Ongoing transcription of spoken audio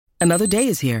Another day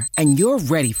is here, and you're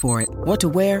ready for it. What to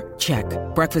wear? Check.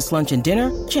 Breakfast, lunch, and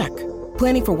dinner? Check.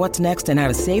 Planning for what's next and how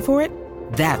to save for it?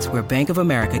 That's where Bank of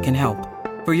America can help.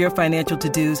 For your financial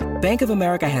to-dos, Bank of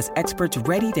America has experts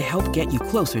ready to help get you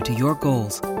closer to your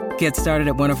goals. Get started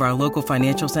at one of our local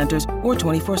financial centers or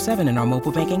 24/7 in our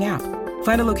mobile banking app.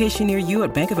 Find a location near you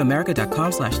at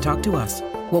bankofamerica.com/talktous.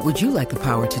 What would you like the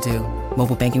power to do?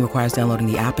 Mobile banking requires downloading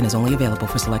the app and is only available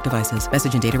for select devices.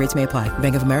 Message and data rates may apply.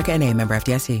 Bank of America N.A., member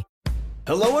FDIC.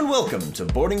 Hello and welcome to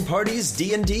Boarding Party's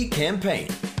D&D campaign.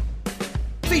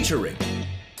 Featuring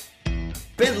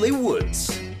Bentley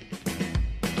Woods,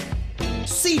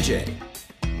 CJ,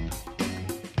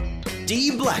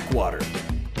 D. Blackwater,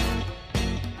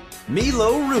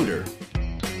 Milo Reuter,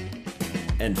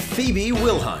 and Phoebe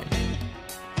Wilhine.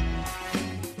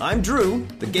 I'm Drew,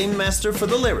 the Game Master for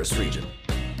the Laris region.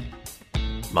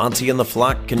 Monty and the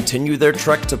flock continue their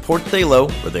trek to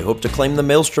Pthalo, where they hope to claim the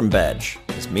Maelstrom badge,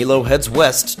 as Milo heads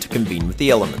west to convene with the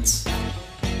elements.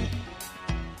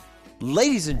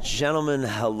 Ladies and gentlemen,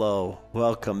 hello.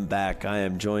 Welcome back. I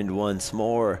am joined once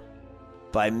more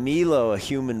by Milo, a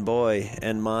human boy,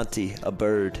 and Monty, a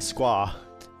bird. Squaw.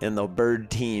 And the bird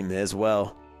team as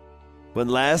well. When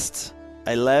last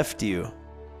I left you,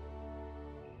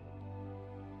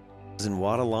 I was in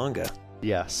Wadalonga.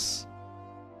 Yes.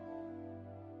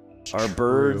 Our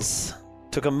birds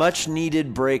took a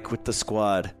much-needed break with the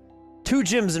squad. 2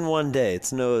 gyms in one day.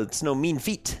 It's no mean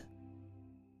feat.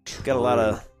 Got a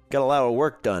lot of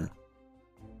work done.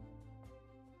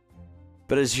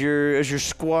 But as your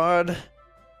squad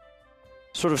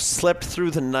sort of slept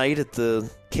through the night at the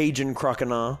Cajun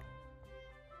Croconaw,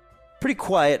 pretty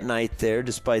quiet night there,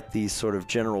 despite the sort of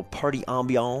general party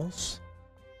ambiance.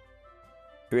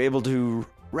 You're able to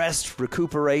rest,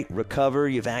 recuperate, recover.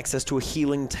 You have access to a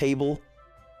healing table.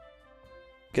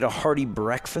 Get a hearty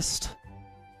breakfast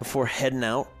before heading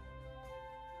out.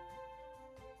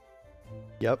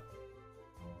 Yep.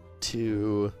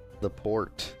 To the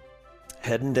port.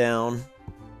 Heading down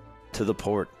to the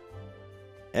port.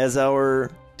 As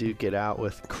our... Duke it out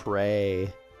with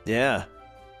Cray. Yeah.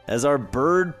 As our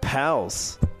bird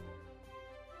pals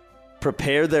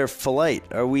prepare their flight.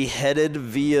 Are we headed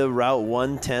via Route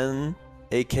 110,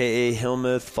 a.k.a.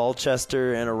 Hillmouth,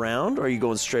 Falchester, and around? Or are you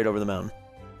going straight over the mountain?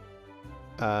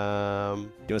 You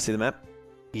want to see the map?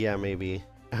 Yeah, maybe.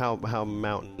 How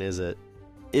mountain is it?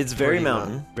 It's very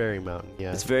mountain. Very mountain,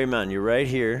 yeah. It's very mountain. You're right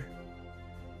here.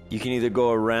 You can either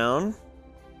go around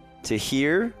to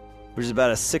here, which is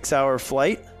about a 6-hour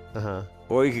flight,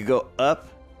 or you could go up,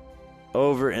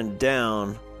 over, and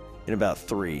down in about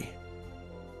 3.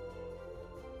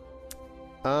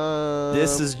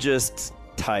 This is just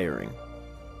tiring.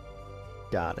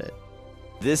 Got it.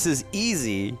 This is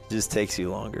easy, just takes you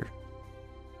longer.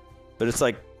 But it's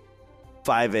like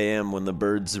 5 a.m. when the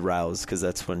birds rouse, because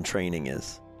that's when training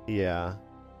is. Yeah.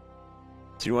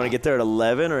 So you want to get there at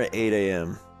 11 or at 8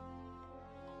 a.m.?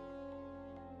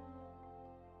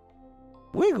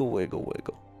 Wiggle, wiggle,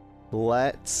 wiggle.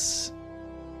 Let's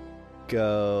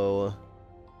go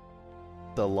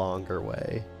the longer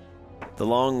way. The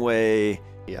long way.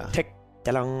 Yeah. Take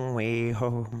the long way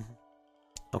home.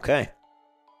 Okay.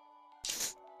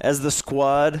 As the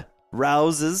squad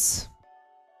rouses,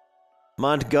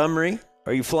 Montgomery,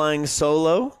 are you flying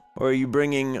solo or are you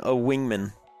bringing a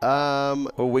wingman? Or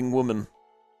wingwoman?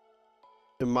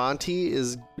 Monty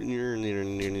is...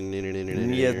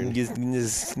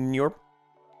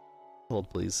 Hold,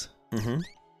 please.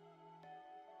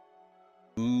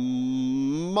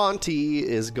 Monty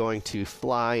is going to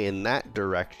fly in that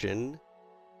direction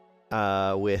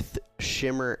with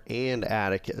Shimmer and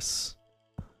Atticus.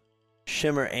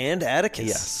 Shimmer and Atticus?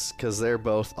 Yes, because they're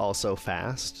both also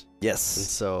fast. Yes. And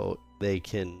so they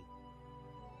can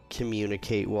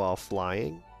communicate while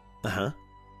flying.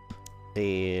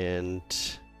 And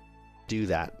do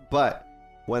that. But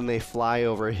when they fly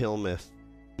over Hillmouth,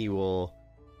 he will...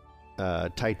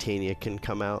 Titania can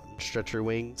come out and stretch her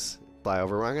wings, fly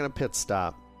over. I'm going to pit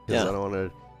stop because I don't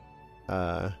want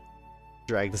to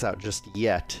drag this out just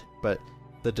yet. But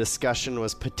the discussion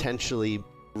was potentially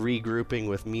regrouping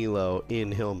with Milo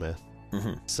in Hillmouth.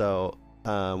 So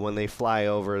when they fly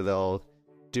over, they'll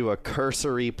do a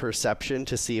cursory perception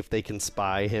to see if they can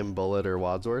spy him, Bullet, or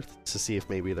Wadsworth, to see if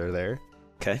maybe they're there.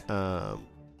 Okay.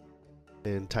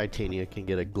 And Titania can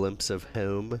get a glimpse of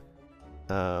home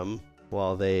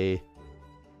while they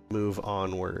move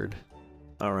onward.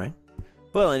 All right.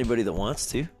 Well, anybody that wants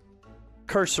to.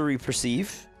 Cursory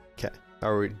perceive. Okay.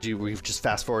 Are we just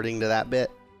fast forwarding to that bit?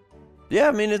 Yeah,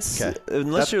 I mean, it's... Okay.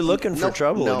 Unless you're looking for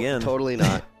trouble again. Totally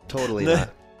not. Totally not.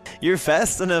 You're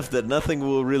fast enough that nothing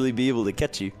will really be able to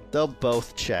catch you. They'll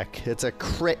both check. It's a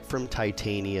crit from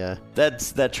Titania.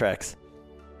 That tracks.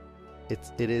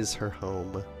 It is her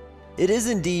home. It is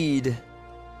indeed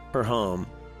her home.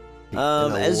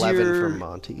 An As 11 you're from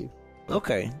Monty.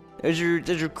 okay, as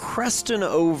you're cresting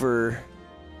over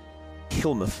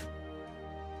Hillmouth,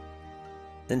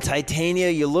 and Titania,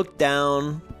 you look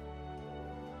down,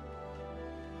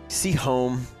 see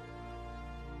home.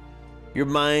 Your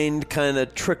mind kind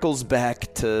of trickles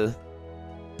back to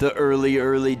the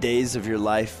early days of your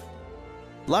life.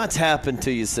 Lots happened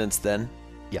to you since then.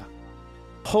 Yeah.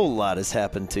 Whole lot has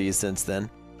happened to you since then.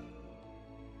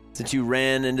 Since you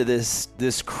ran into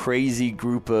this crazy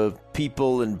group of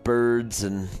people and birds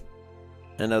and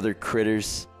other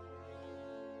critters.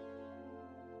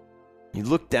 You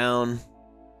look down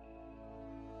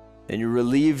and you're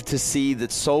relieved to see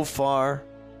that so far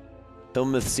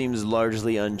Hillmouth seems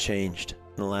largely unchanged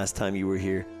from the last time you were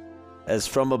here. As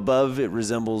from above, it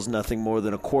resembles nothing more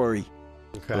than a quarry.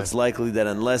 Okay. But it's likely that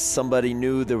unless somebody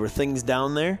knew there were things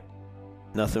down there,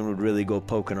 nothing would really go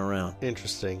poking around.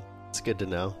 Interesting. It's good to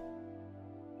know.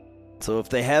 So if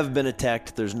they have been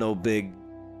attacked, there's no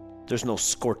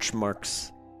scorch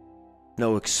marks,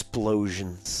 no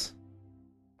explosions.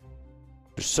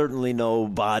 There's certainly no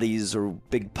bodies or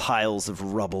big piles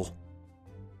of rubble,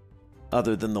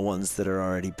 other than the ones that are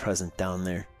already present down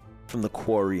there from the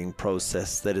quarrying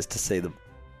process. That is to say, the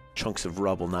chunks of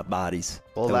rubble, not bodies.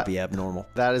 Well, that would be abnormal.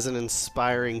 That is an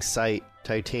inspiring sight.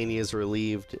 Titania is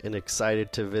relieved and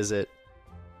excited to visit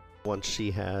once she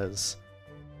has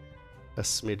a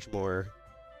smidge more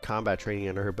combat training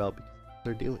under her belt, because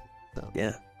they're doing. So.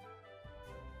 Yeah.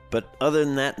 But other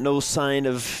than that, no sign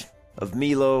of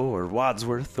Milo or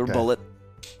Wadsworth or Bullet.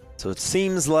 So it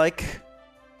seems like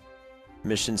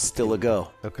mission's still a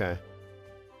go. Okay.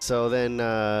 So then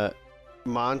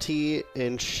Monty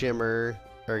and Shimmer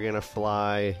are going to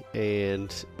fly,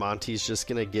 and Monty's just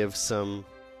going to give some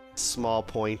small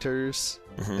pointers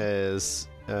as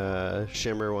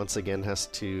Shimmer once again has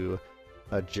to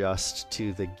adjust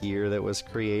to the gear that was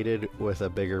created with a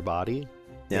bigger body.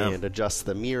 Yeah. And adjust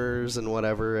the mirrors and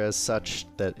whatever as such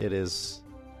that it is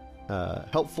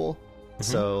helpful.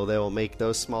 So they will make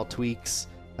those small tweaks.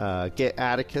 Get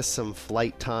Atticus some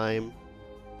flight time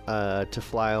to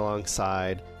fly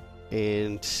alongside,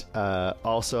 and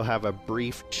also have a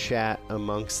brief chat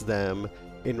amongst them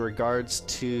in regards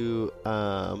to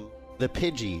the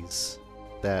Pidgeys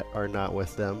that are not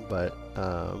with them, but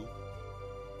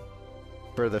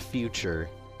for the future,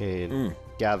 and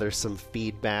gather some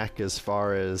feedback as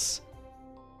far as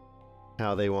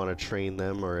how they want to train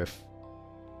them, or if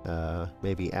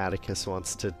maybe Atticus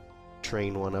wants to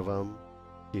train one of them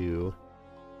to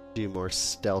do more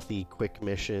stealthy, quick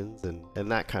missions and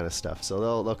that kind of stuff.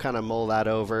 So they'll kind of mull that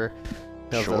over,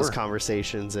 have those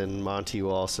conversations, and Monty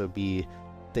will also be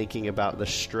thinking about the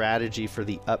strategy for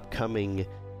the upcoming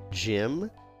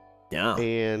gym. Yeah.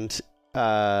 And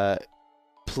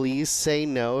please say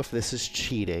no if this is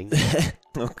cheating.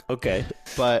 Okay.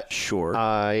 But sure.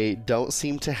 I don't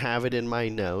seem to have it in my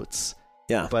notes.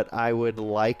 Yeah. But I would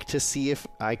like to see if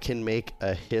I can make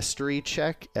a history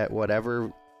check at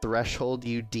whatever threshold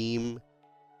you deem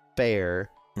fair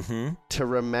to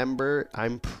remember.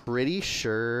 I'm pretty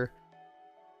sure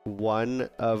one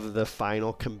of the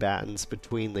final combatants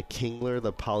between the Kingler,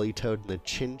 the Polytoad, and the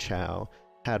Chinchou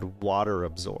had water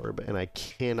absorb, and I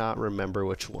cannot remember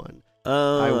which one.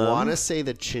 I want to say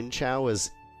the Chinchou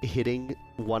was hitting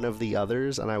one of the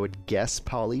others, and I would guess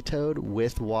Polytoad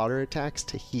with water attacks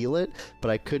to heal it, but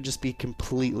I could just be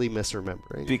completely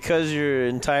misremembering. Because you're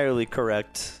entirely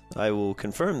correct, I will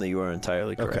confirm that you are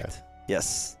entirely correct. Okay.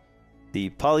 Yes. The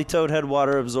Polytoad had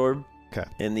water absorb,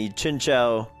 and the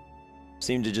Chinchou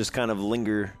seemed to just kind of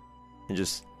linger and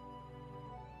just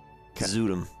zoot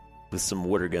him with some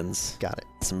water guns. Got it.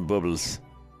 Some bubbles.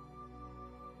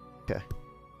 Okay.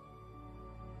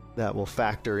 That will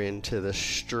factor into the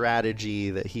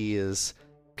strategy that he is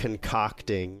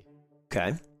concocting.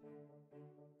 Okay.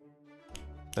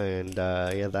 And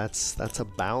yeah, that's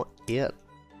about it.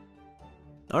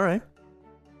 All right.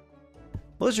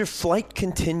 Well, as your flight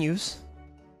continues,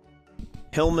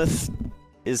 Hillmouth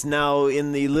is now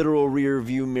in the literal rear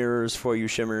view mirrors for you,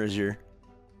 Shimmer, as you're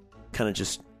kind of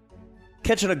just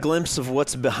catching a glimpse of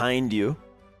what's behind you.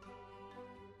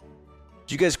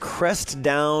 You guys crest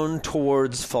down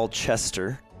towards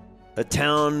Falchester, a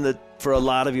town that for a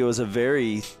lot of you has a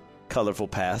very colorful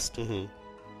past.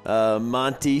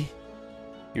 Monty,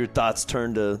 your thoughts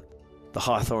turn to the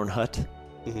Hawthorne Hut.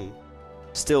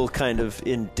 Still kind of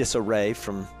in disarray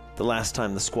from the last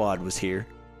time the squad was here.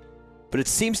 But it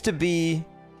seems to be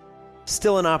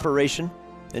still in operation.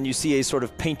 and you see a sort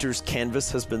of painter's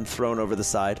canvas has been thrown over the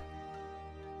side.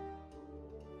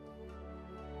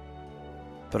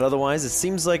 But otherwise, it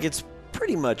seems like it's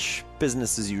pretty much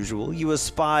business as usual. You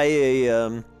espy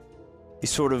a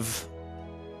sort of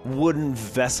wooden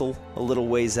vessel a little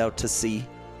ways out to sea.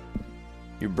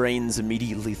 Your brains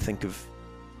immediately think of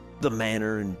the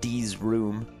manor and Dee's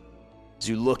room as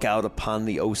you look out upon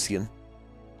the ocean.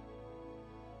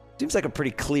 Seems like a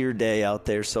pretty clear day out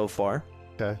there so far.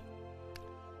 Okay.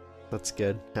 That's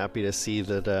good. Happy to see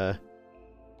that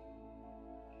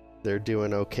they're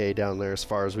doing okay down there as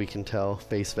far as we can tell,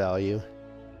 face value.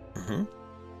 Mm-hmm.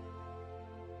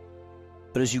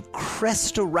 But as you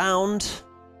crest around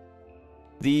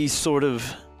the sort of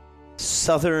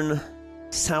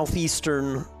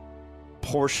southeastern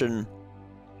portion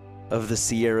of the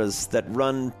Sierras that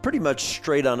run pretty much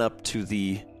straight on up to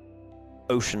the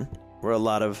ocean, where a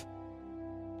lot of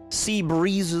sea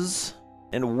breezes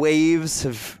and waves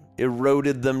have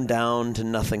eroded them down to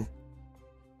nothing.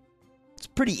 It's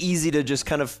pretty easy to just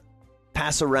kind of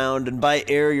pass around, and by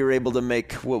air you're able to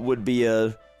make what would be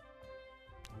a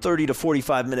 30 to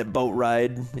 45 minute boat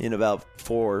ride in about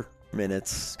 4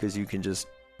 minutes, because you can just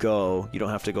go. You don't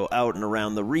have to go out and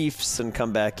around the reefs and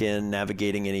come back in,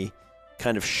 navigating any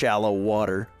kind of shallow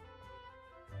water.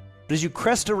 But as you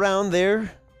crest around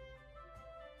there,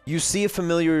 you see a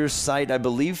familiar sight, I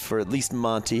believe, for at least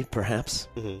Monty, perhaps,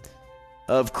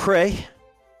 of Cray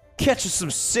catching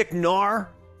some sick gnar,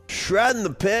 shredding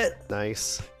the pit.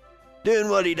 Nice. Doing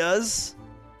what he does.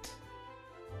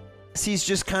 So he's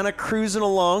just kind of cruising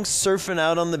along, surfing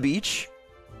out on the beach.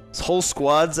 His whole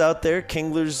squad's out there.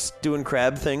 Kingler's doing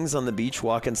crab things on the beach,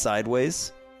 walking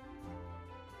sideways.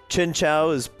 Chin Chow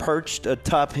is perched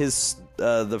atop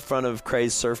the front of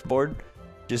Cray's surfboard,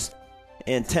 just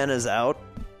antennas out.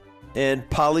 And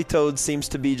Polytoad seems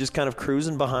to be just kind of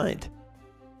cruising behind.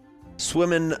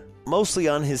 Swimming mostly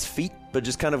on his feet, but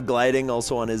just kind of gliding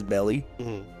also on his belly,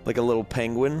 like a little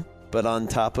penguin, but on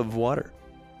top of water.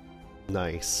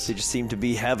 Nice. They just seem to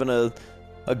be having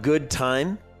a good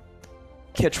time.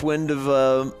 Catch wind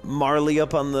of Marley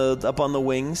up on the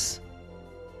wings,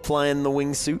 flying the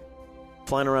wingsuit,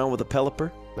 flying around with a pelipper.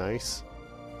 Nice.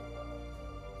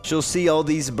 She'll see all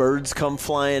these birds come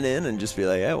flying in and just be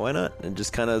like, yeah, why not? And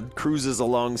just kind of cruises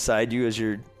alongside you as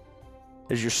your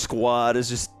squad is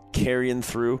just carrying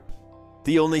through.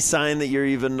 The only sign that you're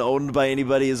even owned by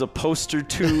anybody is a poster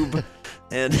tube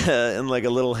and like a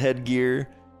little headgear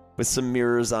with some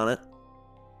mirrors on it.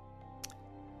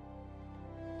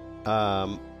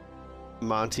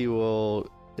 Monty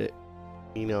will,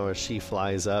 as she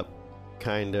flies up,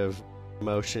 kind of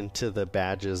motion to the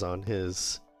badges on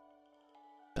his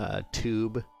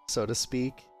tube, so to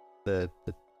speak. The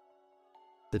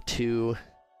two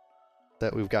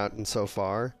that we've gotten so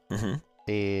far.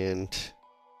 And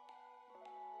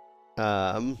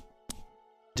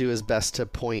do his best to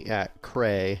point at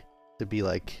Cray to be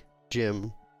like,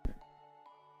 Jim.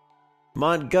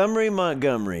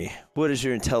 Montgomery, what is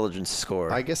your intelligence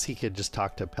score? I guess he could just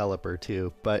talk to Pelipper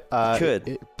too, but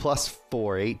could.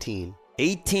 +4, 18.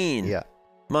 18? Yeah.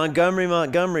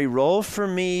 Montgomery, roll for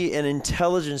me an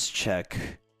intelligence check.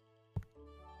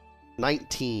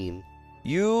 19.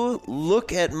 You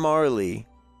look at Marley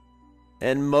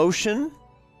and motion,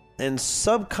 and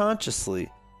subconsciously,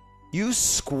 you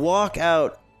squawk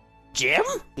out, Jim?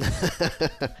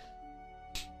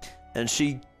 And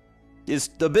she is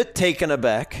a bit taken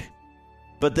aback,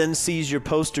 but then sees your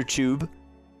poster tube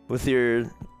with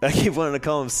your, I keep wanting to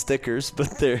call them stickers,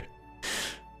 but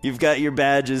you've got your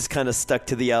badges kind of stuck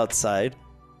to the outside,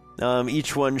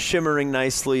 each one shimmering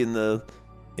nicely in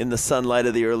the sunlight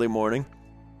of the early morning.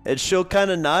 And she'll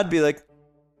kind of nod, be like,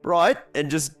 right,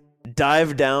 and just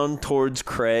dive down towards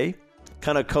Cray,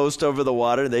 kind of coast over the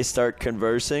water. They start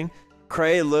conversing.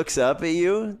 Cray looks up at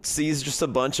you, sees just a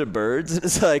bunch of birds, and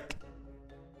is like,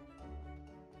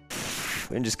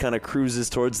 and just kind of cruises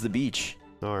towards the beach.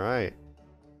 All right.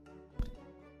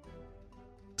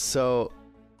 So,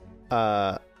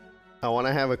 I want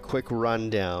to have a quick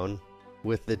rundown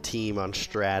with the team on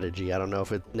strategy. I don't know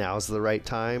if now's the right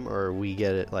time or we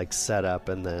get it like set up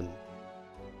and then.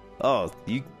 Oh,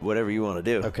 whatever you want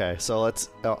to do. Okay, so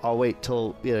I'll wait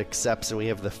till it accepts and we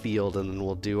have the field, and then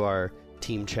we'll do our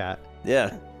team chat.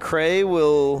 Yeah, Cray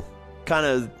will kind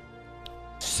of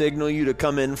signal you to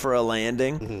come in for a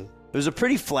landing. There's a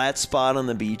pretty flat spot on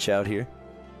the beach out here.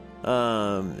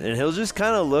 And he'll just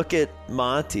kind of look at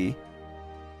Monty.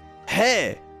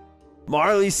 Hey,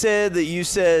 Marley said that you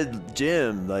said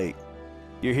gym. Like,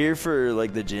 you're here for,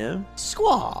 like, the gym?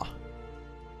 Squaw.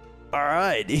 All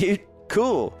right, dude.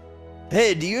 Cool.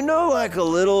 Hey, do you know, like, a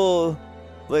little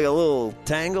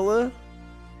Tangela?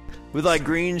 With like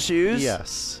green shoes?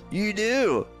 Yes. You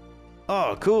do?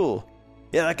 Oh, cool.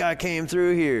 Yeah, that guy came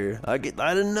through here. I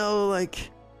didn't know, like,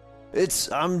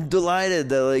 I'm delighted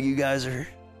that, like, you guys are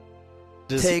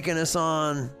taking us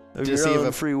on of your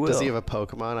own free will. Does he have a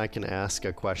Pokemon I can ask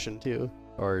a question to?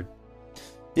 Or...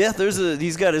 Yeah,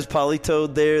 he's got his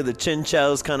Politoed there. The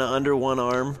Chinchou's kind of under one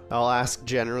arm. I'll ask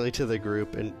generally to the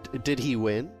group, and did he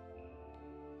win?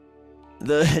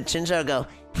 The Chinchou go,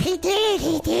 He did.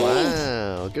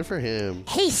 Wow, good for him.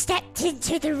 He stepped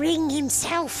into the ring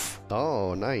himself.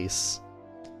 Oh, nice.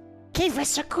 Gave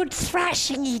us a good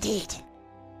thrashing, he did.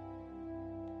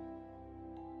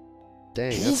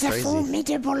 Dang, He's that's crazy. a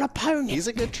formidable opponent. He's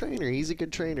a good trainer,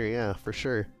 yeah, for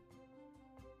sure.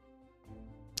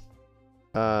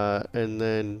 And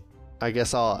then I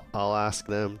guess I'll ask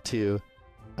them too.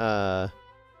 Yeah,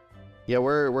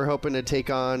 we're hoping to take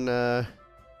on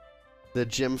the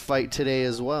gym fight today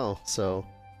as well, so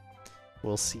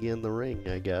we'll see you in the ring,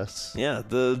 I guess. yeah,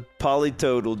 the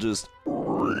Politoed will just...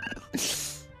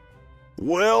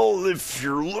 Well, if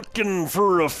you're looking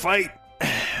for a fight,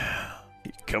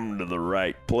 you come to the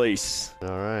right place. All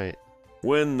right.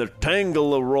 When the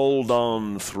Tangela rolled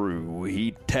on through,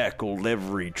 he tackled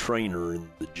every trainer in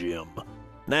the gym.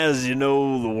 And as you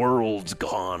know, the world's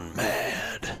gone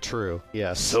mad. True,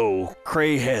 yes. So,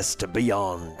 Cray has to be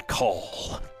on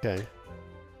call. Okay.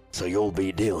 So you'll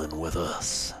be dealing with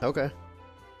us. Okay.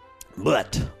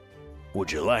 But,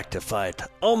 would you like to fight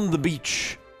on the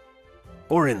beach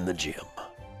or in the gym?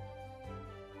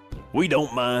 We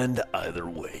don't mind either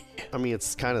way. I mean,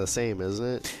 it's kind of the same, isn't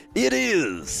it? It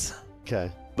is.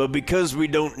 Okay. But because we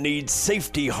don't need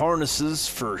safety harnesses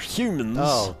for humans,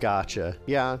 Oh, gotcha.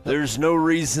 Yeah. there's no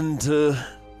reason to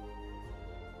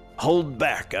hold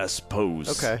back, I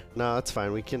suppose. Okay. No, that's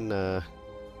fine. We can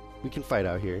fight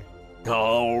out here.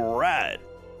 All right.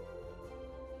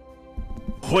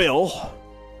 Well,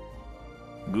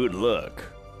 good luck.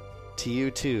 To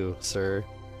you too, sir.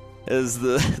 As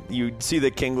you see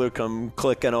the Kingler come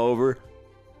clicking over.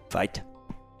 Fight.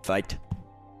 Fight.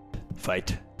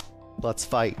 Fight. Let's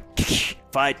fight.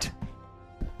 Fight.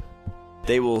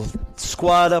 They will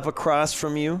squad up across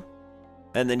from you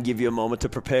and then give you a moment to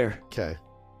prepare. Okay.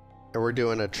 And we're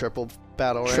doing a triple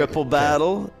battle, right? Triple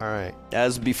battle, All right.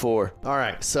 as before. All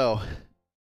right. So,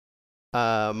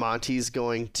 Monty's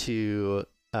going to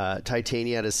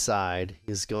Titania at his side.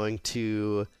 He's going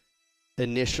to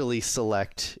initially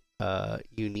select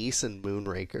Eunice and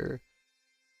Moonraker.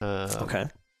 Okay.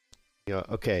 You know,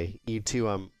 okay, you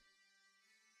two.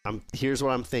 Here's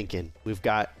what I'm thinking. We've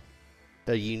got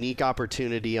a unique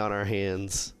opportunity on our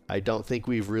hands. I don't think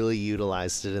we've really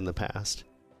utilized it in the past.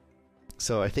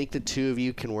 So I think the two of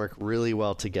you can work really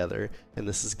well together. And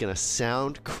this is gonna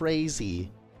sound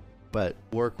crazy, but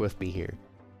work with me here.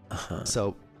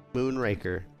 So,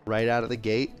 Moonraker, right out of the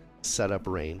gate, set up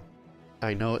Rain.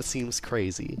 I know it seems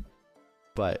crazy,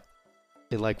 but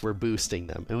we're boosting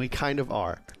them, and we kind of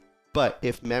are. But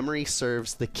if memory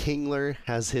serves, the Kingler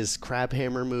has his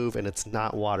Crabhammer move, and it's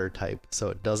not water type, so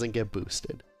it doesn't get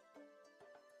boosted.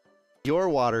 Your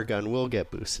water gun will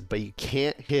get boosted, but you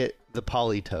can't hit the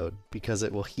Politoed because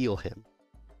it will heal him.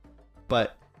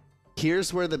 But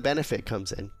here's where the benefit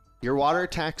comes in. Your water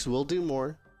attacks will do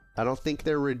more. I don't think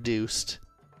they're reduced,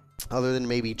 other than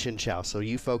maybe Chinchou, so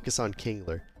you focus on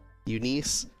Kingler.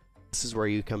 Eunice, this is where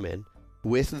you come in.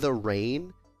 With the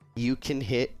Rain, you can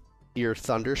hit your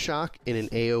Thundershock in an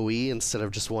AoE instead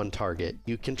of just one target.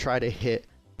 You can try to hit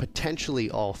potentially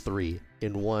all three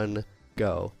in one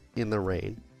go in the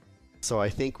Rain. So I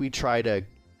think we try to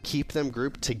keep them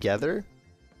grouped together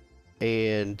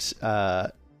and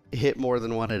hit more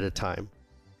than one at a time.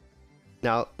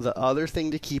 Now, the other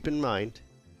thing to keep in mind,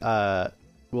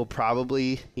 we'll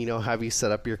probably, have you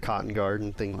set up your Cotton Guard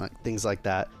and things like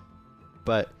that.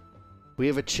 But we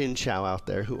have a Chinchou out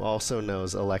there who also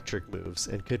knows electric moves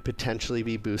and could potentially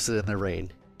be boosted in the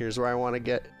Rain. Here's where I want to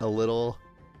get a little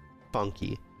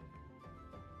funky.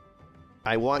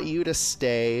 I want you to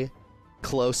stay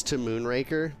close to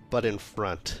Moonraker, but in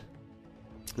front,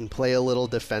 and play a little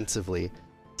defensively.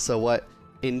 So what,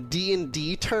 in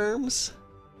D&D terms,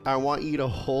 I want you to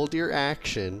hold your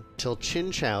action till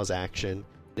Chinchou's action,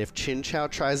 and if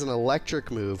Chinchou tries an electric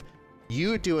move,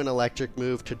 you do an electric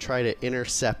move to try to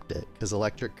intercept it, because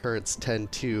electric currents tend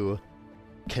to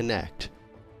connect.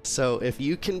 So if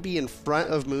you can be in front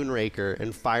of Moonraker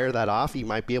and fire that off, you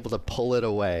might be able to pull it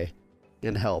away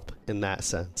and help in that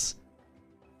sense.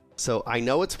 So I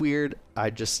know it's weird. I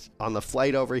just, on the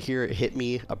flight over here, it hit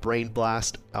me, a brain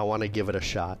blast. I want to give it a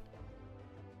shot.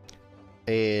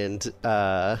 And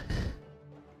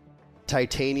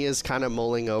Titania's kind of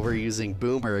mulling over using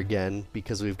Boomer again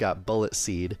because we've got Bullet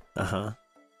Seed. Uh-huh.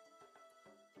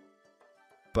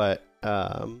 But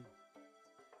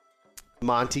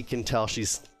Monty can tell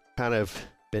she's kind of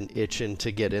been itching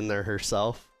to get in there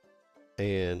herself.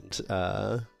 And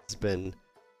it's been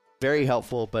very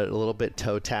helpful, but a little bit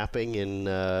toe-tapping in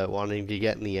wanting to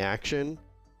get in the action.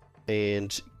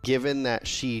 And given that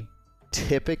she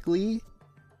typically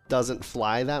doesn't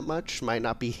fly that much, might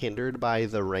not be hindered by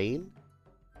the rain,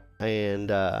 and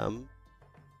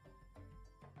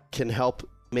can help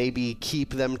maybe keep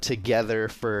them together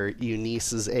for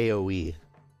Eunice's AoE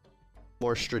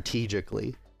more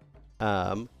strategically.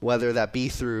 Whether that be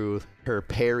through her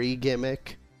parry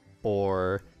gimmick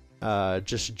or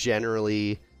just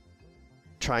generally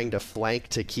trying to flank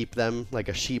to keep them like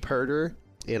a sheep herder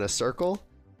in a circle.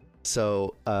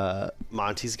 So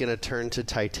Monty's gonna turn to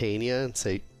Titania and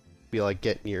say, "Feel like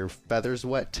getting your feathers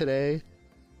wet today?"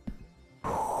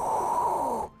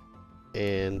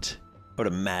 And I would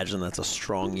imagine that's a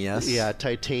strong yes. yeah,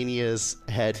 Titania's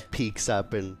head peeks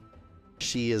up and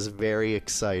she is very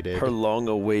excited. Her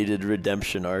long-awaited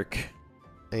redemption arc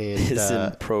And is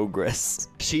in progress.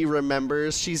 she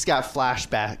remembers, she's got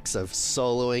flashbacks of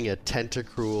soloing a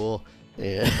Tentacruel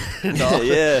and all.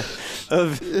 Yeah,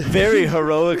 of very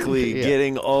heroically Yeah.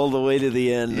 getting all the way to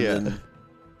the end Yeah. and then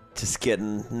just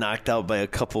getting knocked out by a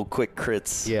couple quick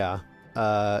crits. Yeah,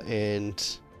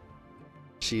 and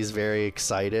she's very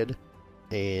excited,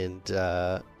 and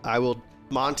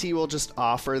Monty will just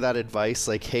offer that advice,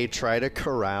 like, hey, try to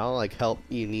corral, like, help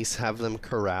Eunice have them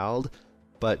corralled,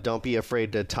 but don't be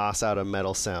afraid to toss out a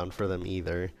metal sound for them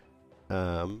either,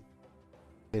 and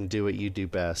do what you do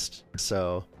best.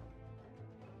 So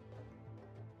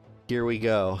here we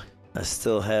go. I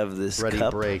still have this Ready,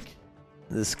 cup. break.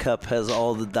 This cup has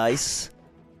all the dice.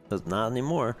 But not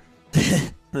anymore.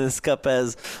 This cup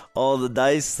has all the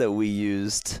dice that we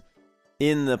used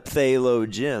in the Pthalo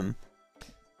gym.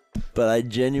 But I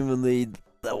genuinely,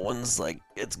 that one's like,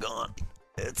 it's gone.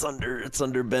 It's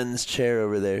under Ben's chair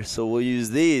over there. So we'll use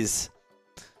these.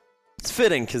 It's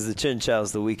fitting because the Chin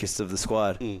Chow's the weakest of the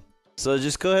squad. So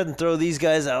just go ahead and throw these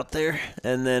guys out there,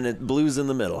 and then blue's in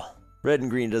the middle. Red and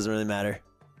green doesn't really matter.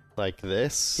 Like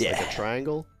this? Yeah. Like a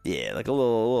triangle? Yeah, like a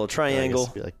little triangle.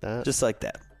 Be like that. Just like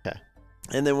that. Okay.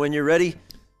 And then when you're ready,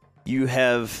 you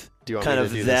have Do you want kind me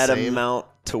of to do the that same? amount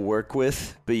to work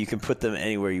with, but you can put them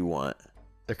anywhere you want.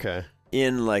 Okay.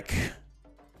 In like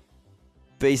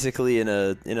basically in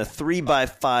a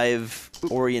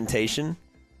 3x5 orientation.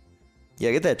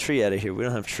 Yeah, get that tree out of here. We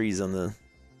don't have trees on the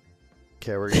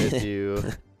Okay, we're gonna do.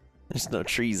 There's no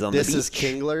trees on This the beach. is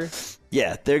Kingler.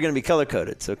 Yeah, they're going to be color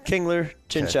coded. So Kingler,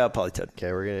 Chinchou, Polytoad.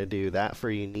 Okay, we're gonna do that for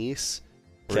Eunice.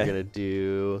 We're Okay. gonna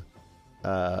do.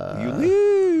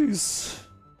 Ulysses.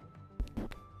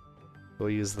 We'll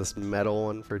use this metal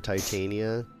one for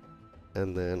Titania,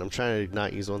 and then I'm trying to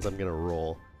not use ones I'm gonna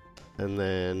roll, and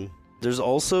then There's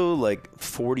also like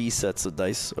 40 sets of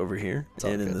dice over here all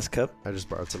and in good. this cup. I just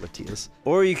borrowed some of Tia's.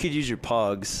 Or you could use your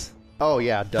pogs. Oh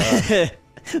yeah, duh. I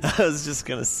was just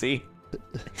going to see.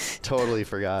 Totally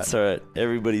forgot. It's all right.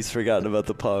 Everybody's forgotten about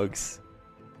the pogs. You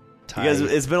Ty- guys,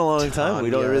 it's been a long time.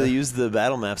 We don't Tanya, really use the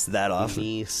battle maps that often.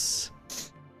 Eunice,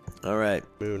 All right.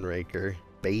 Moonraker,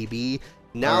 baby.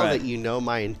 Now All right. that you know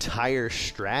my entire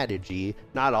strategy,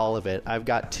 not all of it, I've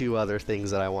got 2 other things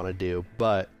that I want to do,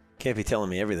 but Can't be telling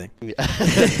me everything.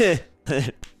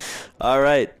 All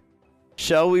right.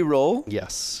 Shall we roll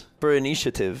yes. for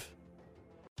initiative?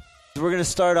 We're going to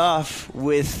start off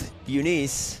with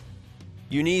Eunice.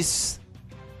 Eunice,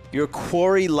 your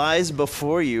quarry lies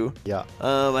before you. Yeah.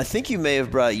 I think you may have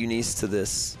brought Eunice to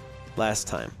this last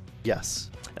time. Yes.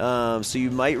 So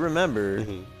you might remember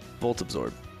Volt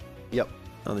Absorb Yep.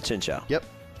 on the Chinchou. Yep.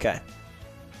 Okay.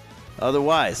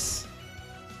 Otherwise,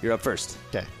 you're up first.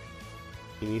 Okay.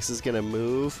 Eunice is going to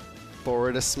move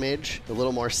forward a smidge, a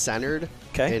little more centered,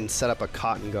 Okay. and set up a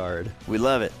cotton guard. We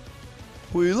love it.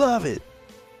 We love it.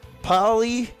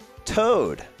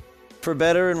 Polytoad, for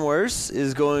better and worse,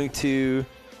 is going to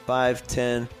 5,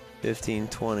 10, 15,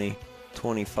 20,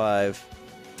 25,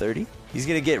 30. He's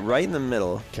going to get right in the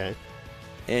middle, Okay.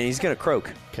 and he's going to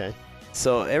croak. Okay.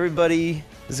 So everybody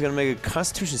is going to make a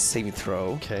Constitution saving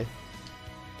throw. Okay.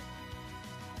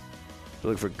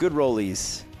 Look for good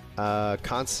rollies.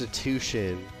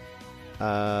 Constitution.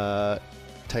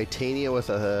 Titania with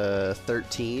a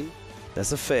 13.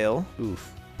 That's a fail.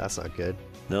 Oof. That's not good.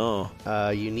 No,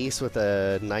 Eunice with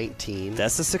a 19.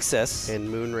 that's a success. And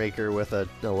Moonraker with a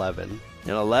 11. And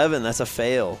 11, that's a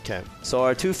fail. Okay. So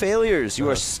our 2 failures. You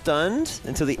are stunned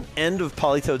until the end of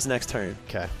Polytoad's next turn.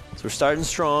 Okay. So we're starting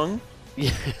strong.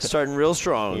 Yeah. Starting real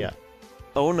strong. Yeah.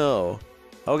 Oh no.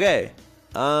 Okay.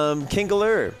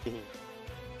 Kingler.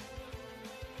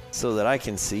 So that I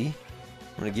can see, I'm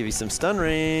gonna give you some stun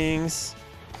rings.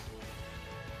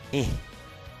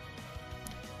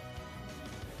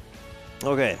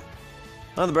 Okay.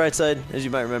 On the bright side, as you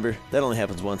might remember, that only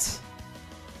happens once.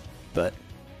 But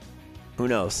who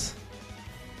knows?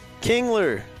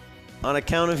 Kingler, on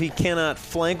account of he cannot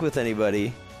flank with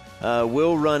anybody,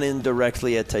 will run in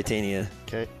directly at Titania.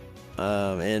 Okay.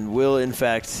 And will, in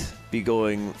fact, be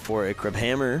going for a Crab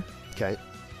Hammer. Okay.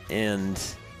 And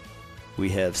we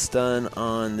have stun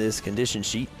on this condition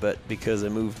sheet, but because I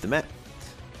moved the map,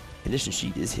 condition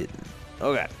sheet is hidden.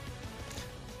 Okay.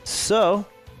 So,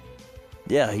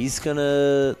 yeah, he's got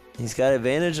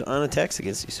advantage on attacks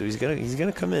against you. So he's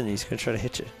gonna come in and he's gonna try to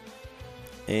hit you.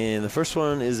 And the first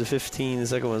one is a 15, the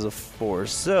second one is a 4.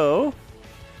 So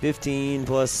 15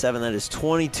 plus 7, that is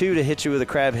 22 to hit you with a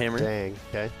Crab Hammer. Dang.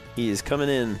 Okay. He is coming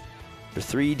in for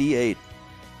 3d8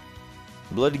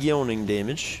 bludgeoning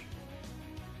damage.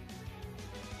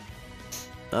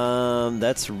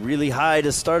 That's really high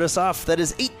to start us off. That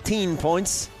is 18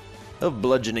 points of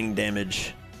bludgeoning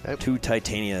damage to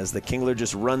Titania as the Kingler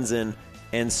just runs in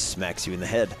and smacks you in the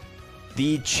head.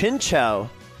 The Chinchou,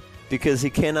 because he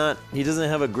doesn't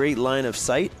have a great line of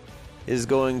sight, is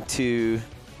going to...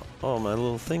 Oh, my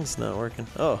little thing's not working.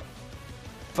 Oh.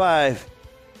 5,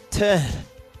 10,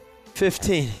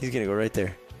 15. He's going to go right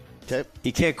there. Okay.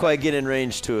 He can't quite get in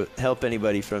range to help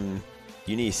anybody from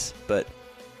Eunice, but,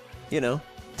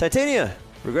 Titania,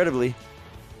 regrettably,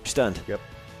 you're stunned. Yep.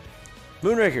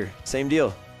 Moonraker, same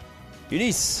deal.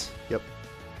 Eunice. Yep.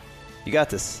 You got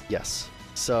this. Yes.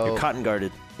 So You're cotton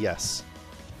guarded. Yes.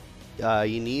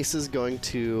 Eunice is going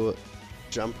to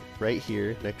jump right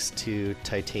here next to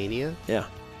Titania. Yeah.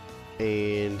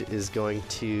 And is going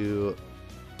to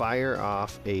fire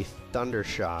off a Thunder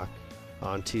Shock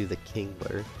onto the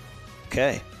Kingler.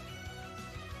 Okay.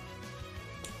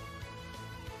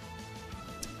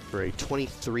 For a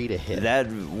 23 to hit. That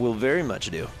will very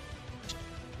much do.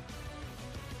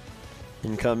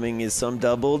 Incoming is some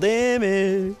double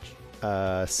damage.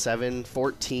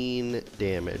 14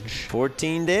 damage.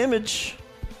 14 damage.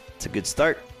 It's a good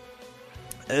start.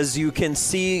 As you can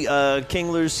see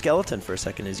Kingler's skeleton for a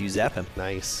second as you zap him.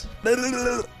 Nice.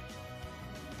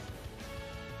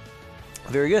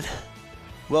 Very good.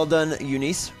 Well done,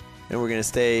 Eunice. And we're going to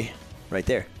stay right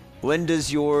there. When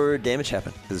does your damage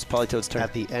happen? Because it's Polytoad's turn.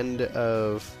 At the end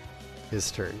of his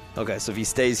turn. Okay, so if he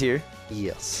stays here.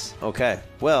 Yes. Okay,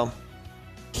 well,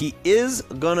 he is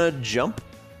going to jump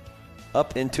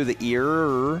up into the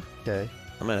ear. Okay.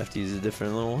 I might have to use a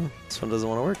different little one. This one doesn't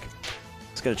want to work.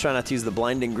 It's going to try not to use the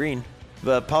blinding green.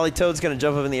 But Polytoad's going to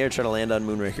jump up in the air, try to land on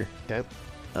Moonraker. Okay.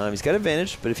 He's got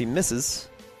advantage, but if he misses,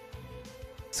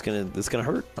 it's gonna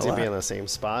hurt a Is he lot. be in the same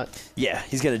spot? Yeah,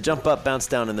 he's going to jump up, bounce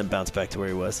down, and then bounce back to where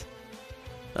he was.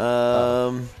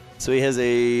 So he has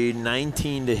a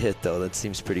 19 to hit, though. That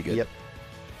seems pretty good. Yep.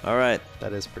 All right.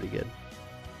 That is pretty good.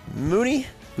 Mooney,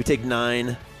 we take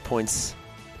 9 points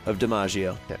of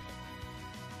Dimaggio. Okay.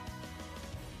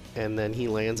 And then he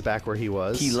lands back where he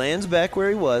was. He lands back where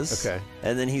he was. Okay.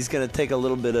 And then he's going to take a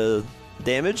little bit of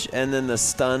damage, and then the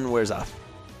stun wears off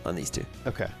on these two.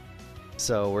 Okay.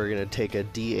 So we're going to take a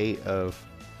D8 of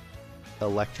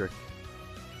electric.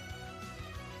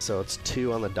 So it's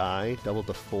 2 on the die, doubled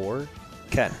to 4.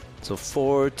 Okay. So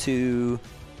 4 to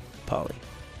Polly.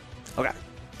 Okay.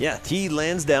 Yeah, he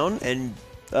lands down, and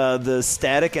the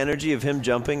static energy of him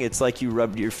jumping, it's like you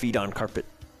rubbed your feet on carpet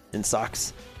in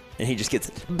socks, and he just gets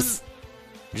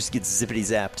zippity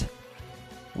zapped.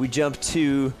 We jump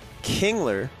to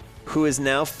Kingler, who is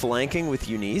now flanking with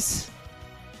Eunice,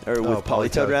 or with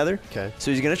Polytoad rather. Okay.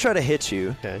 So he's gonna try to hit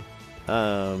you. Okay.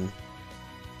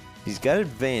 He's got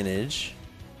advantage,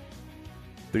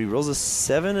 but he rolls a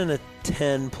 7 and a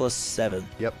 10 plus 7.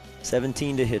 Yep.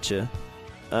 17 to hit you.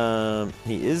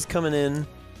 He is coming in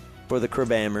for the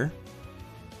Crabhammer.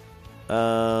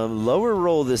 Lower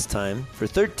roll this time for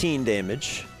 13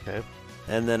 damage. Okay.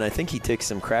 And then I think he takes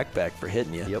some crackback for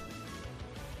hitting you. Yep.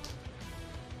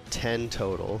 10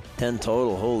 total. 10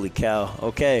 total. Holy cow.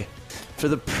 Okay. For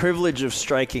the privilege of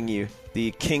striking you,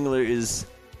 the Kingler is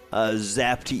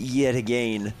zapped yet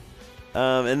again.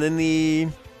 And then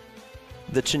the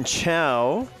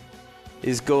Chinchou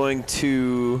is going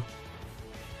to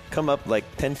come up like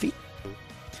 10 feet.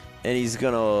 And he's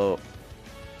going to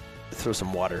throw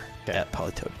some water at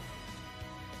Polytoad.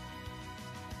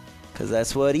 Because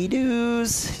that's what he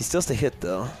does. He still has to hit,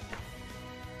 though.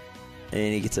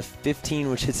 And he gets a 15,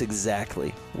 which hits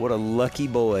exactly. What a lucky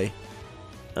boy.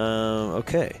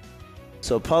 Okay.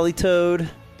 So Polytoad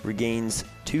regains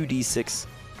 2d6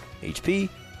 HP.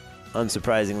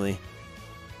 unsurprisingly,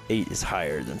 8 is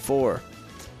higher than 4.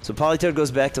 So Politoed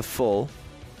goes back to full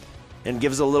and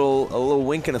gives a little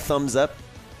wink and a thumbs up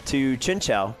to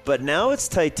Chinchow. But now it's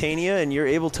Titania, and you're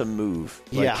able to move.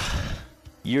 Like,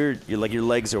 you're like your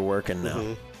legs are working now.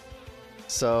 Mm-hmm.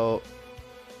 So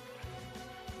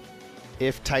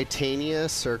if Titania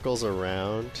circles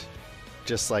around,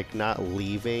 just like not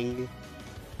leaving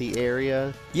the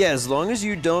area. Yeah, as long as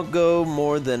you don't go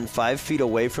more than 5 feet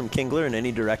away from Kingler in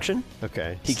any direction.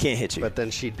 Okay. He can't hit you. But then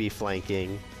she'd be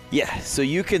flanking. Yeah, so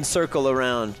you can circle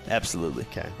around. Absolutely.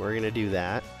 Okay, we're going to do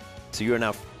that. So you are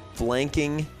now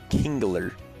flanking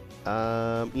Kingler.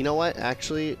 You know what?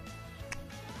 Actually,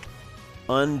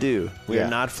 undo. We are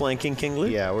not flanking Kingler?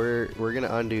 Yeah, we're going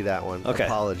to undo that one. Okay.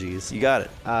 Apologies. You got it.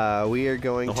 We are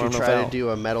going No to harm, no try foul. to do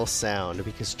a metal sound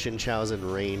because Chinchow's in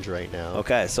range right now.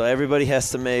 Okay, so everybody has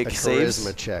to make A saves.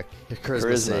 charisma check. A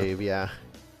charisma save, yeah.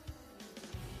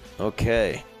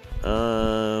 Okay.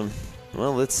 Well,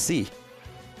 let's see.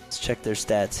 Let's check their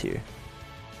stats here.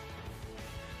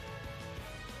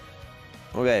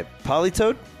 Okay,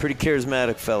 Politoed, pretty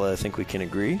charismatic fella, I think we can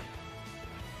agree.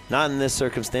 Not in this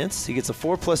circumstance. He gets a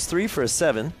 4+3 for a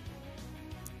 7.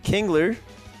 Kingler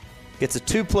gets a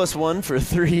 2+1 for a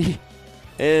 3.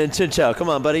 And Chinchow, come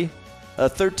on, buddy. A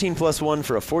 13+1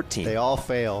 for a 14. They all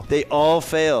fail. They all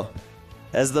fail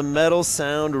as the metal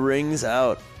sound rings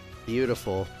out.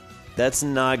 Beautiful. That's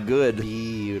not good.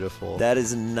 Beautiful. That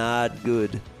is not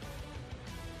good.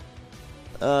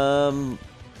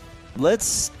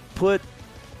 Let's put,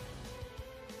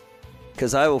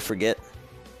 because I will forget,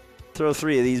 throw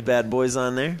 3 of these bad boys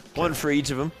on there. Okay. 1 for each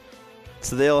of them.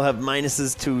 So they'll have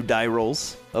minuses to die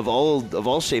rolls of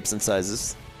all shapes and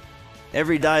sizes.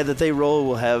 Every die that they roll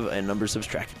will have a number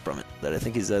subtracted from it that I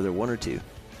think is either 1 or 2.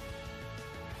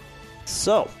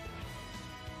 So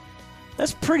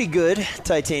that's pretty good,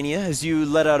 Titania, as you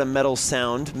let out a metal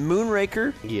sound.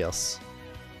 Moonraker. Yes.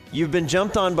 You've been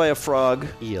jumped on by a frog.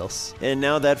 Yes. And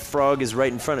now that frog is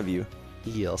right in front of you.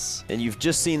 Yes. And you've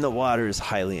just seen the water is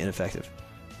highly ineffective.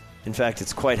 In fact,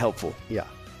 it's quite helpful. Yeah.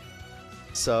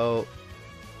 So,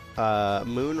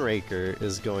 Moonraker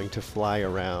is going to fly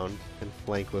around and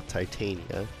flank with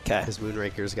Titania. Okay. Because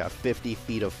Moonraker's got 50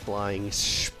 feet of flying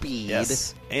speed.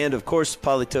 Yes. And, of course,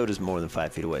 Politoed is more than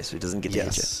 5 feet away, so he doesn't get to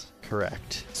hit you. Yes,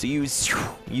 correct. So you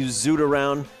zoot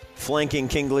around, flanking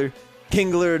Kingler.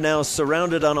 Kingler now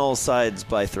surrounded on all sides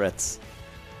by threats.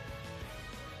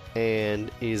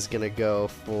 And he's going to go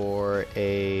for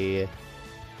a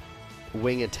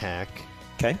wing attack.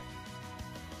 Okay.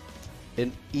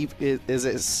 And is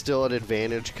it still an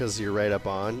advantage because you're right up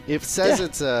on? It says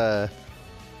it's a...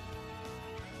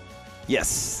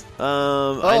 Yes.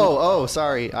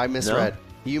 Sorry. I misread. No?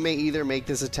 You may either make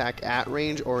this attack at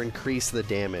range or increase the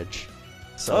damage.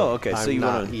 So okay. So you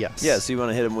want to... Yes. Yeah, so you want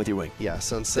to hit him with your wing. Yeah,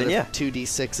 so instead then, of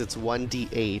 2d6, it's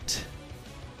 1d8.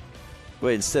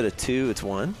 Wait, instead of 2, it's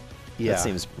 1? Yeah.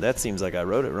 That seems like I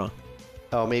wrote it wrong.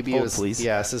 Oh, maybe it was... Please.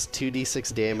 Yeah, it says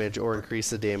 2d6 damage or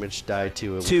increase the damage die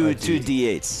to a... 2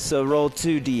 d8s. So roll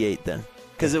 2d8 then.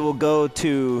 Because it will go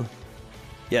to...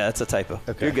 Yeah, that's a typo.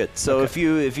 Okay. You're good. So if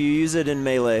you use it in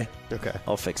melee... Okay.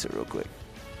 I'll fix it real quick.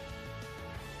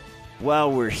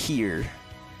 While we're here...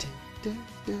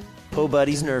 Po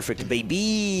Buddy's nerfed,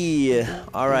 baby!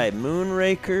 Alright,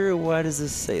 Moonraker, why does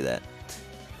this say that?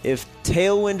 If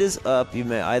Tailwind is up, you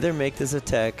may either make this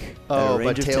attack at a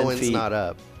range of 10 Tailwind's feet. not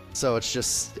up. So it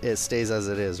stays as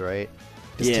it is, right?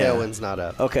 Because Yeah. Tailwind's not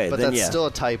up. Okay, but then that's yeah. still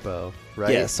a typo,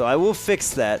 right? Yeah, so I will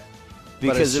fix that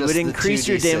because it would just the increase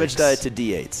your 2d6. damage die to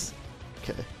d8s.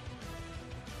 Okay.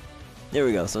 There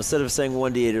we go. So instead of saying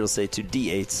 1d8, it'll say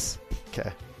 2d8s.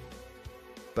 Okay.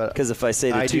 But Because if I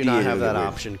say the 2d8, I do not have it'll that get weird.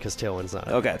 option because Tailwind's not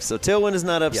up. Okay, so Tailwind is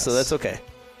not up, so Yes. that's okay.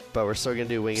 But we're still going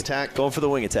to do wing attack. Going for the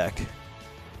wing attack.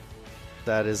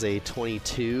 That is a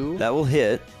 22. That will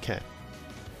hit. Okay.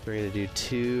 We're going to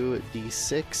do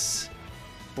 2d6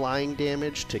 flying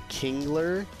damage to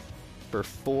Kingler for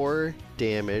 4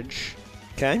 damage.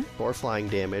 Okay. 4 flying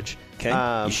damage. Okay. You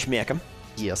schmack him.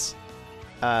 Yes.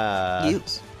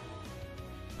 Yes.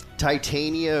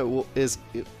 Titania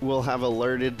will have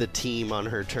alerted the team on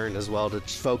her turn as well to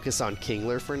focus on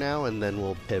Kingler for now, and then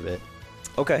we'll pivot.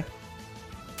 Okay.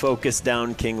 Focus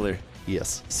down Kingler.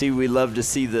 Yes. See, we love to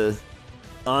see the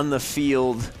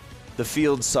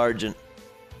field sergeant.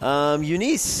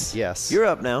 Eunice. Yes. You're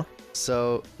up now.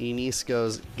 So Eunice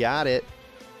goes, got it,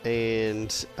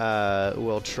 and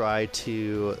we'll try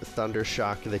to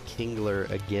Thundershock the Kingler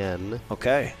again.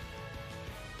 Okay.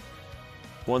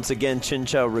 Once again,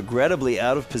 Chinchow regrettably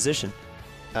out of position.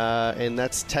 And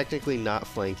that's technically not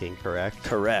flanking, correct?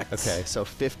 Correct. Okay, so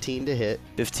 15 to hit.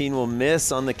 15 will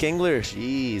miss on the Kingler.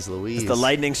 Jeez Louise. As the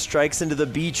lightning strikes into the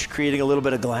beach, creating a little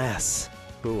bit of glass.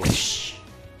 Cool.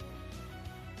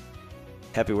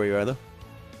 Happy where you are, though?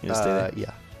 You gonna stay there?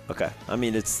 Yeah. Okay. I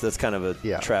mean, that's kind of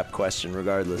a trap question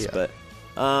regardless. Yeah. But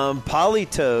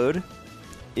Polytoad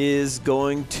is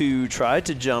going to try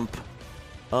to jump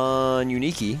on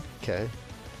Uniki. Okay.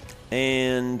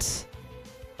 And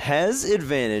has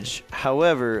advantage.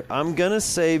 However, I'm going to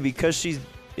say because he's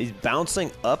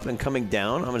bouncing up and coming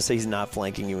down, I'm going to say he's not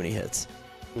flanking you when he hits.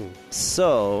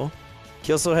 So,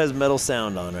 he also has Metal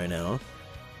Sound on right now.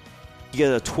 You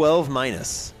get a 12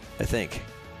 minus, I think.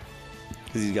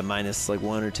 Because he's got minus like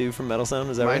 1 or 2 from Metal Sound,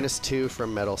 is that right? Minus 2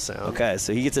 from Metal Sound. Okay,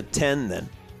 so he gets a 10 then.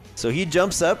 So he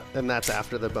jumps up. And that's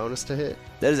after the bonus to hit?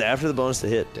 That is after the bonus to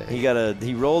hit. Dang.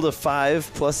 He rolled a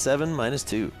 5 plus 7 minus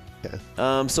 2.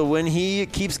 Okay. So when he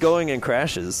keeps going and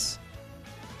crashes,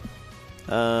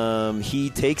 he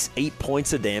takes 8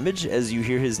 points of damage as you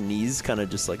hear his knees kind of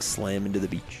just like slam into the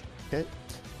beach. Okay.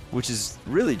 Which is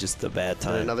really just a bad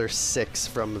time. And another 6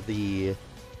 from the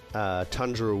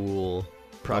Tundra Wool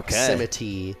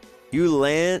proximity.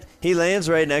 Okay. He lands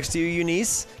right next to you,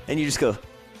 Eunice, and you just go,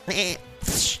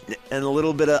 and a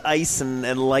little bit of ice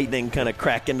and lightning kind of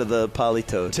crack into the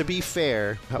Polytoad. To be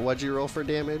fair, what'd you roll for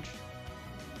damage?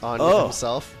 On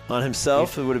himself? On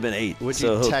himself, it would have been 8. Would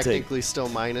so you technically still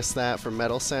minus that from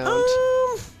Metal Sound?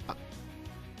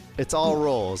 It's all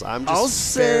rolls. I'm just I'll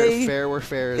say fair where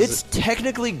fair is. It's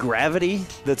technically gravity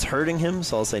that's hurting him,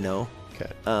 so I'll say no.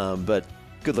 Okay. But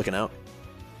good looking out.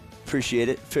 Appreciate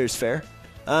it. Fair's fair.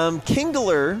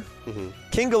 Kingler. Mm-hmm.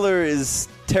 Kingler is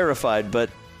terrified, but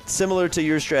similar to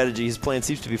your strategy, his plan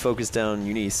seems to be focused down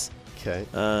Eunice. Okay.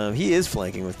 He is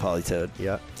flanking with Polytoad.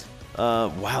 Yeah.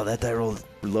 Wow, that die rolled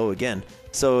low again.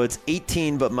 So it's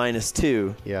 18, but minus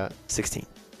 2. Yeah. 16.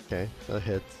 Okay. That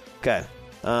hits. Okay.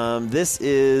 This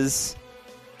is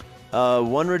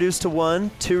 1 reduced to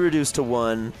 1, 2 reduced to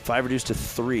 1, 5 reduced to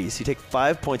 3. So you take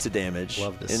 5 points of damage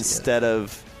instead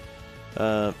of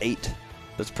 8.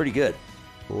 That's pretty good.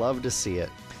 Love to see it.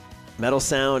 Metal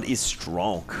Sound is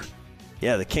strong.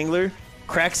 Yeah, the Kingler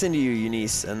cracks into you,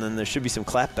 Eunice, and then there should be some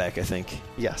clapback, I think.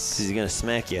 Yes. Because he's going to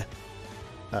smack you.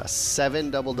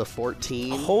 7 doubled to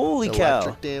 14. Holy cow.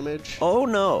 Electric damage. Oh,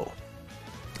 no.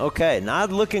 Okay, not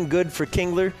looking good for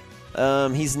Kingler.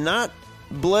 He's not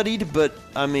bloodied, but,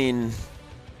 I mean,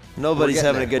 nobody's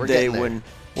having a good day when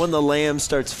the lamb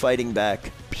starts fighting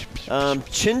back.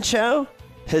 Chin Chow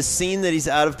has seen that he's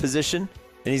out of position,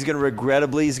 and he's going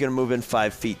to move in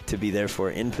 5 feet to be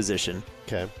therefore in position.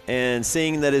 Okay. And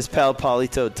seeing that his pal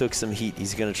Polytoad took some heat,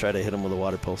 he's going to try to hit him with a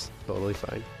water pulse. Totally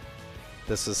fine.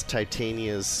 This is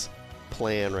Titania's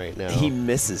plan right now. He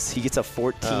misses. He gets a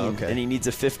 14, and he needs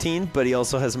a 15, but he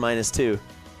also has minus 2.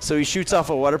 So he shoots off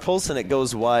a water pulse, and it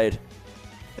goes wide.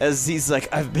 As he's like,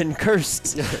 I've been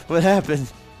cursed. What happened?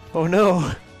 Oh,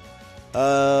 no.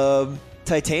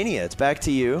 Titania, it's back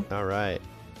to you. All right.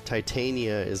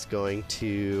 Titania is going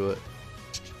to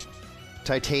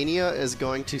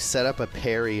set up a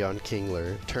parry on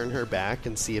Kingler, turn her back,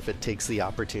 and see if it takes the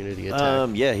opportunity attack.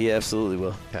 Yeah, he absolutely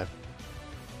will. Okay.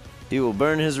 He will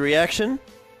burn his reaction.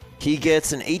 He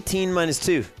gets an 18 minus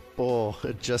 2. Oh,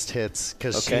 it just hits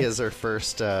because she is her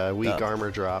first weak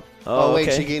armor drop. Oh, wait,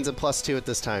 okay. she gains a +2 at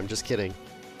this time. Just kidding.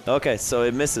 Okay, so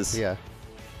it misses. Yeah.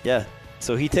 Yeah.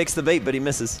 So he takes the bait, but he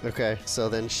misses. Okay, so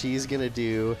then she's going to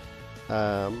do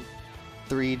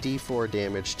 3d4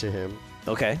 damage to him.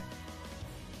 Okay.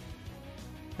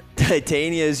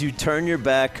 Titania, as you turn your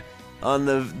back on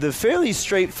the fairly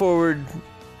straightforward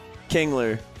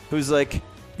Kingler, who's like,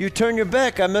 you turn your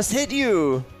back, I must hit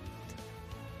you.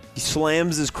 He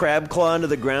slams his crab claw into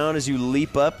the ground as you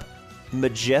leap up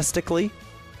majestically.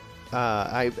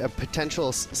 A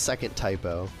potential second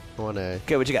typo. I want to...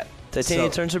 Okay, what you got? Titania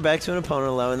turns her back to an opponent,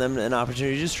 allowing them an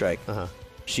opportunity to strike. Uh-huh.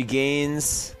 She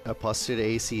gains a +2 to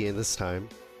AC in this time.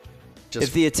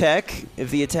 If the attack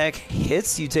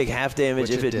hits, you take half damage.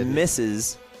 If it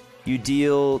misses, you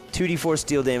deal 2d4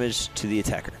 steel damage to the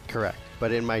attacker. Correct.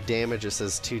 But in my damage, it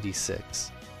says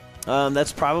 2d6.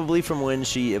 That's probably from when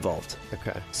she evolved.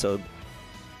 Okay. So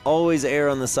always err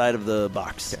on the side of the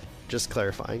box. Okay. Just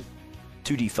clarifying.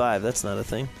 2d5, that's not a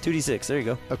thing. 2d6, there you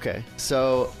go. Okay.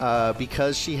 So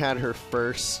because she had her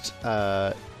first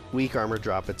weak armor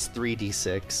drop, it's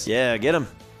 3d6. Yeah, get him.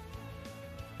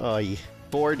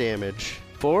 4 damage.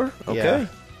 4? Okay. Yeah.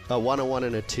 A 1, a 1,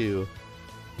 and a 2.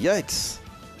 Yikes.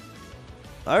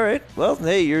 All right. Well,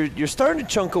 hey, you're starting to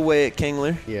chunk away at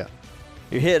Kingler. Yeah.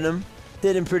 You're hitting him.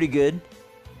 Did him pretty good.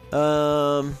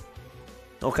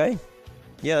 Okay.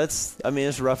 Yeah,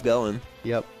 it's rough going.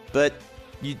 Yep. But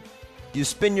you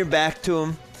spin your back to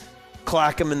him,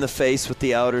 clock him in the face with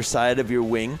the outer side of your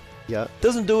wing. Yep.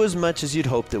 Doesn't do as much as you'd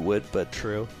hoped it would, but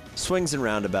True. swings and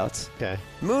roundabouts. Okay.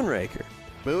 Moonraker.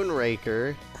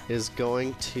 Moonraker is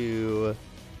going to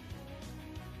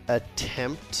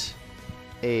attempt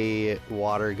a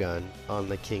water gun on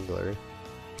the Kingler.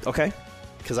 Okay.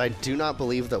 Because I do not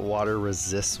believe that water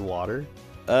resists water.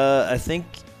 I think...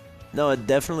 No, it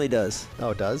definitely does.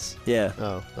 Oh, it does? Yeah.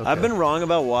 Oh, okay. I've been wrong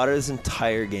about water this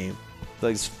entire game.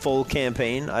 Like, this full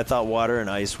campaign, I thought water and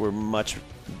ice were much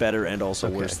better and also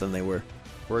worse than they were.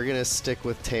 We're going to stick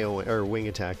with wing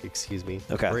attack, excuse me.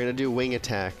 Okay. We're going to do wing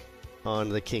attack on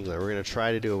the Kingler. We're going to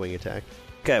try to do a wing attack.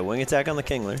 Okay, wing attack on the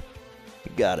Kingler.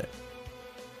 You got it.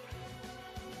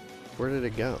 Where did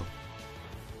it go?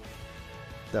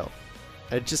 No.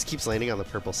 It just keeps landing on the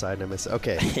purple side and I miss it.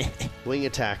 Okay. Wing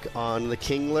attack on the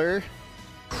Kingler.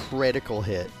 Critical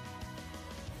hit.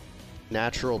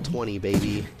 Natural 20,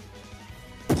 baby.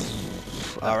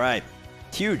 All right.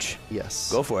 Huge. Yes.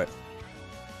 Go for it.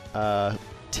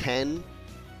 10.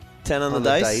 10 on the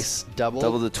dice.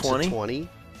 Double to 20. 20.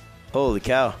 Holy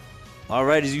cow. All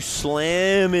right, as you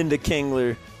slam into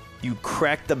Kingler, you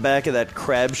crack the back of that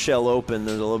crab shell open.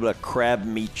 There's a little bit of crab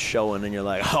meat showing, and you're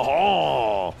like,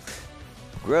 oh,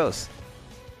 gross.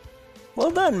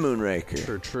 Well done,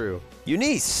 Moonraker. True.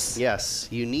 Eunice. Yes,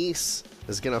 Eunice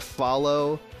is going to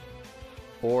follow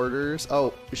orders.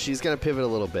 Oh, she's going to pivot a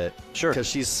little bit. Sure. Because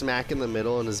she's smack in the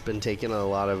middle and has been taking a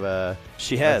lot of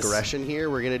aggression here.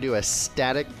 We're going to do a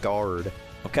static guard.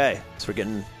 Okay, so we're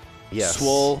getting Yes.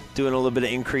 swole, doing a little bit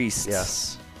of increase.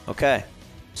 Yes. Okay.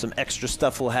 Some extra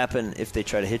stuff will happen if they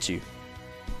try to hit you.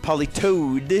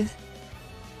 Polytoad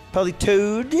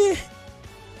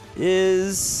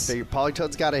is... So your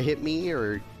Polytoad's got to hit me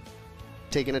or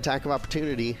take an attack of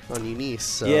opportunity on Eunice.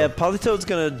 So. Yeah, Polytoad's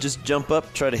going to just jump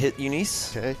up, try to hit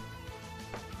Eunice. Okay.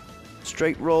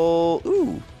 Straight roll.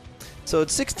 Ooh. So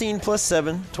it's 16 plus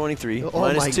 7, 23. Oh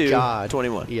minus my 2, God.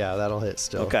 21. Yeah, that'll hit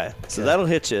still. Okay. So that'll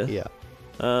hit you. Yeah.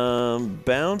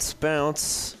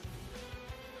 Bounce.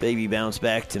 Baby bounce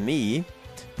back to me.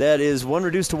 That is 1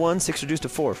 reduced to 1, 6 reduced to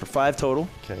 4 for 5 total.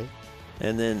 Okay.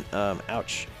 And then,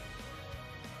 ouch.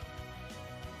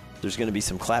 There's going to be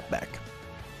some clapback.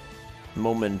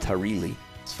 Momentarily.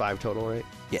 It's 5 total, right?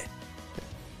 Yeah.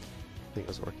 I think I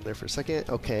was working there for a second.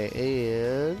 Okay,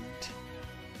 and...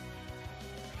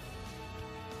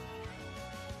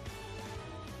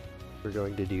 we're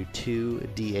going to do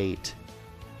 2d8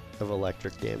 of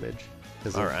electric damage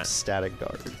because of static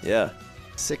guard. Yeah.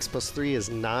 6 plus 3 is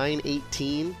 9,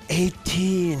 18.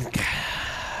 18.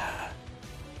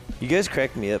 You guys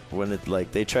crack me up when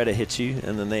they try to hit you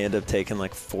and then they end up taking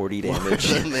like 40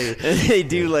 damage. and they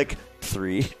do like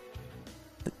 3.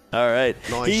 All right.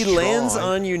 Nice he try. lands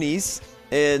on Eunice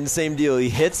and same deal. He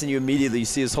hits and you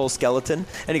see his whole skeleton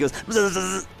and he goes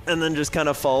and then just kind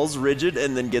of falls rigid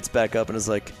and then gets back up and is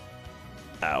like,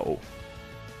 ow.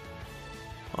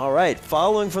 All right.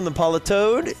 Following from the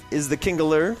Polytoad is the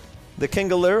Kingler. The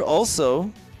Kingler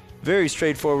also very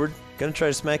straightforward. Gonna try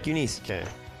to smack Eunice. Okay.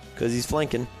 Because he's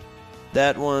flanking.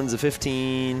 That one's a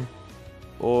 15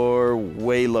 or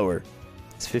way lower.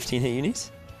 Is 15 hit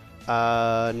Eunice?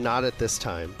 Not at this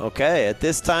time. Okay, at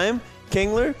this time,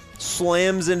 Kingler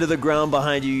slams into the ground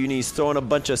behind you, Eunice, throwing a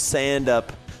bunch of sand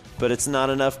up, but it's not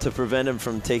enough to prevent him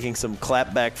from taking some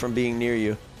clapback from being near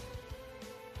you.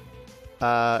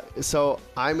 So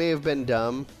I may have been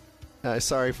dumb.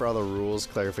 Sorry for all the rules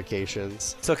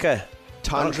clarifications. It's okay.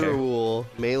 Tundra rule,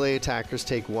 melee attackers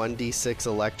take 1d6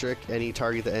 electric. Any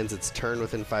target that ends its turn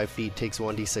within 5 feet takes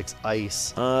 1d6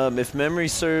 ice. If memory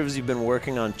serves, you've been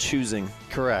working on choosing.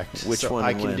 Correct. Which one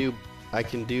I and can when. do I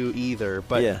can do either,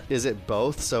 but Yeah. is it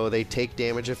both? So they take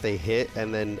damage if they hit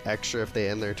and then extra if they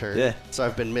end their turn? Yeah. So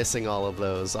I've been missing all of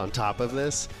those on top of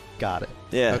this. Got it.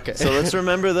 Yeah. Okay. So let's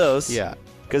remember those. Yeah.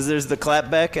 Because there's the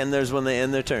clapback and there's when they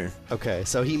end their turn. Okay,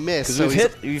 so he missed.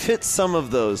 Because we've hit some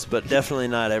of those, but definitely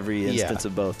not every instance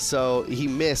of both. So he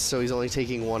missed, so he's only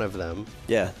taking one of them.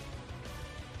 Yeah.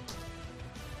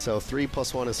 So 3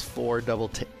 plus 1 is 4, double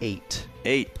to 8.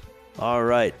 8. All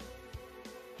right.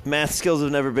 Math skills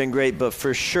have never been great, but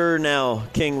for sure now,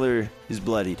 Kingler is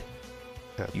bloodied.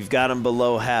 Okay. You've got him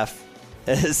below half.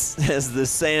 As the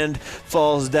sand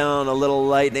falls down, a little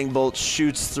lightning bolt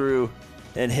shoots through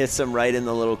and hits him right in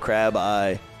the little crab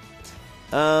eye.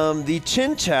 The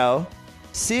Chinchow,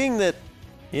 seeing that,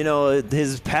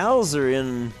 his pals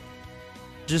are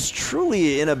just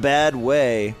truly in a bad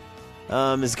way,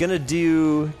 is going to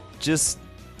do just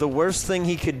the worst thing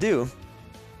he could do.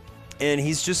 And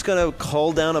he's just going to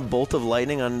call down a bolt of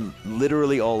lightning on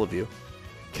literally all of you.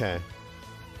 Okay.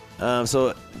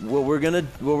 So what we're gonna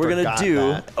do?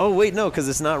 That. Oh wait, no, because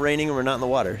it's not raining and we're not in the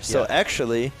water. So Yeah.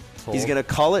 actually, he's gonna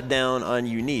call it down on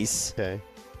Eunice. Okay.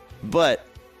 But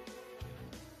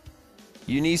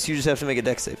Eunice, you just have to make a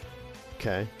dex save.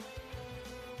 Okay.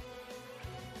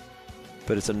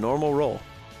 But it's a normal roll.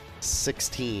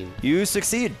 16. You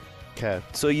succeed. Okay.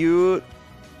 So you,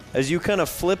 as you kind of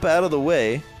flip out of the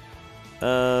way,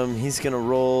 he's gonna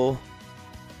roll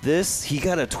this. He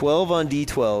got a 12 on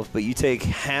D12, but you take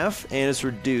half and it's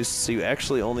reduced, so you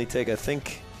actually only take, I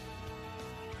think,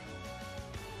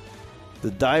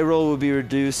 the die roll would be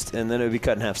reduced and then it would be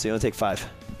cut in half, so you only take 5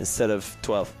 instead of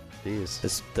 12.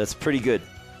 Jeez. That's pretty good.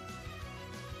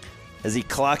 As he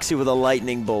clocks you with a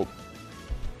lightning bolt,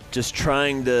 just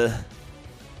trying to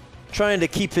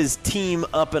keep his team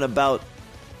up and about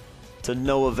to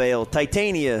no avail.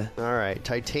 Titania. All right.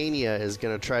 Titania is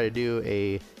going to try to do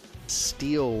a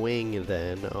steel wing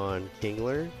then on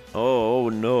Kingler. Oh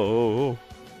no.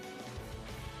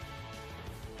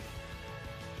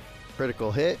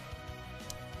 Critical hit.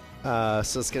 So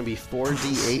it's going to be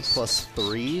 4d8 plus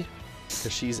 3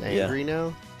 because she's angry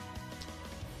now.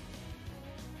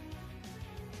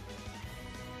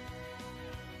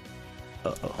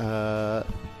 Uh-oh.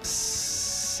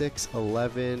 6,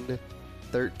 11,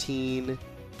 13,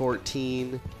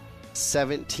 14,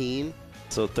 17.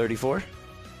 So 34?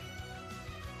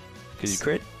 Because you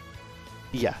crit?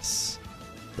 Yes.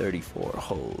 34.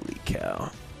 Holy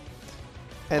cow.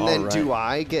 And All then right. do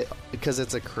I get, because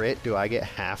it's a crit, do I get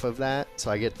half of that? So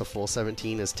I get the full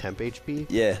 17 as temp HP?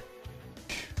 Yeah.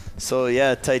 So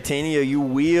yeah, Titania, you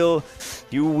wheel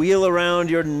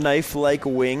around your knife-like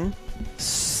wing,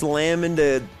 slam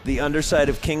into the underside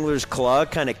of Kingler's claw,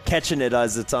 kind of catching it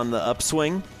as it's on the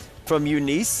upswing from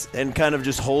Eunice, and kind of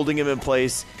just holding him in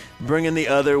place, bringing the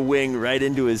other wing right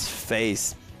into his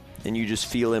face. And you just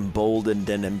feel emboldened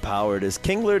and empowered as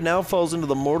Kingler now falls into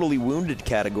the mortally wounded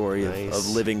category of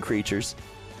living creatures.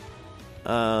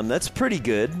 That's pretty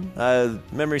good.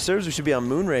 Memory serves, we should be on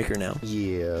Moonraker now.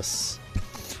 Yes.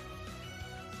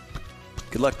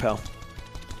 Good luck, pal.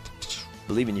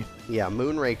 Believe in you. Yeah,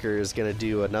 Moonraker is going to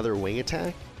do another wing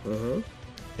attack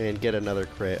and get another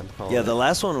crit. I'm calling Yeah, it. the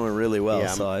last one went really well,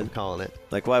 Yeah, so I'm calling it.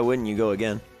 like, why wouldn't you go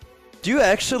again? Do you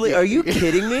actually? Are you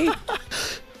kidding me?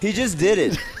 He just did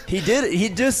it. He did it. He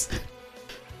just.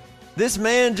 This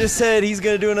man just said he's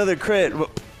gonna do another crit.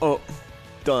 Oh,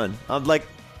 done. I'm like,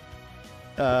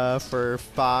 For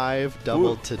 5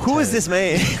 doubled to 10. who is this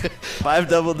man? 5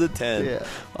 doubled to 10. Yeah.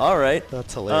 All right.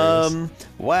 That's hilarious.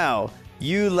 Wow.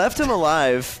 You left him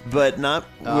alive, but not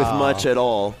with much at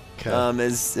all. Okay.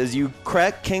 As you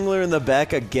crack Kingler in the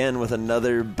back again with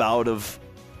another bout of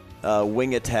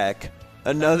wing attack,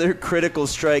 another critical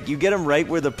strike. You get him right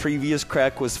where the previous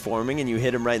crack was forming, and you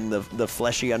hit him right in the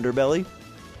fleshy underbelly.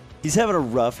 He's having a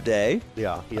rough day.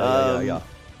 Yeah.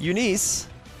 Eunice,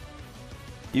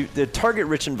 the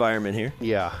target-rich environment here.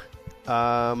 Yeah.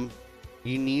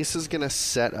 Eunice is going to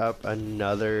set up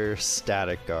another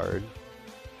static guard.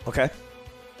 Okay.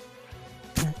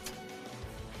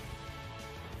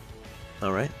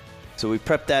 All right. So we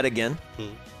prepped that again.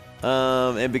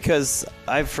 And because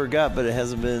I forgot, but it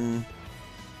hasn't been...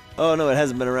 Oh, no, it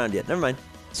hasn't been around yet. Never mind.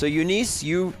 So Eunice,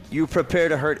 you prepare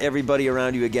to hurt everybody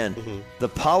around you again. The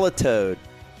Politoad.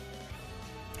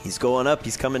 He's going up.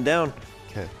 He's coming down.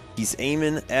 Okay. He's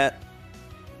aiming at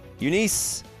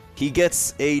Eunice. He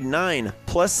gets a 9.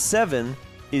 Plus 7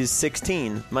 is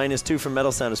 16. Minus 2 from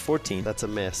Metal Sound is 14. That's a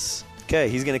miss. Okay,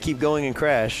 he's going to keep going and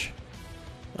crash.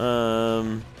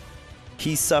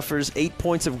 He suffers 8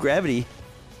 points of gravity.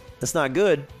 That's not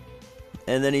good.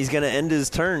 And then he's going to end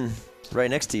his turn right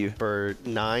next to you. For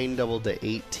 9 doubled to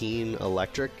 18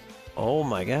 electric. Oh,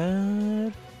 my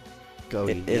God. Go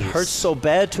It hurts so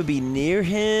bad to be near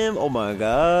him. Oh, my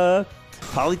God.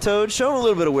 Politoad showing a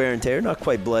little bit of wear and tear. Not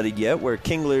quite bloodied yet, where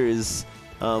Kingler is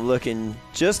looking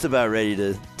just about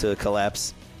ready to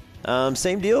collapse.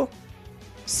 Same deal.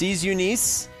 Sees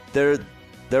Eunice. They're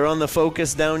on the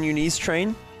focus down Eunice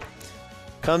train.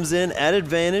 Comes in at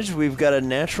advantage. We've got a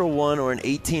natural 1 or an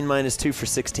 18 minus 2 for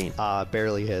 16.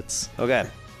 Barely hits. Okay.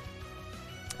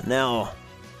 Now,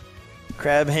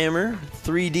 Crab Hammer,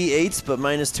 3d8s, but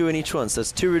minus 2 in each one. So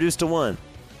that's 2 reduced to 1.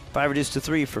 5 reduced to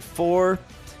 3 for 4.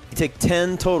 You take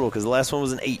 10 total because the last one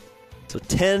was an 8. So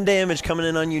 10 damage coming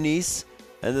in on Eunice.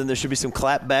 And then there should be some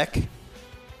clap back.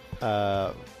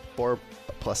 4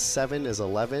 plus 7 is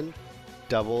 11.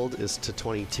 Doubled is to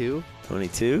 22.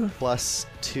 22. Plus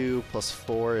 2 plus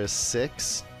 4 is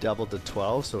 6. Doubled to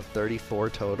 12, so 34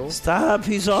 total. Stop,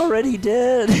 he's already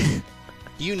dead.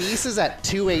 Eunice is at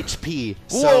 2 HP,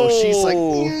 so she's like,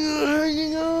 Whoa.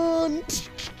 hang on.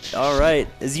 All right.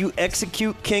 As you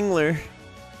execute Kingler,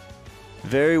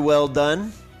 very well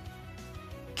done.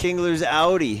 Kingler's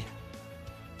outie.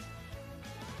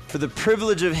 For the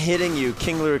privilege of hitting you,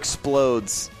 Kingler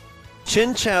explodes.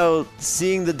 Chin Chow,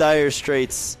 seeing the dire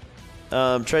straits,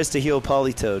 tries to heal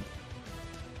Polytoad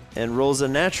and rolls a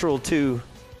natural 2,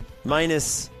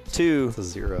 -2 It's a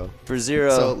 0. for 0,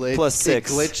 So plus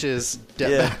 6. It glitches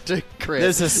Yeah. back to crit.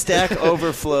 There's a stack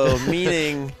overflow,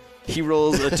 meaning he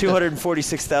rolls a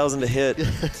 246,000 to hit.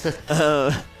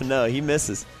 No, he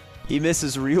misses. He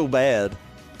misses real bad.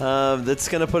 That's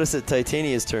going to put us at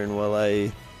Titania's turn while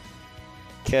I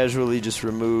casually just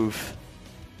remove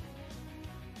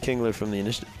Kingler from the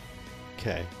initiative.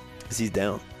 Okay. Because he's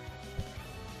down.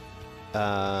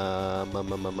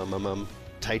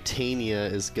 Titania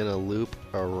is going to loop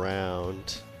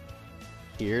around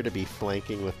here to be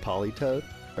flanking with Polytoad.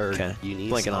 Or Eunice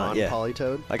Flanking on yeah.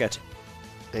 Polytoad. I got you.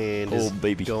 And is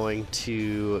going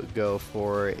to go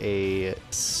for a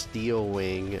Steel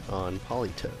Wing on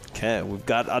Polytoad. Okay, we've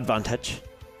got advantage.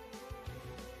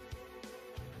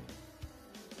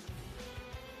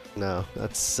 No,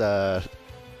 that's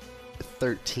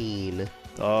 13.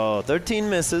 Oh, 13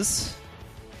 misses.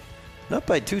 Not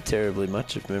by too terribly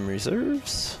much, if memory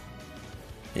serves.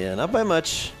 Yeah, not by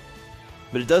much.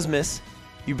 But it does miss.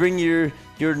 You bring your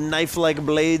knife-like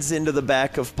blades into the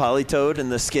back of Polytoad, and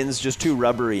the skin's just too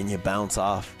rubbery, and you bounce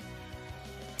off.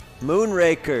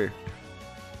 Moonraker.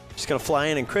 Just gonna fly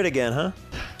in and crit again, huh?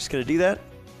 Just gonna do that?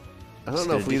 I don't Just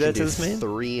know gonna if we do can that to do this man?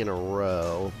 3 in a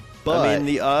row. But I mean,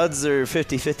 the odds are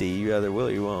 50-50. You either will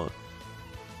or you won't.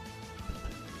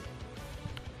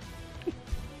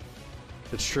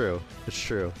 It's true. It's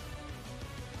true.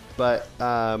 But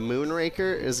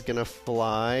Moonraker is going to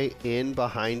fly in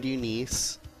behind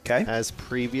Eunice. Okay. As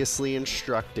previously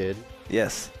instructed.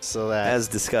 Yes. So that as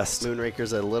discussed.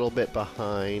 Moonraker's a little bit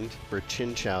behind for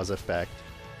Chin Chow's effect.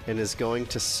 And is going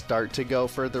to start to go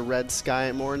for the red sky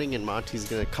at morning. And Monty's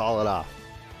going to call it off.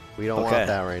 We don't want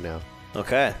that right now.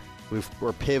 Okay.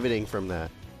 We're pivoting from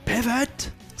that.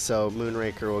 Pivot! So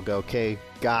Moonraker will go, okay,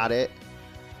 got it.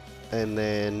 And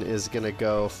then is going to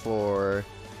go for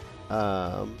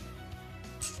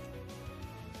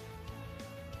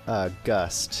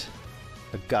Gust.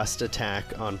 A Gust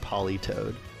attack on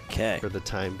Polytoad. Okay. For the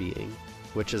time being.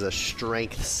 Which is a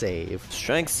strength save.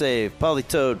 Strength save.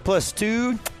 Polytoad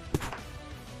 +2.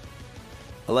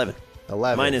 11.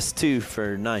 11. -2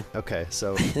 for 9. Okay,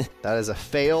 so that is a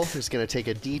fail. He's going to take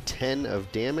a D10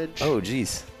 of damage. Oh,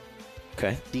 jeez.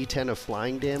 Okay. D10 of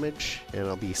flying damage, and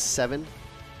it'll be 7.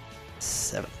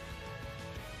 7.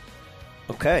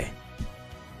 Okay.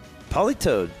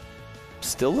 Polytoad.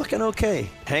 Still looking okay.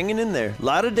 Hanging in there. A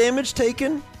lot of damage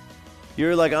taken.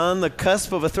 You're like on the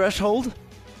cusp of a threshold,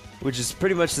 which is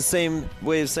pretty much the same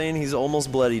way of saying he's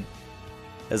almost bloodied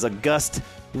as a gust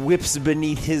whips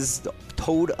beneath his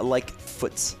toad-like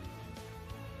foots.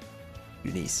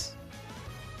 Eunice.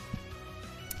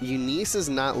 Eunice is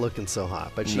not looking so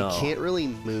hot, but she can't really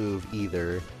move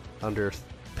either under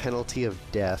penalty of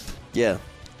death. Yeah.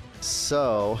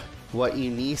 So, what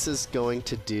Eunice is going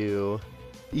to do...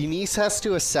 Eunice has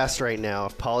to assess right now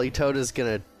if Polytoad is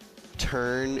going to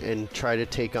turn and try to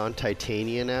take on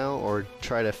Titania now, or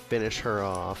try to finish her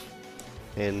off.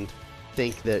 And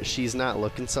think that she's not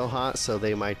looking so hot, so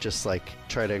they might just like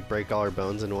try to break all her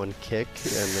bones in one kick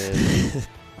and then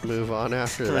move on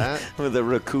after that. With a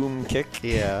raccoon kick.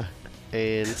 Yeah.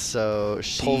 And so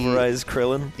she... Pulverized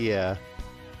Krillin. Yeah.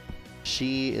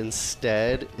 She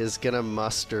instead is going to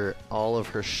muster all of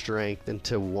her strength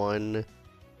into one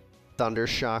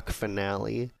Thundershock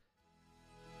finale.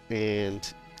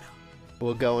 And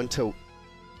we'll go to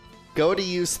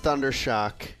use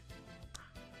Thundershock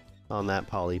on that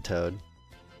Polytoad.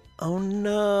 Oh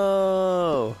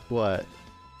no! What?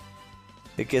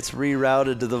 It gets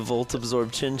rerouted to the Volt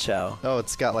Absorb Chin Chow. Oh,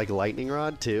 it's got like lightning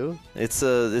rod too? It's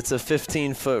a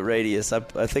 15-foot radius. I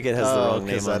think it has the wrong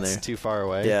name on there. That's too far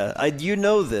away. Yeah, you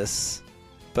know this,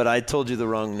 but I told you the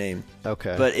wrong name.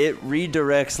 Okay. But it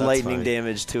redirects lightning fine.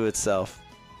 damage to itself.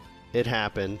 It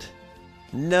happened.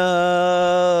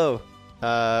 No!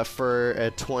 For a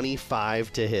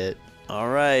 25 to hit. All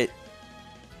right.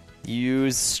 You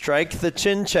strike the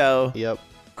Chin Chow. Yep.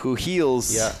 Who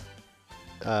heals. Yeah.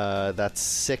 That's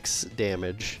 6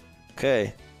 damage.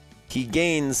 Okay. He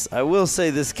gains, I will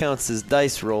say this counts as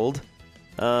dice rolled.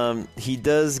 He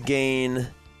does gain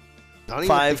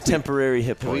 5 temporary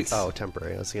hit points.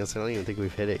 Temporary. I was gonna say, I don't even think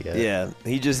we've hit it yet. Yeah,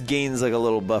 he just gains like a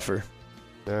little buffer.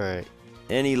 Alright.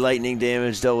 Any lightning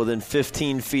damage dealt within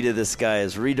 15 feet of this guy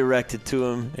is redirected to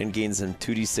him and gains him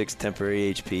 2d6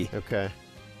 temporary HP. Okay.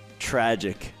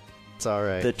 Tragic. It's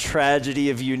alright. The tragedy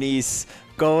of Eunice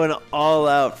going all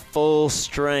out, full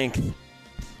strength.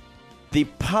 The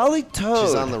polytoad.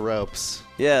 She's on the ropes.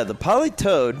 Yeah, the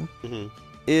polytoad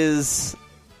is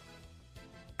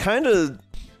kind of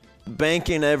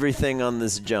banking everything on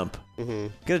this jump.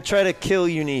 Gonna try to kill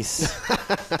Eunice.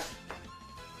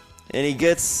 And he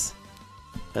gets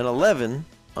an 11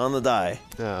 on the die.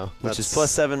 Oh, which is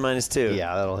 +7 -2.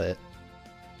 Yeah, that'll hit.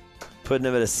 Putting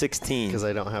him at a 16. Because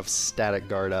I don't have static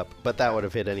guard up. But that would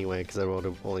have hit anyway, because I would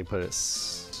have only put it...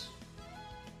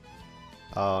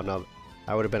 Oh, no.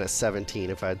 I would have been at 17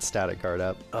 if I had static guard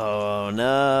up. Oh,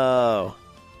 no.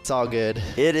 It's all good.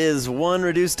 It is 1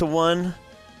 reduced to 1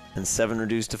 and 7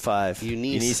 reduced to 5.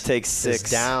 Eunice takes 6.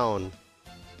 is down.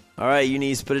 All right,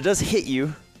 Eunice, but it does hit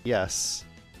you. Yes.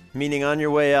 Meaning on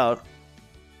your way out,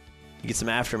 you get some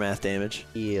aftermath damage.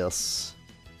 Yes.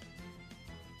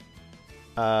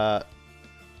 That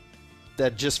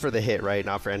just for the hit, right?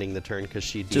 Not for ending the turn, because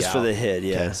she'd be Just out. for the hit,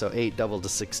 yeah. Okay, so 8 doubled to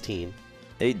 16.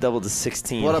 8 doubled to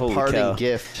 16. What a Holy parting cow.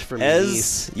 gift from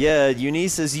Eunice. Yeah,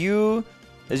 Eunice, as you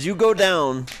go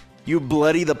down, you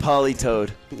bloody the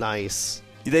polytoad. Nice.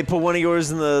 They put one of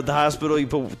yours in the hospital. You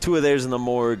put 2 of theirs in the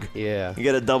morgue. Yeah. You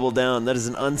got to double down. That is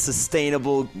an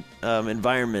unsustainable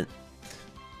environment.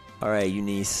 All right,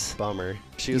 Eunice. Bummer.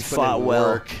 She You was putting fought in well.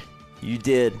 work. You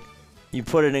did. You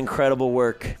put in incredible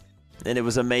work, and it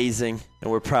was amazing,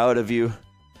 and we're proud of you.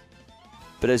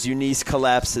 But as Eunice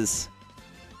collapses,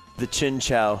 the Chin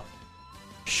Chow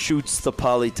shoots the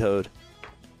polytoad.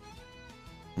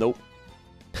 Nope.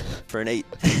 For an 8.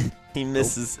 He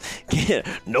misses.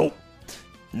 Nope.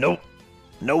 Nope.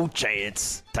 No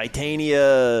chance.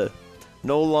 Titania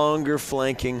no longer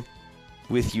flanking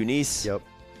with Eunice. Yep.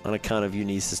 On account of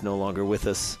Eunice is no longer with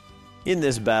us in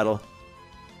this battle.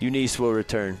 Eunice will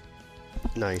return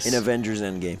Nice. in Avengers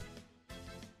Endgame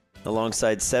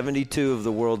alongside 72 of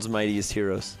the world's mightiest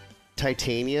heroes.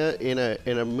 Titania, in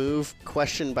a move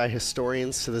questioned by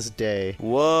historians to this day,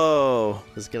 Whoa.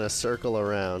 is going to circle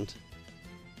around.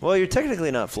 Well, you're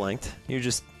technically not flanked. You're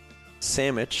just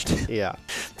sandwiched. Yeah.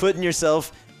 Putting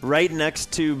yourself right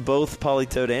next to both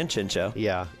Polytoad and Chinchou.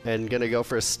 Yeah. And going to go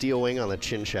for a steel wing on the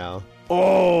Chin Chow.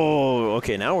 Oh,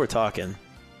 okay, now we're talking.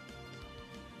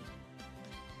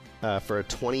 For a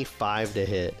 25 to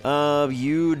hit.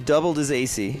 You doubled his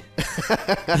AC.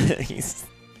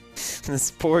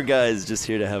 This poor guy is just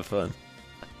here to have fun.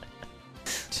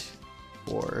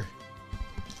 4.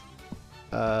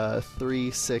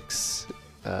 3, 6,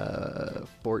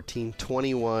 14,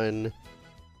 21,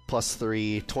 plus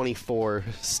 3, 24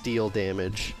 steel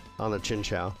damage on the Chin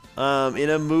Chow. In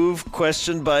a move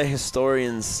questioned by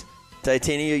historians,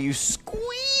 Titania, you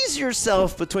squeeze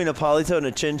yourself between a Polytoad and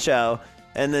a Chinchou,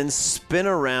 and then spin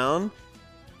around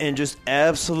and just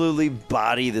absolutely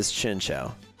body this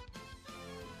Chinchou.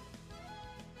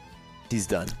 He's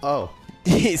done. Oh.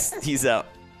 He's out.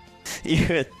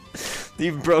 You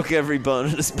broke every bone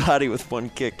in his body with one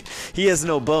kick. He has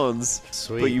no bones.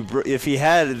 Sweet. But if he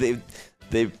had,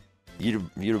 you'd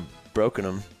have broken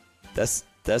him.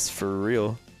 That's for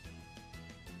real.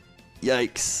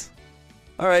 Yikes.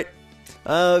 All right.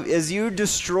 As you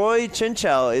destroy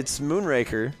Chinchou, it's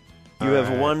Moonraker. You have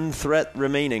Alright. 1 threat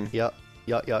remaining. Yup.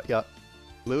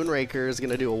 Moonraker is going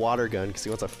to do a water gun because he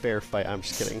wants a fair fight. I'm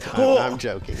just kidding. Oh. I'm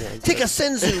joking. Take a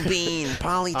senzu bean, I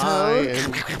Polytoad.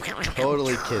 am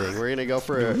totally kidding. We're gonna go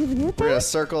for we're gonna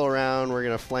circle around. We're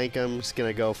gonna flank him. Just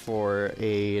gonna go for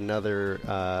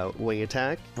another wing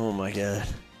attack. Oh my god.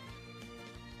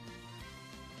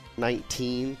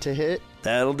 19 to hit.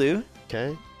 That'll do.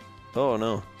 Okay. Oh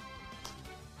no.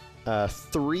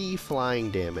 3 flying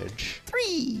damage.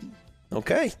 3.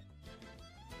 Okay.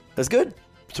 That's good.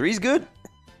 3's good.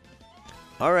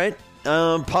 All right.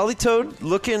 Polytoad,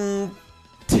 looking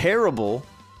terrible,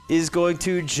 is going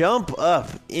to jump up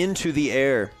into the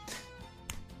air.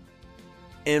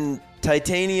 And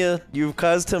Titania, you've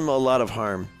caused him a lot of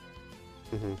harm.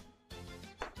 Mm-hmm.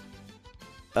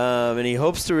 And he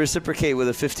hopes to reciprocate with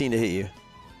a 15 to hit you.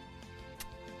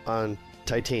 On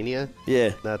Titania,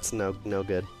 Yeah. that's no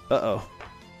good. Uh-oh.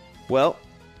 Well,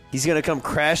 he's going to come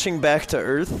crashing back to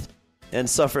Earth and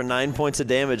suffer 9 points of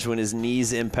damage when his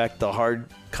knees impact the hard,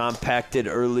 compacted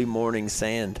early morning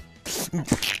sand.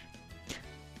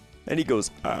 And he goes,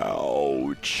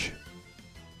 ouch.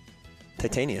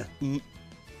 Titania.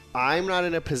 I'm not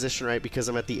in a position, right, because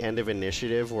I'm at the end of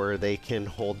initiative where they can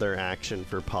hold their action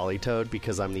for Polytoad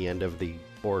because I'm the end of the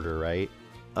order, right?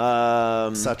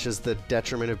 Such as the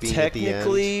detriment of being at the end.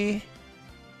 Technically,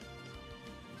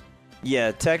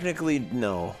 yeah, technically,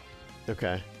 no.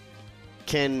 Okay.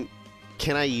 Can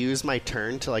I use my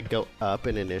turn to like go up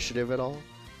in initiative at all?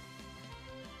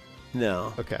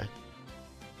 No. Okay.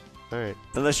 All right.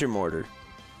 Unless you're mortar.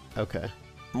 Okay.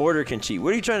 Mortar can cheat.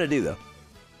 What are you trying to do, though?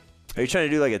 Are you trying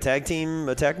to do like a tag team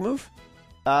attack move?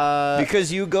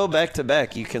 Because you go back to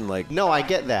back, you can like. No, I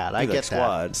get that. I get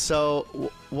squad. that.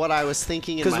 So what I was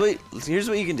thinking. Because here's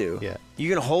what you can do. Yeah. You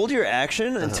can hold your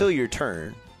action until your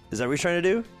turn. Is that what you're trying to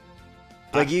do?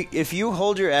 Like if you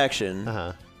hold your action,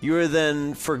 you are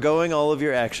then foregoing all of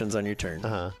your actions on your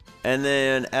turn. And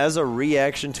then as a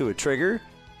reaction to a trigger,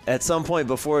 at some point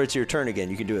before it's your turn again,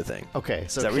 you can do a thing. Okay.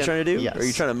 So is that what you're trying to do? Yes. Or are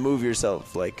you trying to move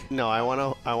yourself like? No,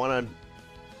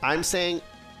 I'm saying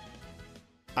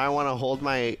I want to hold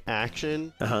my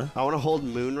action. I want to hold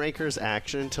Moonraker's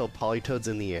action until Politoad's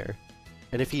in the air.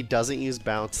 And if he doesn't use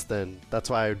bounce, then that's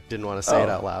why I didn't want to say it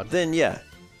out loud. Then yeah.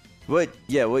 What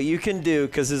you can do,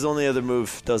 because his only other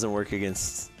move doesn't work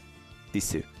against these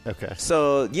two. Okay.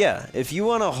 So yeah, if you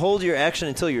want to hold your action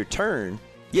until your turn,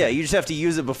 you just have to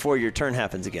use it before your turn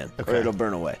happens again, or it'll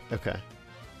burn away. Okay.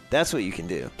 That's what you can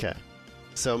do. Okay.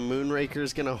 So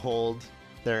Moonraker's going to hold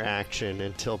their action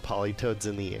until Politoad's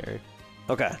in the air.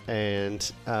 Okay.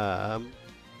 And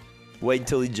wait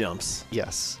until he jumps.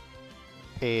 Yes.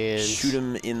 And shoot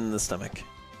him in the stomach,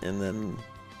 and then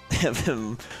have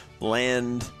him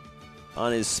land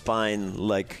on his spine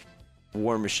like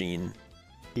War Machine.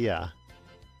 Yeah.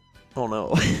 Oh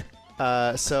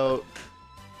no. So.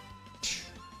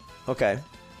 Okay.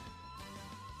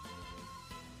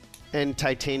 And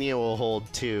Titania will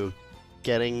hold too,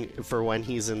 getting for when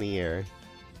he's in the air.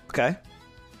 Okay.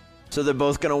 So they're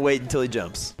both gonna wait until he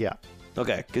jumps. Yeah.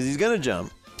 Okay, because he's gonna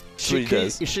jump.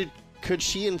 Could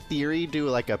she in theory do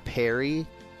like a parry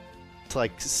to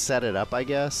like set it up? I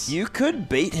guess you could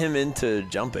bait him into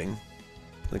jumping,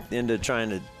 like into trying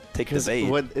to take the bait.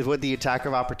 Would the attack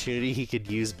of opportunity he could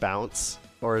use bounce,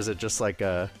 or is it just like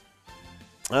a?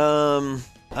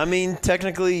 I mean,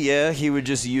 technically, yeah. He would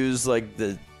just use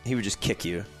he would just kick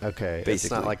you. Okay, basically.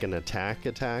 It's not like an attack.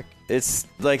 It's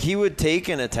like he would take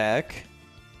an attack,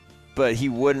 but he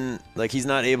wouldn't, like, he's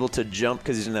not able to jump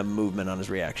because he doesn't have movement on his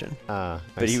reaction.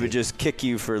 But he would just kick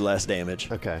you for less damage.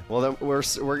 Okay. Well, then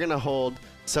we're gonna hold.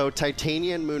 So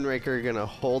Titania and Moonraker are gonna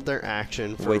hold their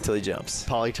action. Wait till he jumps.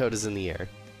 Politoad is in the air.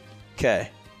 Okay.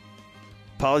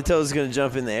 Politoad is gonna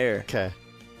jump in the air. Okay.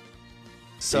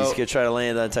 So he's gonna try to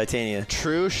land on Titania.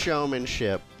 True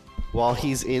showmanship. While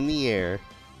he's in the air,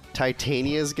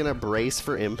 Titania is gonna brace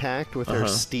for impact with her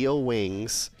steel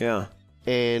wings. Yeah.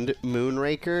 And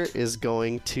Moonraker is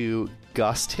going to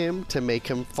gust him to make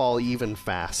him fall even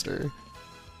faster.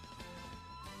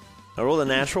 I rolled a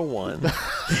natural 1.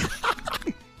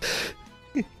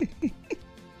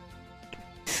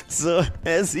 So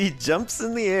as he jumps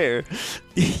in the air,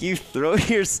 you throw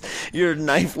your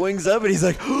knife wings up, and he's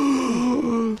like,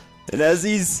 and as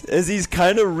he's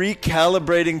kind of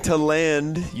recalibrating to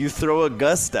land, you throw a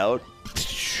gust out.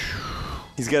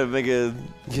 He's got to make a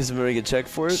check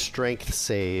for it. Strength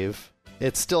save.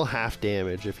 It's still half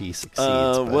damage if he succeeds.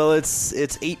 Well,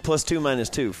 it's 8 plus 2 minus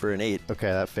 2 for an 8. Okay,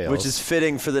 that fails. Which is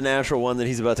fitting for the natural one that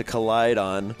he's about to collide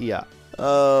on. Yeah.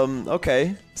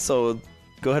 Okay. So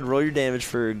go ahead and roll your damage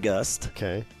for gust.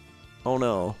 Okay. Oh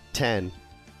no. 10.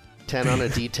 10 on a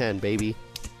D10, baby.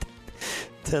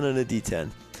 10 on a D10.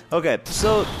 Okay,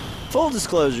 so full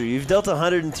disclosure, you've dealt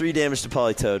 103 damage to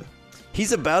Politoad.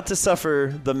 He's about to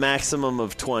suffer the maximum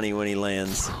of 20 when he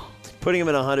lands, putting him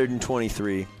at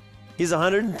 123. He's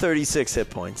 136 hit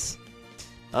points.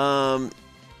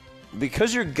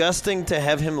 Because you're gusting to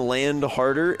have him land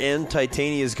harder, and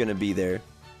Titania is going to be there.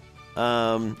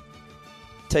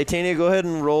 Titania, go ahead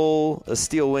and roll a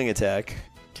steel wing attack.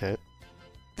 Okay.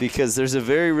 Because there's a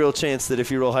very real chance that if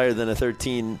you roll higher than a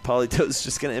 13, Politoad's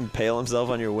just going to impale himself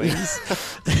on your wings.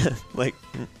 Like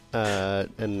a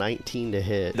 19 to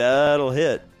hit. That'll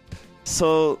hit.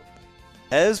 So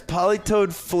as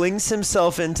Politoad flings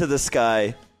himself into the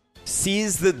sky,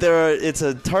 sees that it's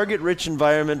a target-rich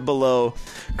environment below,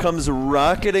 comes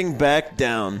rocketing back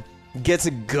down, gets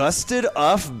gusted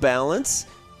off balance.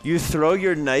 You throw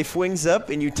your knife wings up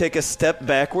and you take a step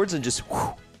backwards and just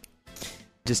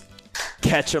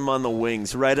catch him on the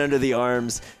wings, right under the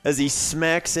arms. As he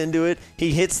smacks into it,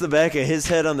 he hits the back of his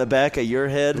head on the back of your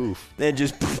head. Oof. And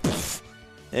just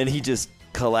and he just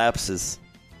collapses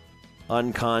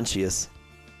unconscious.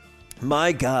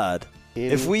 My God.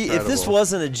 Incredible. If this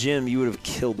wasn't a gym, you would have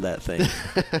killed that thing.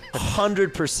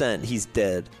 100% he's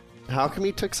dead. How come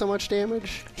he took so much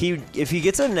damage? If he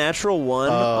gets a natural 1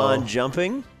 on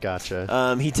jumping,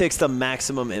 gotcha. He takes the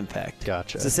maximum impact.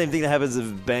 Gotcha. It's the same thing that happens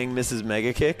if Bang misses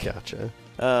Mega Kick. Gotcha.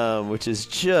 Which is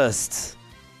just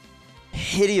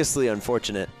hideously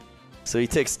unfortunate. So he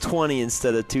takes 20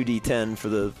 instead of 2d10 for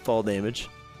the fall damage.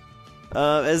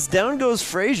 As down goes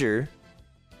Frazier,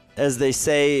 as they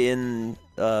say in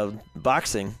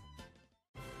boxing.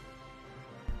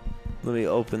 Let me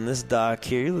open this doc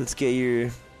here. Let's get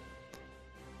your...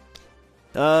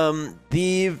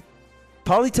 the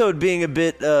Polytoad being a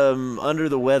bit under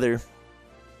the weather,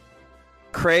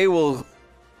 Cray will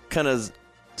kind of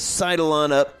sidle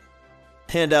on up,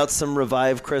 hand out some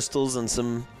revive crystals and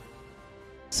some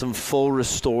full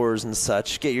restores and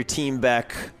such. Get your team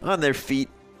back on their feet,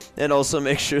 and also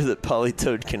make sure that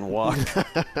Polytoad can walk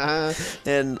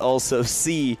and also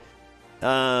see.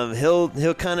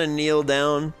 He'll kind of kneel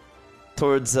down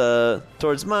towards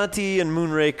Monty and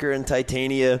Moonraker and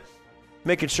Titania,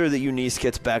 making sure that Eunice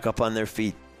gets back up on their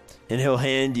feet, and he'll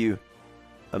hand you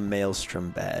a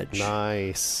Maelstrom badge.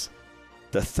 Nice.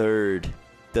 The third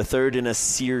in a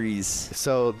series.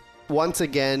 So once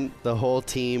again, the whole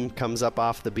team comes up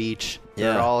off the beach.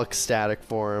 They're all ecstatic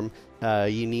for him.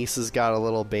 Eunice has got a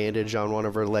little bandage on one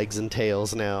of her legs and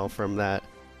tails now from that,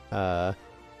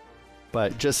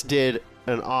 but just did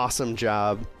an awesome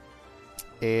job.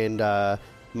 And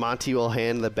Monty will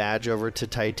hand the badge over to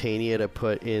Titania to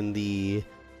put in the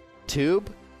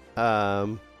tube,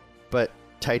 but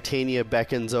Titania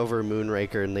beckons over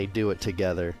Moonraker and they do it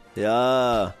together.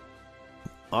 Yeah.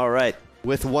 All right.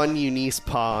 With one Eunice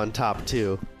paw on top,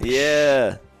 too.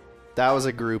 Yeah. That was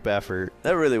a group effort.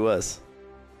 That really was.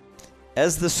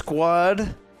 As the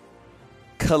squad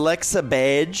collects a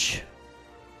badge,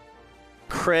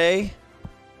 Cray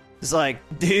is like,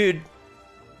 dude,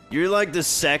 you're like the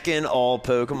second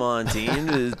all-Pokemon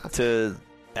team to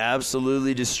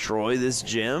absolutely destroy this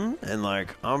gym, and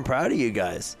like, I'm proud of you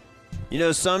guys. You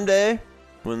know, someday,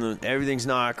 when everything's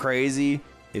not crazy,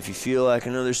 if you feel like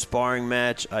another sparring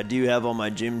match, I do have all my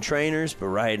gym trainers, but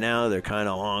right now they're kind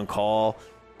of on call.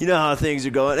 You know how things are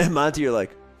going. And Monty, you're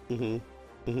like,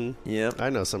 yep. I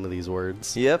know some of these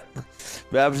words. Yep.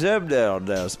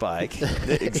 Spike.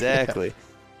 Exactly.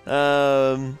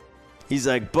 He's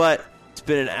like, but it's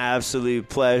been an absolute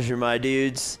pleasure, my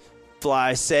dudes.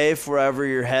 Fly safe wherever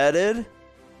you're headed.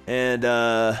 And,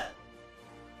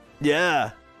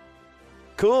 yeah.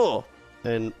 Cool.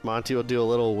 And Monty will do a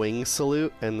little wing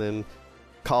salute and then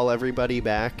call everybody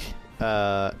back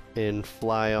and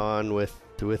fly on with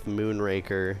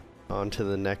Moonraker onto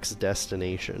the next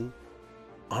destination.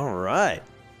 All right.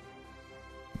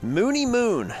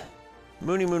 Moonraker.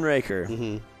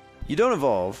 Mm-hmm. You don't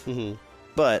evolve,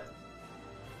 but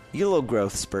you get a little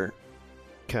growth spurt.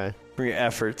 Okay. For your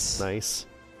efforts. Nice.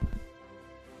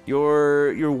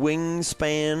 Your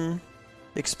wingspan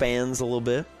expands a little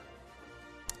bit.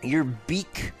 Your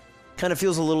beak kind of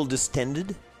feels a little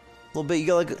distended. A little bit. You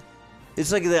got like,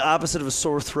 it's like the opposite of a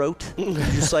sore throat. You're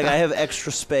just like, I have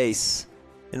extra space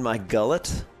in my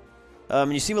gullet.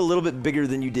 You seem a little bit bigger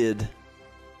than you did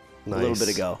a little bit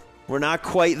ago. We're not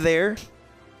quite there,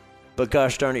 but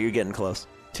gosh darn it, you're getting close.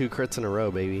 2 crits in a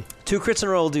row, baby. 2 crits in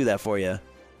a row will do that for you.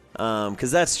 Because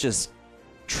that's just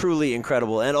truly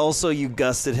incredible. And also, you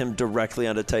gusted him directly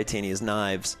onto Titania's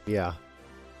knives. Yeah.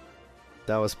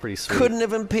 That was pretty sweet. Couldn't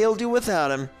have impaled you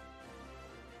without him.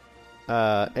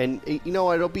 And you know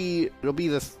what? It'll be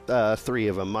the 3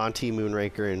 of them: Monty,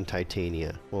 Moonraker, and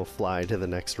Titania. Will fly to the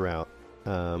next route.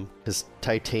 Because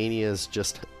Titania's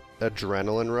just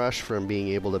adrenaline rush from being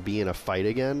able to be in a fight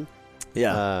again.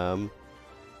 Yeah.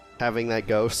 Having that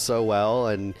go so well,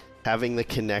 and having the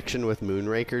connection with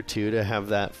Moonraker too, to have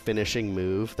that finishing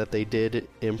move that they did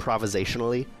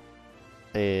improvisationally,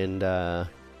 and it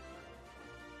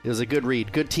was a good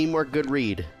read. Good teamwork, good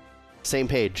read. Same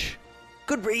page.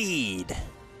 Good read.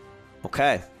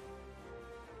 Okay.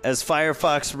 As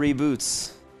Firefox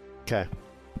reboots. Okay.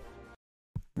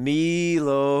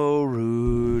 Milo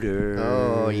Rooter.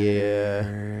 Oh,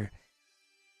 yeah.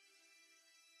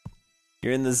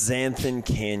 You're in the Xanthan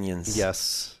Canyons.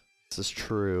 Yes, this is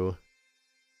true.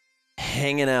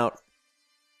 Hanging out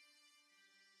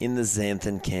in the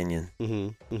Xanthan Canyon.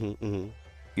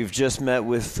 You've just met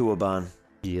with Thuaban.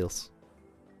 Yes.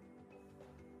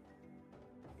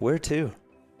 Where to?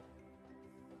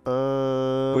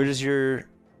 Where does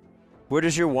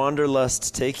your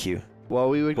wanderlust take you? Well,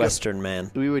 we would Western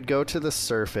man. We would go to the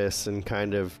surface and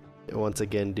kind of once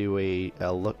again do a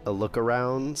look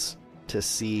arounds to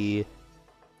see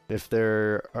if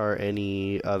there are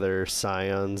any other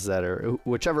scions that are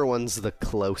whichever one's the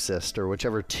closest, or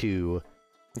whichever 2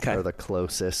 are the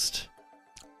closest.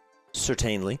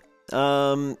 Certainly.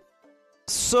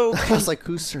 So I was like,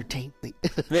 who's Sir Tainley?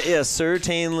 Yeah, Sir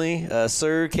Tainley,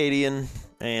 Sir Cadian,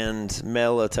 and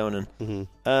Melatonin.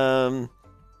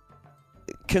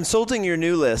 Consulting your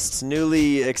new lists,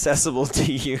 newly accessible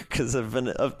to you, because I've been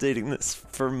updating this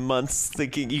for months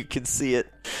thinking you could see it.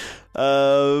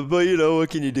 But you know, what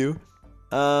can you do?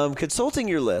 Consulting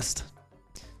your list,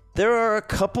 There are a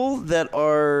couple that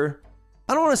are,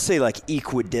 I don't want to say like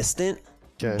equidistant,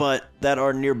 but that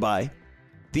are nearby.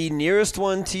 The nearest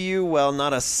one to you, well,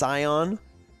 not a scion,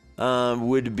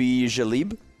 would be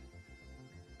Jalib,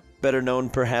 better known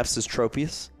perhaps as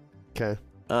Tropius. Okay.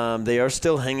 They are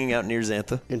still hanging out near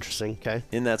Xantha. Interesting. Okay.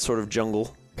 In that sort of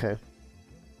jungle. Okay.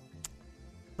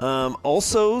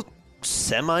 Also,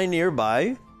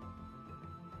 semi-nearby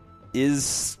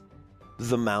is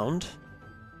the mound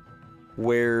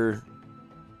where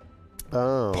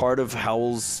part of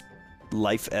Howl's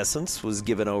life essence was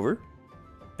given over.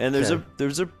 And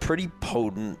there's a pretty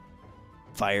potent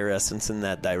fire essence in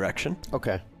that direction.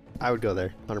 Okay. I would go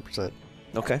there, 100%.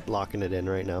 Okay. Locking it in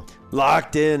right now.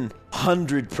 Locked in,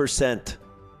 100%.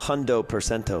 Hundo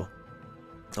percento.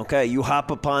 Okay, you hop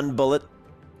upon Bullet.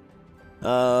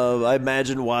 I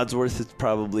imagine Wadsworth is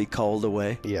probably called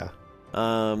away. Yeah.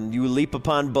 You leap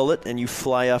upon Bullet and you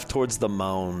fly off towards the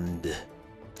mound.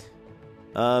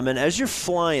 And as you're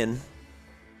flying,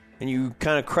 and you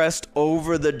kind of crest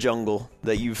over the jungle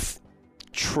that you've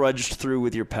trudged through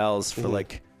with your pals for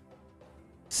like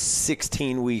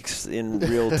 16 weeks in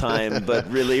real time, but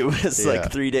really it was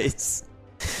like 3 days.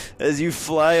 As you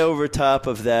fly over top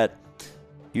of that,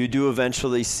 you do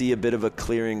eventually see a bit of a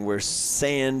clearing where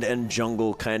sand and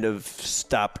jungle kind of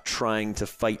stop trying to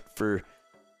fight for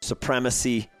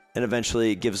supremacy, and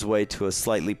eventually it gives way to a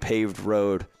slightly paved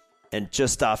road. And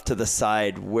just off to the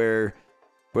side where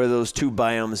those two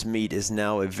biomes meet is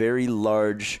now a very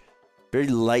large, very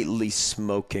lightly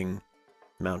smoking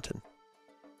mountain.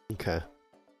 Okay.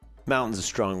 Mountain's a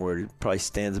strong word. It probably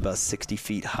stands about 60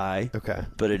 feet high. Okay.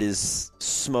 But it is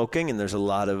smoking, and there's a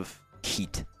lot of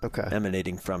heat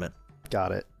emanating from it.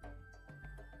 Got it.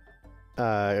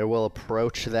 I will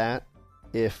approach that.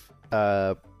 If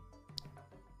I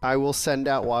will send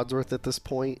out Wadsworth at this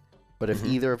point, but if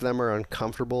either of them are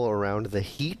uncomfortable around the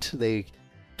heat, they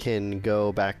can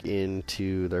go back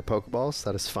into their Pokeballs.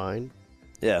 That is fine.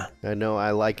 Yeah. I know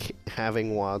I like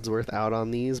having Wadsworth out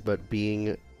on these, but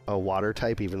being a water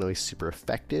type, even though he's super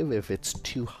effective, if it's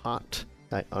too hot,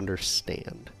 I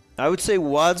understand. I would say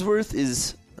Wadsworth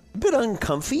is a bit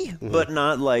uncomfy, but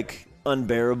not like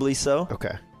unbearably so.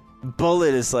 Okay.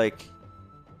 Bullet is like,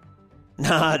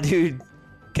 nah, dude.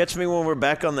 Catch me when we're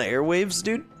back on the airwaves,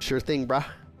 dude. Sure thing, brah.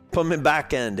 Put me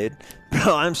back in, dude.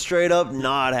 Bro, I'm straight up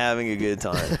not having a good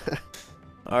time.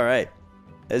 All right.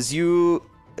 As you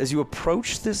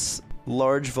approach this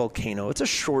large volcano, it's a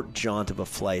short jaunt of a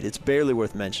flight. It's barely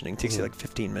worth mentioning. It takes you like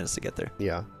 15 minutes to get there.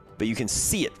 Yeah. But you can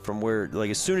see it from where,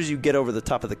 like, as soon as you get over the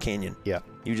top of the canyon,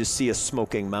 you just see a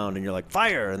smoking mound, and you're like,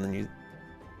 fire! And then you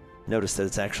notice that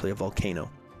it's actually a volcano.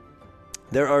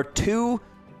 There are two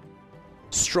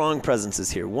strong presences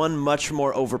here. One much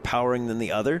more overpowering than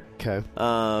the other. Okay.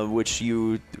 Which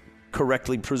you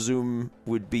correctly presume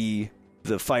would be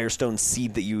the Firestone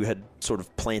seed that you had sort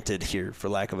of planted here, for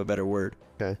lack of a better word.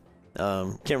 Okay.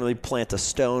 Can't really plant a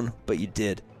stone, but you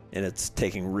did, and it's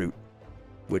taking root.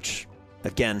 Which,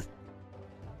 again,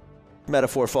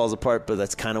 metaphor falls apart, but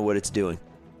that's kind of what it's doing.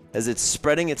 As it's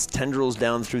spreading its tendrils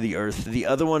down through the earth, the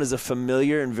other one is a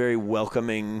familiar and very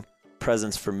welcoming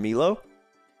presence for Milo,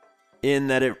 in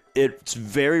that it's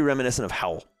very reminiscent of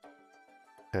Howl.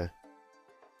 Okay.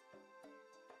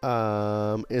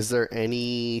 Is there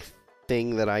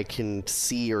anything that I can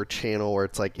see or channel where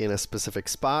it's like in a specific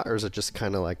spot, or is it just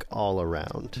kind of like all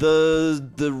around?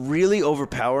 The really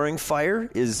overpowering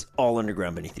fire is all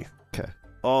underground beneath you. Okay.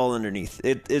 All underneath.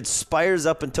 It spires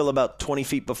up until about 20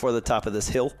 feet before the top of this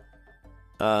hill.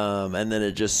 And then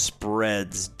it just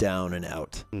spreads down and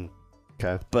out.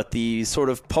 Okay. But the sort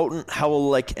of potent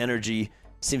Howl-like energy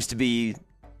seems to be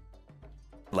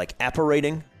like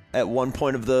apparating at one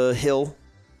point of the hill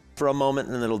for a moment,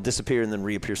 and then it'll disappear and then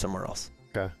reappear somewhere else.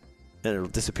 Okay. And it'll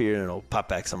disappear and it'll pop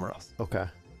back somewhere else. Okay.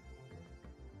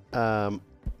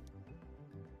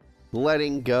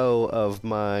 Letting go of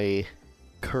my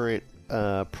current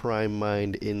prime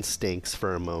mind instincts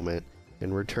for a moment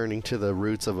and returning to the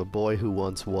roots of a boy who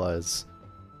once was.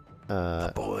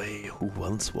 A boy who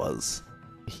once was.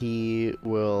 He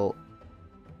will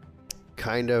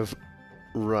kind of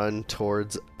run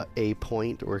towards a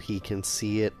point where he can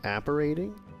see it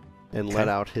apparating and let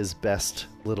out his best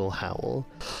little howl.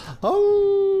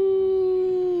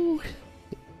 Oh!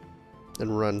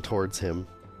 And run towards him.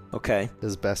 Okay.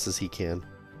 As best as he can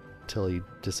until he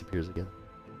disappears again.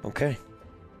 Okay.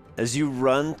 As you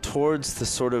run towards the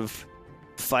sort of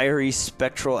fiery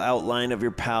spectral outline of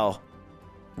your pal,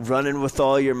 running with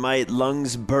all your might,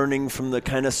 lungs burning from the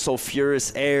kind of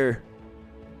sulfurous air,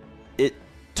 it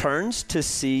turns to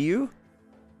see you,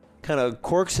 kind of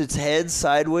quirks its head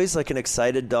sideways like an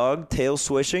excited dog, tail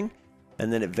swishing,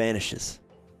 and then it vanishes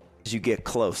as you get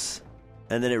close.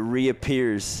 And then it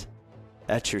reappears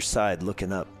at your side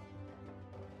looking up.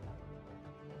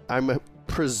 I'm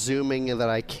presuming that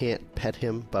I can't pet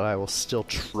him, but I will still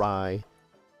try.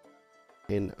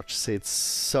 And I'll just say, it's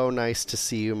so nice to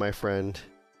see you, my friend.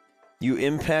 You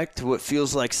impact what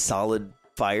feels like solid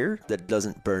fire that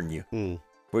doesn't burn you.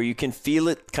 Where you can feel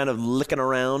it kind of licking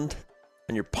around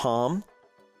on your palm,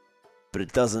 but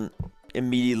it doesn't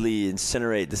immediately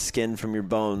incinerate the skin from your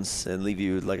bones and leave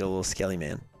you like a little skelly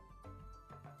man.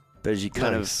 But as you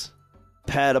kind of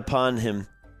pat upon him,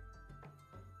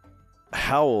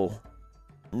 howl,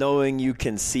 knowing you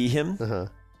can see him,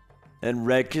 and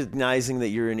recognizing that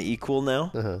you're an equal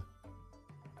now,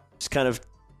 just kind of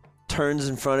turns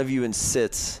in front of you and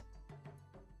sits.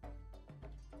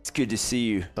 It's good to see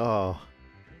you. Oh,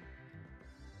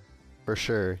 for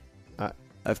sure.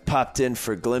 I've popped in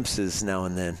for glimpses now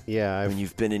and then. Yeah, when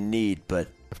you've been in need, but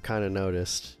I've kind of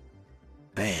noticed.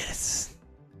 Man, it's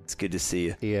good to see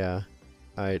you. Yeah,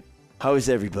 How is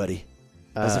everybody?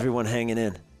 How's everyone hanging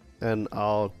in? And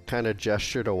I'll kind of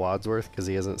gesture to Wadsworth because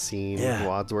he hasn't seen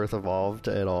Wadsworth evolved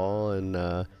at all. And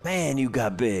man, you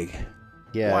got big.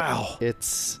 Yeah, wow.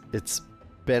 It's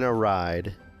been a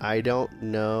ride. I don't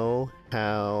know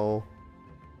how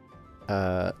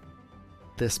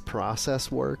this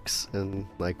process works and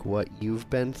like what you've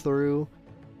been through.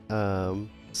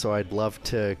 So I'd love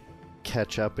to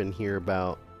catch up and hear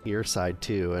about your side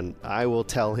too. And I will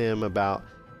tell him about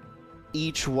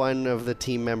each one of the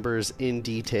team members in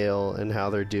detail and how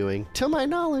they're doing, to my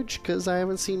knowledge, because I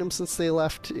haven't seen them since they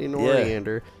left in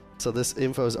Oriander. So this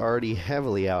info is already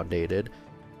heavily outdated.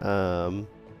 But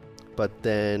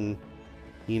then,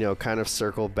 kind of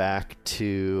circle back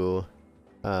to,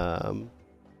 I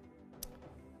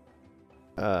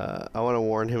want to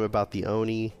warn him about the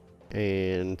Oni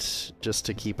and just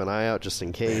to keep an eye out just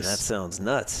in case. Man, that sounds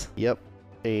nuts. Yep.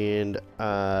 And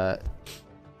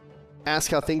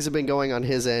ask how things have been going on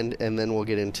his end, and then we'll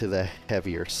get into the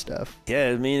heavier stuff. Yeah,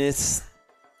 I mean, it's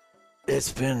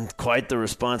been quite the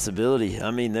responsibility.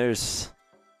 I mean, there's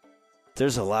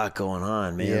a lot going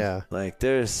on, man. Yeah. Like,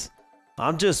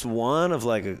 I'm just one of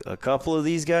like a couple of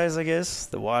these guys, I guess,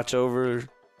 that watch over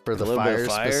for the fire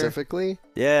specifically.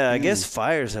 Yeah, I guess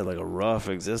fires have like a rough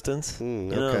existence. You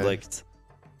know, like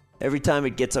every time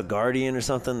it gets a guardian or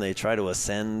something, they try to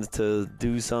ascend to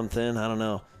do something. I don't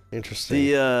know. Interesting.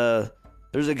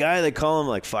 There's a guy they call him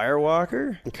like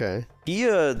Firewalker. Okay.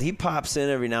 He pops in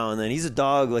every now and then. He's a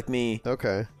dog like me.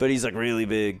 Okay. But he's like really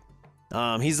big.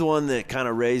 He's the one that kind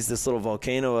of raised this little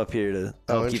volcano up here to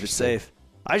help keep it safe.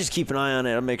 I just keep an eye on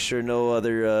it. I make sure no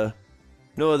other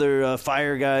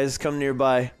fire guys come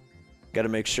nearby. Got to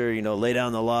make sure, lay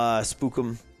down the law, spook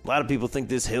them. A lot of people think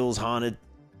this hill's haunted.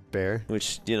 Fair.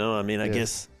 Which, I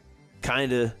guess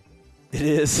kind of it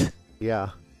is.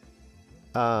 Yeah.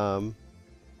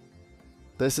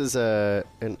 This is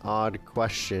an odd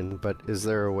question, but is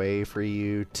there a way for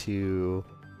you to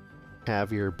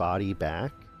have your body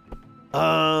back?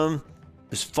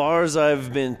 As far as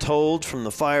I've been told from the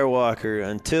Firewalker,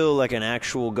 until like an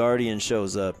actual guardian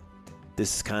shows up,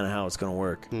 this is kind of how it's going to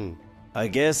work. I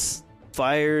guess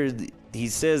fire, he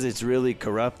says it's really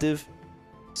corruptive.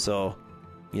 So,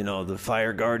 the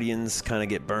fire guardians kind of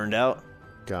get burned out.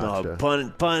 Gotcha.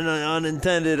 Pun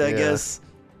unintended, I guess.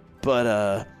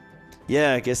 But,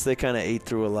 yeah, I guess they kind of ate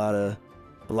through a lot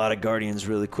of guardians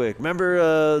really quick.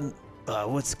 Remember,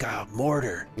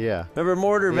 Mortar? Yeah. Remember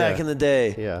Mortar back in the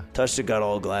day? Yeah. Touched it, got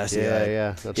all glassy.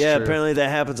 Yeah, that's true. Apparently that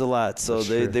happens a lot. So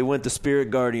they went the Spirit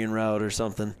Guardian route or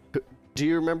something. Do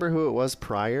you remember who it was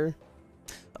prior?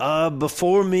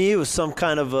 Before me, it was some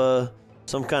kind of a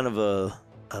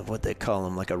what they call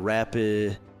them, like a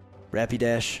rapid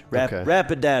dash.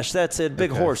 Rapid dash. That's it.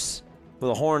 Big horse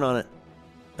with a horn on it.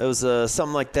 It was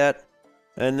something like that.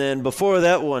 And then before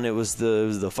that one, it was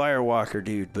the Firewalker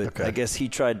dude. But I guess he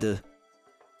tried to,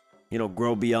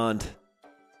 grow beyond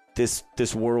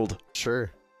this world. Sure.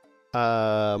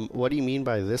 What do you mean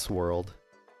by this world?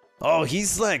 Oh,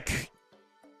 he's like,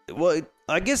 well,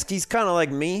 I guess he's kind of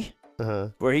like me,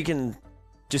 where he can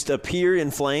just appear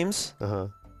in flames.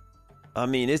 I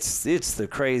mean, it's the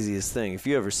craziest thing. If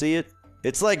you ever see it,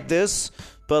 it's like this,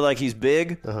 but like he's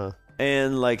big,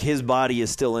 and like his body is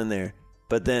still in there,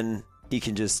 but then he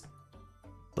can just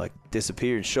like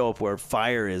disappear and show up where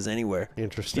fire is anywhere.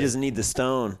 Interesting. He doesn't need the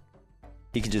stone.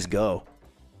 He can just go.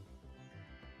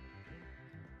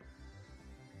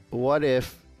 What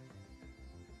if,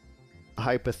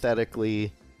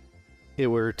 hypothetically, it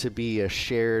were to be a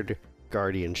shared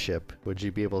guardianship? Would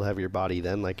you be able to have your body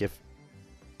then? Like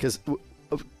because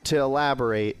to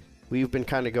elaborate, we've been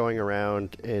kind of going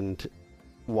around and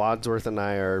Wadsworth and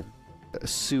I are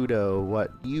pseudo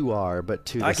what you are, but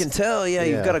to I can tell,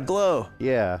 you've got a glow.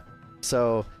 Yeah.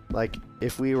 So, like,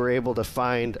 if we were able to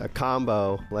find a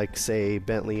combo, like, say,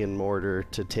 Bentley and Mortar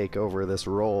to take over this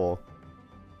role.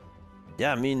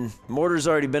 Yeah, I mean, Mortar's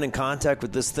already been in contact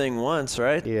with this thing once,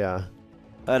 right? Yeah.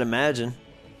 I'd imagine.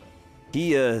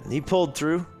 He pulled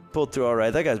through all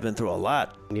right. That guy's been through a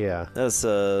lot. Yeah. That's,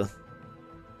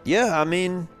 yeah, I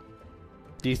mean.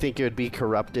 Do you think it would be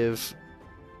corruptive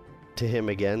to him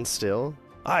again still?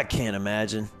 I can't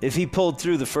imagine. If he pulled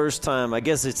through the first time, I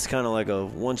guess it's kind of like a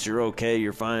once you're okay,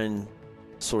 you're fine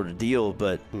sort of deal.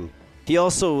 But he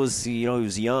also was, he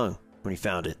was young when he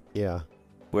found it. Yeah.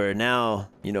 Where now,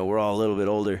 we're all a little bit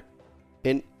older.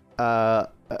 In a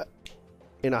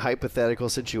hypothetical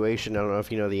situation, I don't know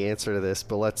if you know the answer to this,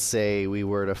 but let's say we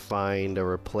were to find a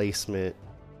replacement,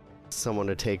 someone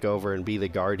to take over and be the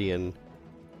Guardian.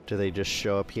 Do they just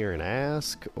show up here and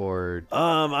ask, or?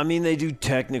 I mean, they do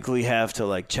technically have to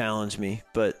like challenge me,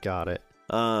 but got it.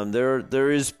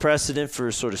 There is precedent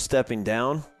for sort of stepping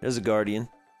down as a Guardian,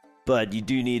 but you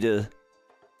do need to.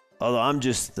 Although I'm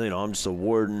just a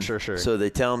warden. Sure. So they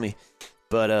tell me,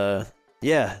 but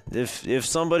yeah, if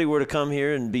somebody were to come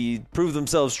here and prove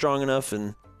themselves strong enough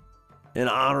and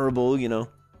honorable,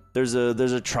 there's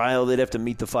a trial. They'd have to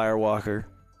meet the Firewalker.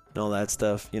 And all that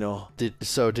stuff,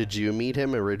 Did you meet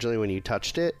him originally when you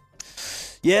touched it?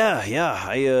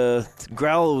 Yeah.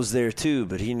 Growl was there too,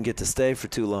 but he didn't get to stay for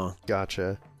too long.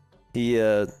 Gotcha. He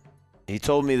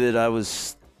told me that I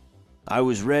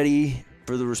was ready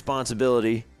for the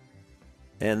responsibility,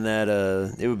 and that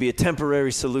it would be a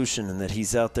temporary solution, and that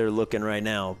he's out there looking right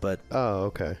now. But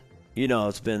okay.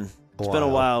 It's been a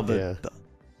while, but yeah.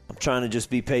 I'm trying to just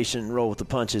be patient and roll with the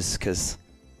punches because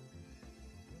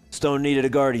Stone needed a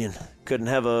Guardian. Couldn't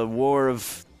have a war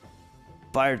of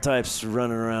fire types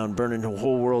running around, burning the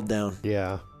whole world down.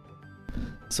 Yeah.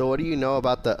 So what do you know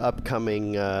about the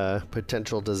upcoming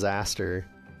potential disaster?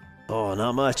 Oh,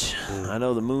 not much. I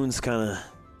know the moon's kind of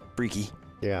freaky.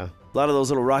 Yeah. A lot of those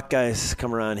little rock guys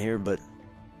come around here, but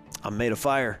I'm made of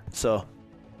fire, so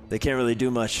they can't really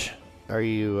do much. Are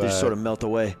you They just sort of melt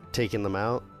away. taking them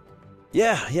out?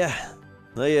 Yeah.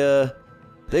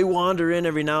 They wander in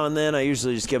every now and then. I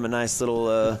usually just give them a nice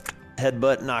little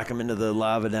headbutt, knock them into the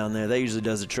lava down there. That usually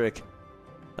does the trick.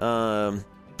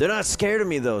 They're not scared of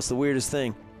me, though. It's the weirdest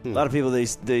thing. A lot of people, they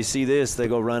see this, they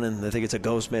go running. They think it's a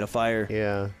ghost made of fire.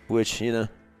 Yeah. Which,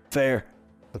 fair.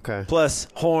 Okay. Plus,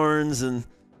 horns and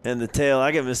the tail.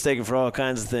 I get mistaken for all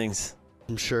kinds of things.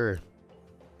 I'm sure.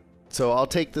 So I'll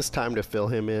take this time to fill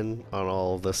him in on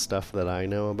all the stuff that I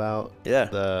know about. Yeah.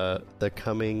 The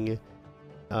coming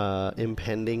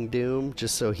impending doom,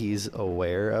 just so he's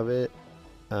aware of it,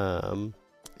 and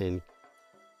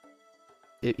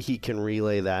he can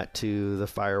relay that to the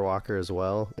Firewalker as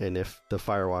well. And if the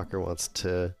Firewalker wants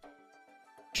to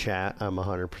chat, I'm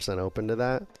 100% open to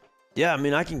that. Yeah, I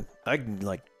mean, I can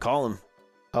like call him.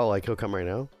 Oh, like he'll come right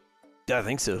now? Yeah, I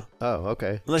think so. Oh,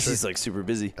 okay. Unless Sure. he's like super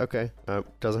busy. Okay,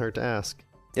 doesn't hurt to ask.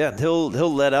 Yeah, he'll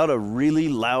let out a really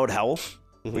loud howl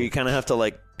where you kind of have to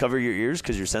like cover your ears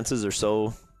because your senses are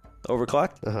so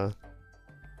overclocked. Uh-huh.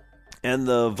 And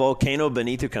the volcano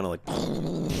beneath you kind of like...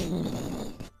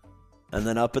 And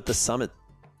then up at the summit,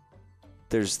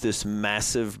 there's this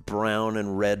massive brown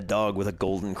and red dog with a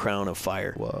golden crown of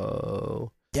fire.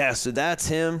 Whoa. Yeah, so that's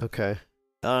him. Okay.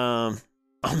 I'm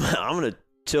gonna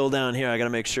chill down here. I gotta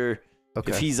make sure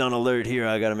Okay. if he's on alert here,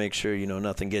 I gotta make sure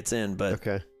nothing gets in. But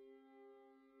Okay.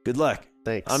 good luck.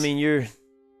 Thanks. I mean,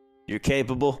 you're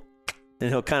capable, and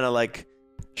he'll kind of like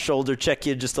shoulder check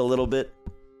you just a little bit.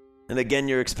 And again,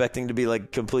 you're expecting to be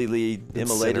like completely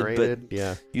immolated, Incinerated? but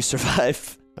Yeah. you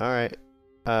survive. All right.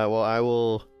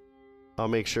 Well, I'll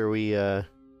make sure we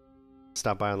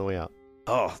stop by on the way out.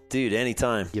 Oh, dude,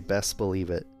 anytime. You best believe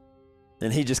it.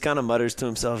 And he just kind of mutters to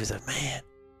himself. He's like, man,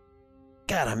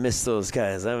 God, I miss those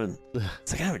guys. I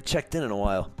haven't checked in a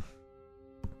while.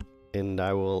 And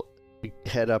I will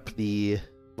head up the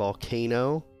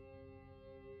volcano.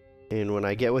 And when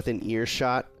I get within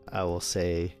earshot, I will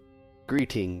say,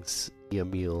 "Greetings,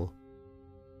 Yamil."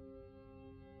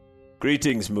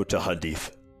 Greetings,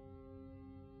 Mutahadif.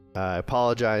 I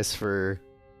apologize for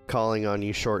calling on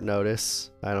you short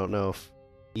notice. I don't know if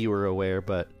you were aware,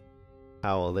 but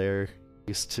Owl there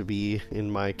used to be in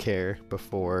my care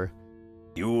before.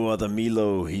 You are the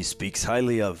Milo he speaks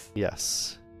highly of.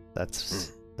 Yes,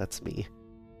 that's me.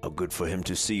 How good for him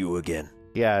to see you again.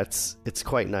 Yeah, it's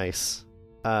quite nice.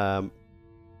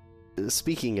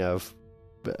 Speaking of,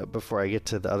 before I get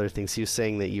to the other things, you were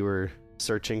saying that you were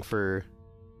searching for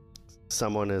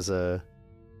someone as a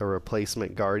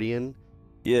replacement guardian.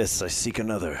 Yes, I seek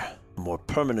another, more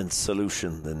permanent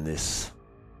solution than this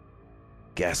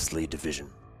ghastly division.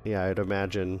 Yeah, I'd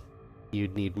imagine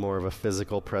you'd need more of a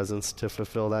physical presence to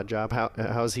fulfill that job.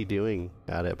 How's he doing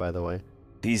at it, by the way?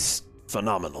 He's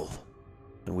phenomenal,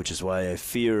 and which is why I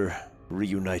fear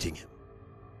reuniting him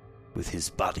with his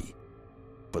body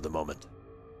for the moment.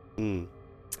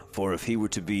 For if he were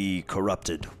to be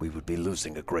corrupted, we would be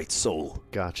losing a great soul.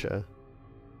 Gotcha.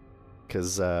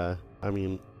 Because,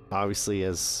 obviously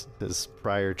as his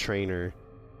prior trainer,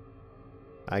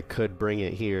 I could bring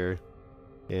it here,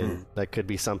 and that could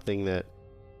be something that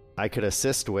I could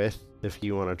assist with if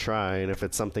you want to try, and if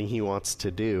it's something he wants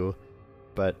to do.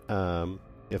 But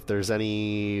if there's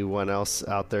anyone else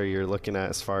out there you're looking at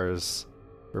as far as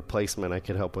replacement, I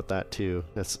could help with that too.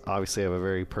 That's obviously I have a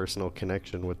very personal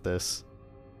connection with this.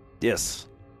 Yes.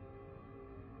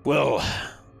 Well,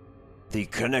 the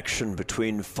connection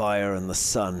between fire and the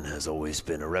sun has always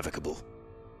been irrevocable,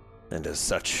 and as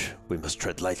such, we must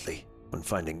tread lightly when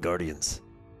finding guardians.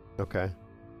 Okay.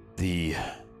 The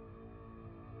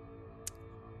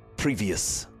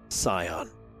previous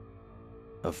scion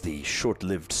of the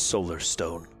short-lived solar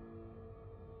stone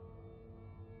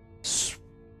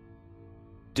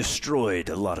destroyed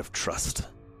a lot of trust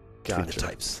between the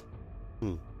types.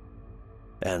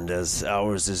 And as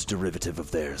ours is derivative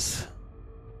of theirs,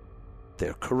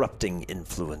 their corrupting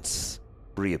influence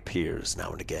reappears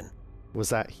now and again. Was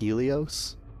that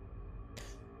Helios?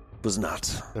 Was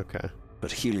not. Okay.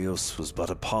 But Helios was but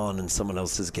a pawn in someone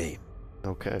else's game.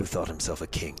 Okay. Who thought himself a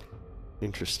king.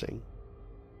 Interesting.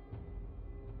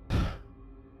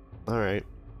 Alright.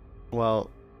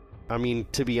 Well, I mean,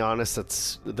 to be honest,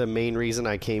 that's the main reason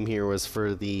I came here was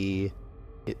for the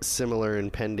similar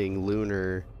impending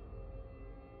lunar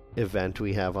event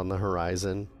we have on the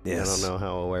horizon. Yes. I don't know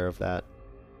how aware of that.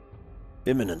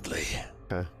 Imminently.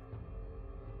 Okay.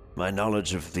 My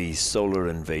knowledge of the solar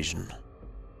invasion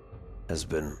has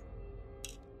been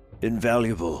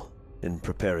invaluable in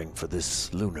preparing for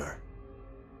this lunar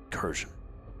incursion.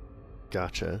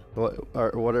 Gotcha.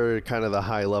 What are kind of the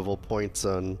high-level points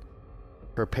on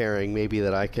preparing, maybe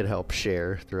that I could help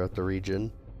share throughout the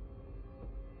region?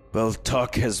 Well,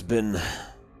 talk has been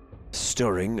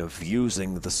stirring of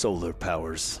using the solar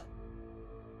powers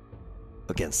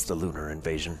against the lunar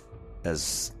invasion,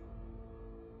 as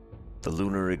the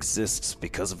lunar exists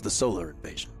because of the solar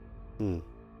invasion.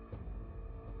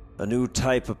 A new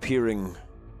type appearing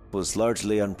was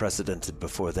largely unprecedented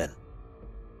before then.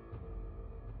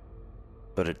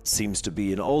 But it seems to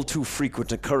be an all too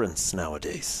frequent occurrence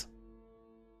nowadays.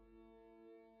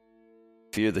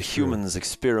 Fear the humans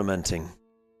experimenting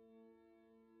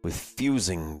with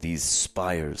fusing these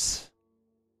spires,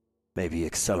 maybe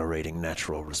accelerating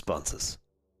natural responses.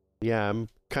 Yeah, I'm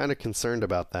kind of concerned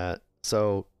about that.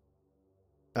 So,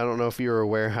 I don't know if you're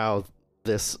aware how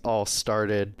this all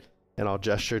started, and I'll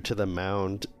gesture to the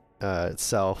mound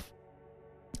itself,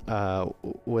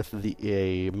 with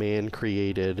a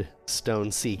man-created,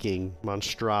 stone-seeking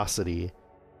monstrosity.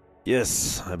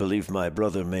 Yes, I believe my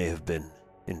brother may have been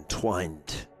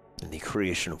entwined in the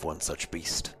creation of one such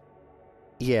beast.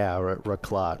 Yeah,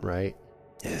 Raklot, right?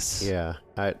 Yes. Yeah,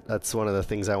 that's one of the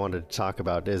things I wanted to talk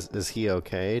about. Is he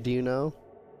okay, do you know?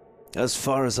 As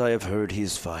far as I have heard,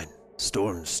 he's fine.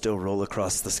 Storms still roll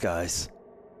across the skies.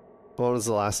 When was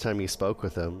the last time you spoke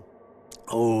with him?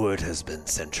 Oh, it has been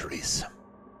centuries.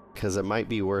 Because it might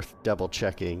be worth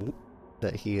double-checking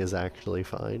that he is actually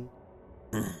fine.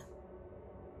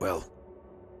 Well,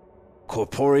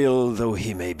 corporeal though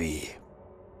he may be,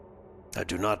 I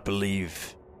do not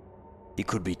believe he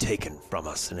could be taken from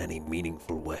us in any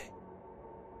meaningful way.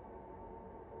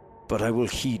 But I will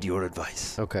heed your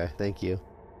advice. Okay, thank you.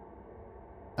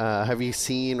 Have you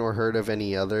seen or heard of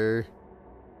any other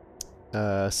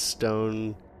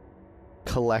stone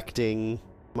collecting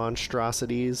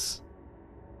monstrosities?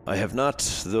 I have not,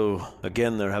 though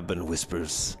again there have been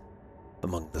whispers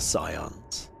among the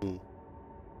scions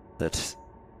that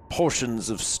portions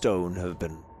of stone have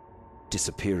been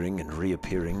disappearing and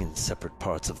reappearing in separate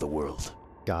parts of the world.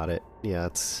 Got it. Yeah,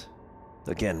 it's...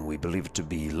 Again, we believe it to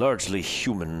be largely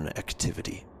human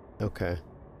activity. Okay.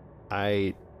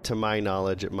 To my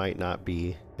knowledge, it might not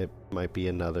be. It might be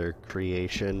another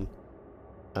creation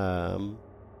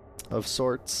of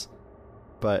sorts.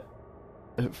 But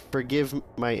forgive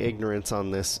my ignorance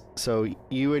on this. So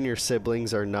you and your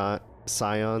siblings are not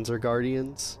scions or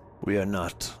guardians? We are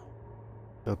not.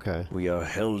 Okay. We are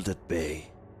held at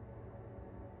bay.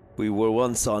 We were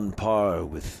once on par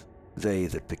with they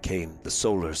that became the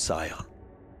solar scion.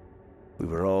 We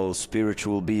were all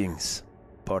spiritual beings,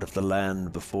 part of the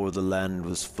land before the land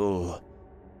was full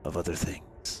of other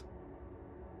things.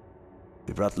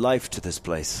 We brought life to this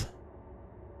place,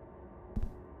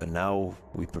 And now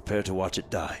we prepare to watch it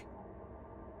die.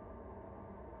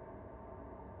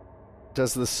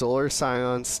 Does the Solar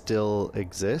Scion still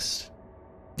exist?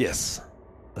 Yes,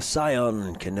 a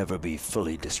scion can never be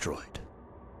fully destroyed.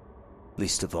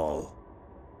 Least of all,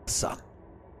 the sun.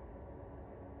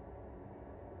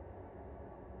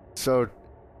 So,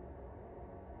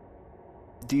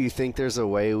 do you think there's a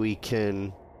way we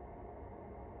can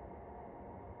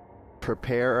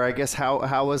prepare, or I guess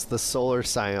how was the Solar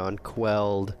Scion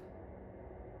quelled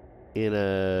in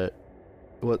it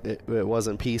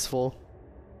wasn't peaceful?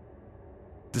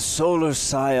 The solar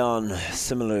scion,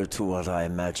 similar to what I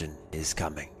imagine is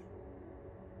coming,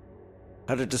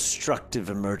 had a destructive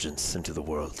emergence into the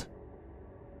world.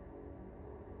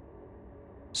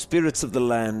 Spirits of the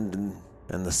land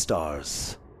and the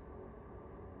stars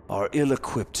are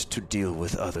ill-equipped to deal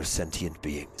with other sentient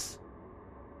beings.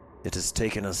 It has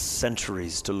taken us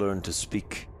centuries to learn to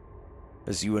speak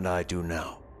as you and I do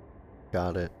now.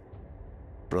 Got it.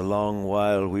 For a long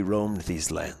while we roamed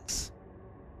these lands,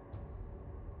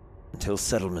 until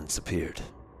settlements appeared.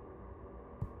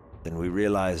 Then we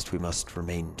realized we must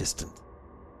remain distant.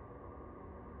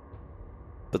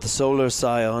 But the Solar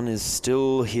Scion is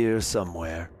still here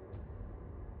somewhere,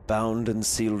 bound and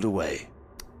sealed away.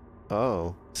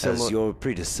 Oh, as your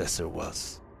predecessor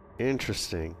was.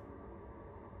 Interesting.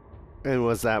 And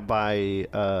was that by,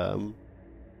 The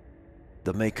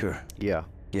Maker? Yeah.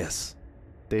 Yes.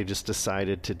 They just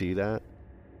decided to do that?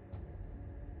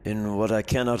 In what I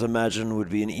cannot imagine would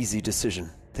be an easy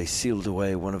decision, they sealed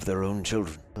away one of their own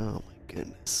children. Oh my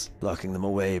goodness. Locking them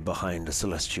away behind a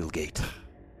celestial gate.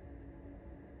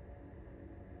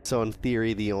 So in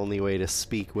theory, the only way to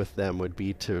speak with them would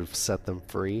be to set them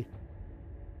free?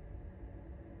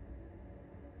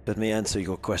 Let me answer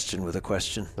your question with a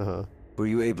question. Uh-huh. Were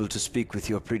you able to speak with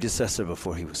your predecessor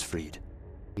before he was freed?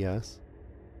 Yes.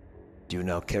 Do you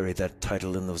now carry that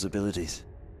title and those abilities?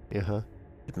 Uh-huh.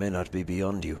 It may not be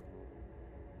beyond you.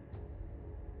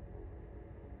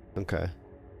 Okay.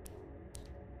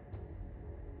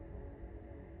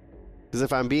 Because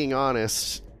if I'm being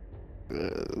honest,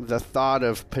 the thought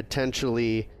of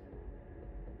potentially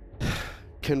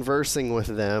conversing with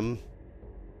them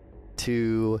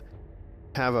to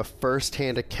have a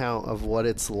first-hand account of what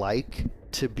it's like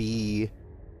to be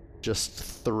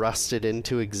just thrusted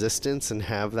into existence and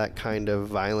have that kind of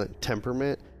violent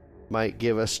temperament might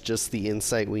give us just the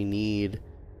insight we need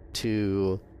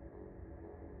to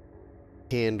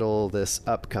handle this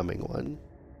upcoming one.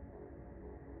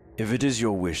 If it is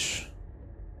your wish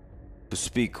to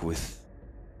speak with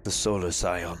the Solar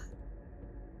Scion,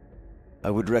 I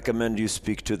would recommend you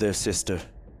speak to their sister,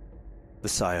 the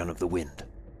Scion of the Wind.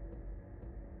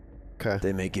 Okay.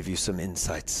 They may give you some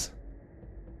insights.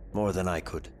 More than I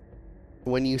could.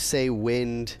 When you say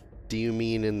wind, do you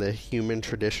mean in the human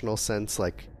traditional sense,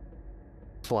 like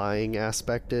flying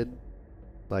aspected?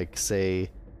 Like, say,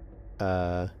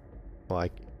 well, I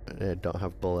don't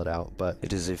have bullet out, but...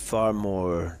 It is a far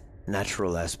more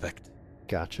natural aspect.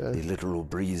 Gotcha. The literal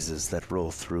breezes that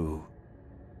roll through,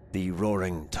 the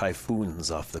roaring typhoons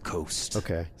off the coast.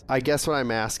 Okay. I guess what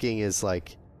I'm asking is,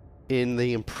 like, in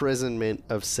the imprisonment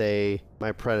of, say,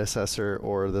 my predecessor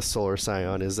or the Solar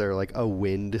Scion, is there, like, a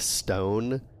wind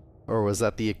stone? Or was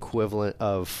that the equivalent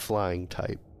of flying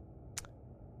type?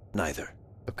 Neither.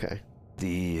 Okay.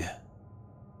 The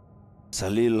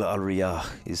Salil al-Riyah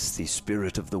is the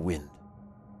spirit of the wind.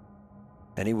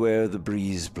 Anywhere the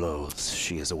breeze blows,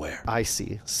 she is aware. I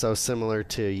see. So similar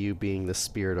to you being the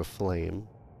spirit of flame.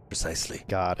 Precisely.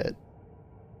 Got it.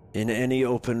 In any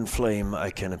open flame I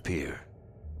can appear.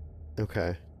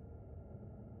 Okay.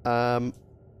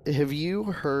 Have you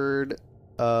heard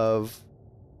of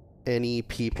any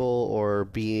people or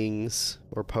beings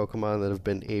or Pokemon that have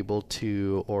been able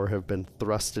to or have been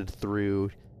thrusted through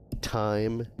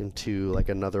time into like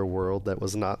another world that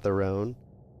was not their own?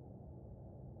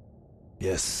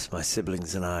 Yes, my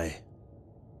siblings and I.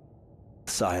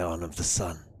 Scion of the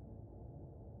sun,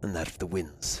 and that of the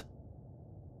winds.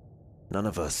 None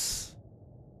of us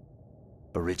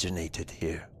originated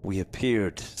here. We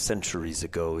appeared centuries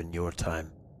ago in your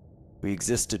time. We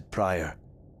existed prior,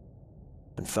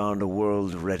 and found a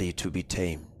world ready to be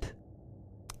tamed.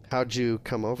 How'd you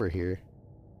come over here?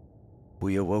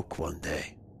 We awoke one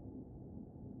day.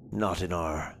 Not in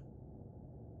our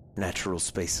natural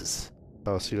spaces.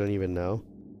 Oh, so you don't even know?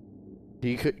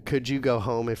 Could you go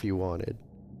home if you wanted?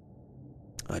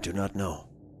 I do not know.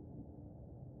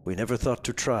 We never thought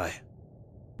to try.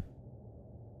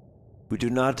 We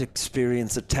do not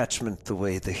experience attachment the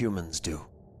way the humans do.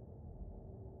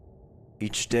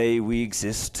 Each day we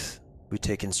exist, we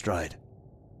take in stride.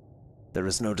 There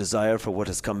is no desire for what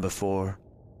has come before,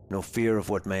 no fear of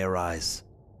what may arise.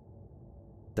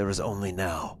 There is only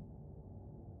now.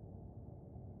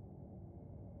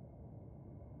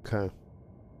 Okay.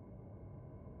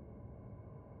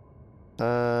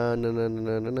 No.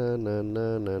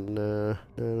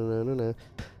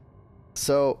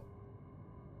 So,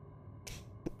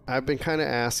 I've been kind of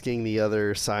asking the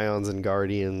other Scions and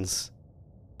Guardians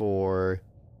for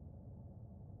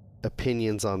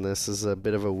opinions on this. This is a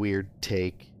bit of a weird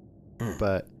take,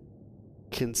 but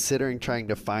considering trying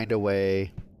to find a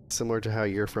way, similar to how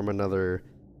you're from another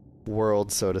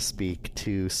world, so to speak,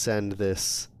 to send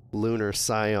this lunar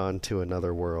scion to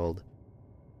another world,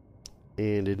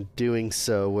 and in doing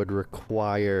so would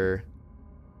require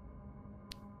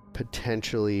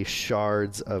potentially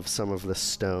shards of some of the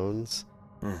stones.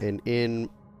 And in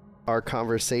our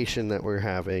conversation that we're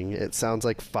having, it sounds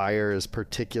like fire is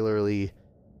particularly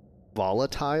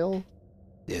volatile.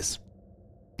 Yes.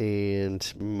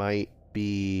 And might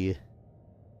be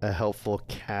a helpful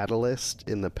catalyst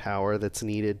in the power that's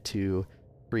needed to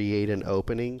create an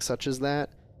opening such as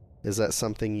that. Is that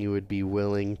something you would be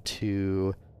willing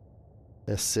to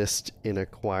assist in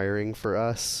acquiring for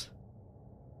us?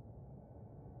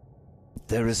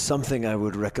 There is something I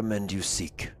would recommend you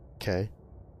seek. Okay.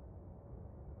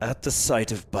 At the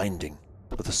site of binding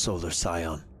with the solar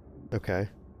scion, Okay.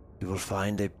 you will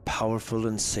find a powerful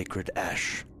and sacred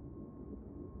ash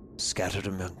scattered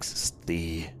amongst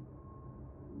the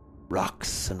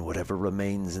rocks and whatever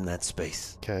remains in that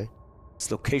space. Okay.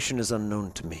 Its location is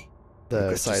unknown to me. The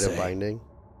regret to site of say. binding?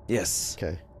 Yes.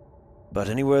 Okay. But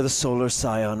anywhere the solar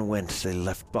scion went, they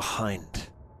left behind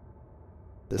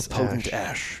This a potent ash.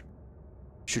 ash.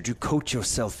 Should you coat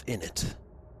yourself in it,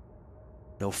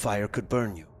 no fire could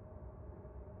burn you.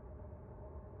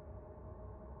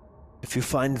 If you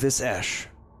find this ash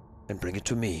and bring it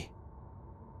to me,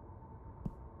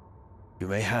 you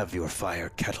may have your fire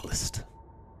catalyst.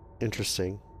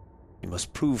 Interesting. You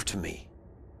must prove to me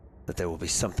that there will be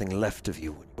something left of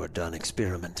you when you are done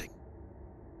experimenting.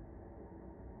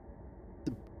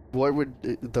 What would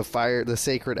the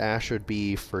sacred ash would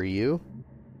be for you?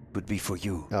 Would be for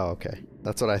you. Oh, okay.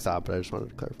 That's what I thought, but I just wanted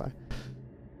to clarify.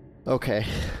 Okay.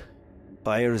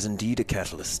 Fire is indeed a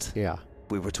catalyst. Yeah.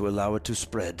 If we were to allow it to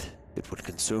spread, it would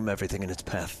consume everything in its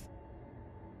path.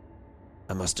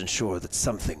 I must ensure that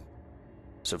something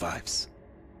survives.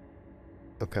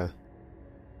 Okay.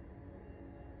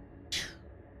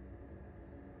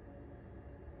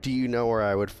 Do you know where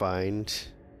I would find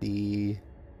the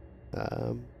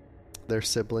their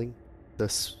sibling, the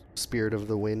spirit of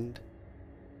the wind?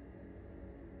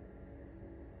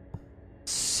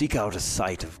 Seek out a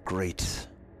site of great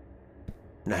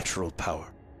natural power.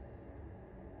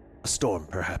 A storm,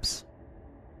 perhaps.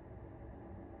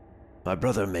 My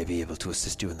brother may be able to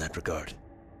assist you in that regard.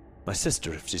 My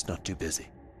sister, if she's not too busy.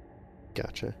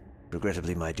 Gotcha.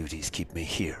 Regrettably, my duties keep me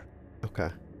here. Okay.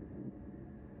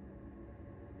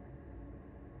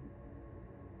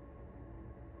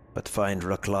 But find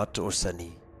Raklat or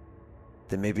Sani.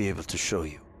 They may be able to show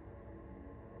you.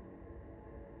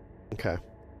 Okay.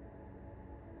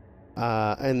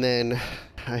 And then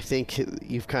I think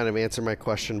you've kind of answered my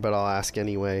question, but I'll ask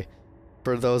anyway.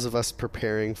 For those of us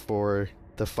preparing for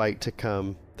the fight to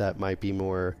come that might be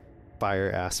more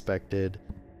fire aspected,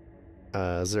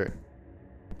 is there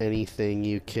anything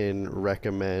you can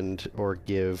recommend or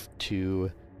give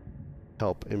to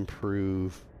help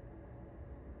improve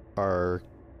our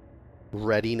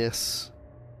readiness?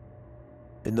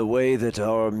 In the way that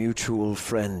our mutual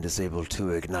friend is able to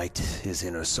ignite his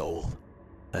inner soul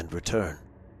and return,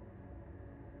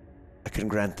 I can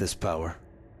grant this power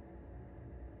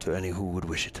to any who would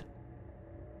wish it.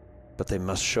 But they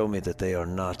must show me that they are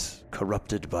not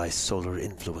corrupted by solar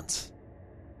influence.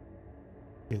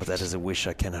 But that is a wish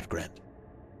I cannot grant.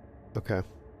 Okay.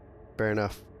 Fair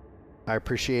enough. I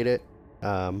appreciate it.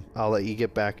 I'll let you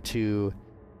get back to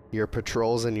your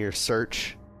patrols and your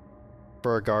search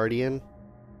for a guardian.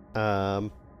 I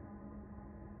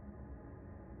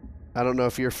don't know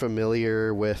if you're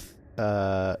familiar with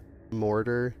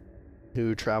Mortar,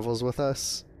 who travels with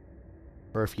us,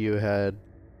 or if you had...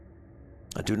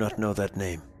 I do not know that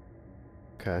name.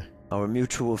 Okay. Our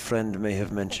mutual friend may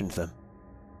have mentioned them.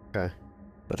 Okay.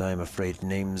 But I am afraid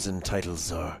names and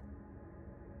titles are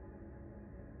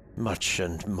much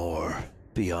and more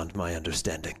beyond my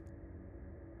understanding.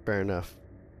 Fair enough.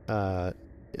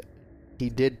 He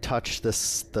did touch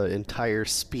the entire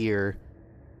spear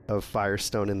of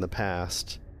Firestone in the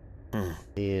past.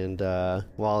 And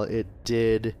while it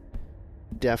did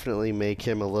definitely make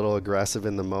him a little aggressive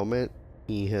in the moment,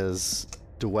 he has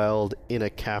dwelled in a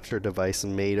capture device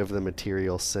made of the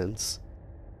material since.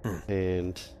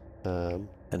 And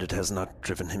And it has not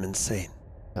driven him insane.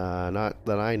 Not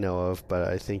that I know of, but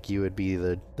I think you would be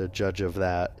the judge of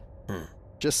that.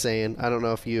 Just saying. I don't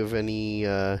know if you have any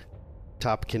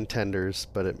top contenders,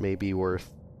 but it may be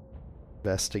worth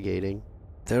investigating.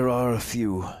 There are a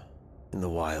few in the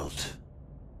wild.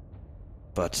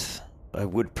 But I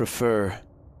would prefer a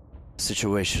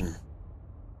situation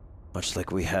much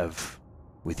like we have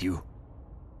with you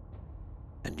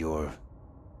and your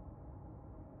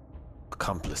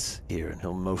accomplice here, and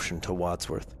he'll motion to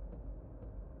Wadsworth.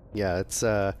 Yeah, it's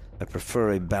I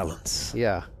prefer a balance.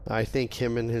 Yeah, I think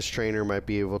him and his trainer might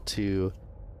be able to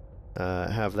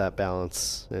have that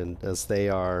balance, and as they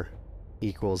are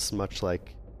equals, much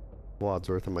like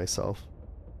Wadsworth and myself.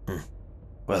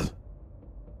 Well,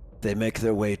 they make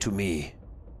their way to me,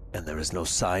 and there is no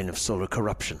sign of solar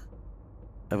corruption.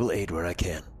 I will aid where I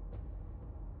can.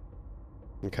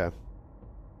 Okay.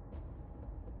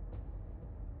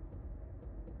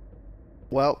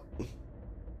 Well,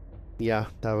 yeah,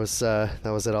 that was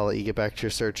it. I'll let you get back to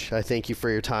your search. I thank you for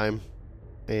your time,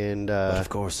 and But of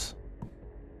course,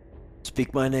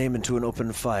 speak my name into an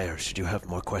open fire should you have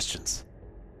more questions.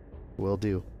 will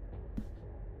do.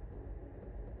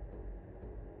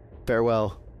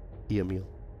 Farewell, Yamil.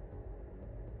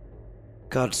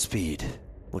 Godspeed,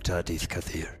 Mutadith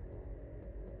Kathir.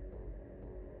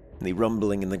 The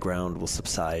rumbling in the ground will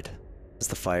subside as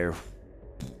the fire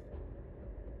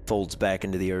folds back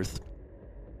into the earth.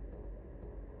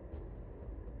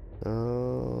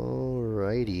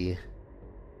 Alrighty.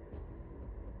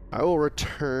 I will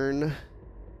return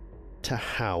to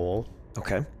Howl,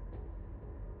 Okay.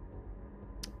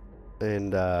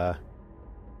 and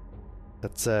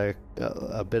that's a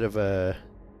bit of a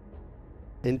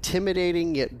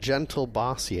intimidating yet gentle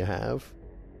boss you have.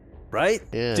 Right?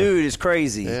 Yeah. Dude is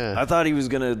crazy. Yeah. I thought he was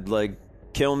gonna,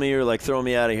 kill me or, throw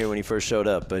me out of here when he first showed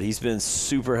up, but he's been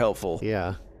super helpful.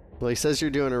 Yeah. Well, he says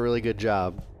you're doing a really good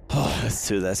job. Oh,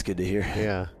 that's good to hear.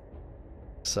 Yeah.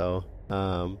 So,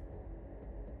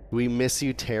 we miss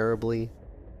you terribly.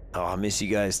 Oh, I miss you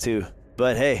guys too.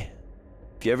 But hey,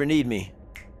 if you ever need me,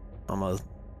 I'm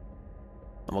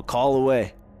a call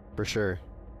away. For sure.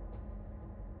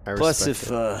 I Plus,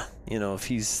 respect it. if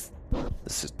he's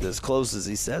as close as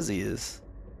he says he is,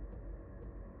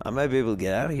 I might be able to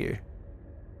get out of here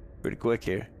pretty quick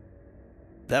here.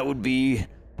 That would be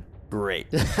great.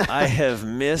 I have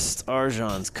missed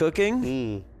Arjan's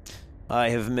cooking. I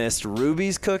have missed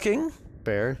Ruby's cooking.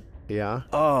 Fair. Yeah.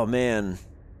 Oh man,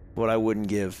 what I wouldn't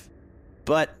give.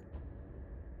 But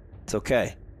it's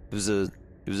okay. It was a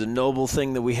noble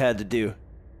thing that we had to do.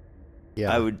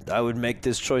 Yeah. I would make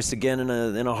this choice again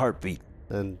in a heartbeat.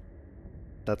 And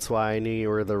that's why I knew you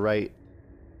were the right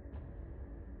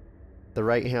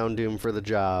Houndoom for the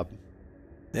job.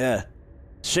 Yeah.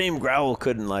 Shame Growl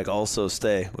couldn't also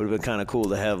stay. Would have been kind of cool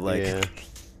to have Yeah.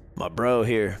 my bro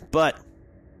here. But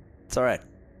it's all right.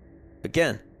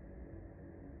 Again,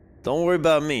 don't worry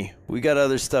about me. We got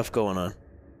other stuff going on.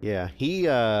 Yeah. He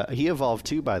evolved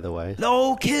too, by the way.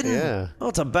 No kidding. Yeah. Oh,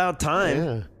 it's about time.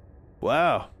 Yeah.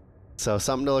 Wow. So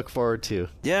something to look forward to.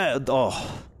 Yeah.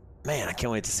 Oh, man, I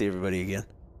can't wait to see everybody again.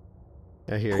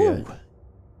 I hear Whew. you.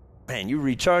 Man, you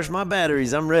recharged my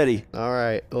batteries. I'm ready. All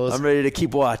right. Well, I'm ready to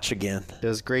keep watch again. it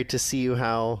was great to see you,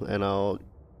 Hal, and I'll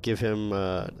give him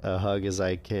a hug as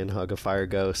I can hug a fire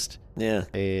ghost. Yeah.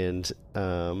 And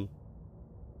I'll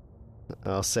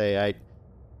say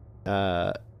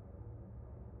I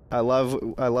love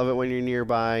it when you're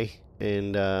nearby,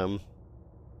 and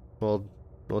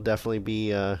we'll definitely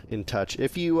be in touch.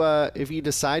 If you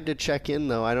decide to check in,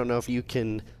 though, I don't know if you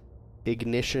can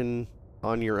ignition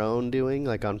on your own doing,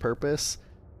 on purpose,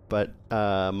 but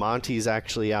Monty's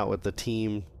actually out with the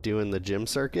team doing the gym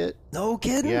circuit. No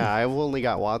kidding. Yeah, I've only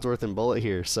got Wadsworth and Bullet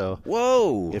here, so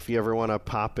Whoa. if you ever want to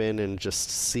pop in and just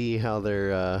see how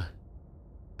they're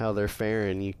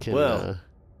faring, you can. Well,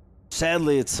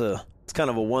 sadly, it's kind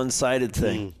of a one-sided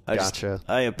thing. Gotcha.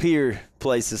 I appear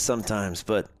places sometimes,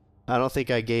 but I don't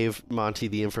think I gave Monty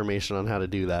the information on how to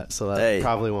do that, so that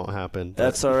probably won't happen. But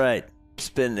that's all right.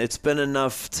 It's been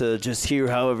enough to just hear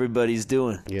how everybody's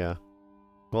doing. yeah.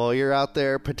 Well, you're out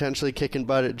there potentially kicking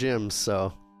butt at gyms,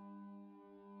 so.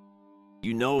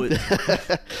 You know it.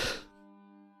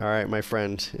 All right, my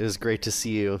friend. It was great to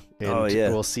see you, and Oh, yeah.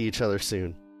 we'll see each other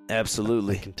soon.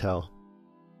 Absolutely. I can tell.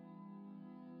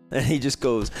 And he just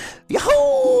goes,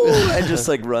 "Yahoo!" and just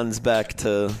runs back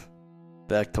to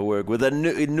work with a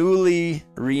newly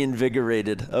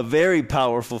reinvigorated, a very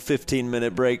powerful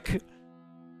 15-minute break.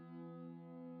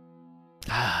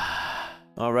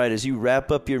 All right, as you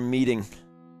wrap up your meeting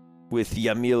with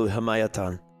Yamil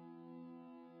Hamayatan.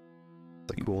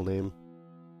 It's a cool name.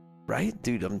 Right?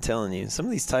 Dude, I'm telling you, some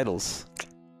of these titles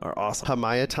are awesome.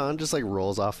 Hamayatan just like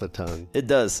rolls off the tongue. It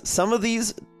does. Some of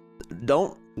these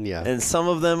don't. Yeah. And some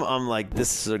of them, I'm like,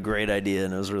 this is a great idea,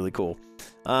 and it was really cool.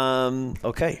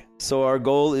 Okay, so our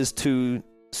goal is to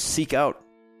seek out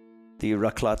the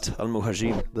Raklat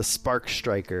al-Muhajim. The Spark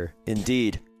Striker.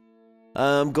 Indeed.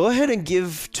 Go ahead and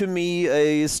give to me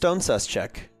a stone sus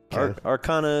check. Okay.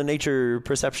 Arcana, nature,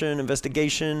 perception,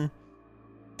 investigation.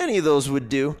 Any of those would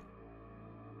do.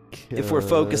 If we're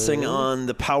focusing on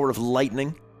the power of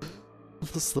lightning.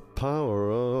 What's the power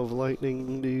of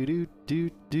lightning?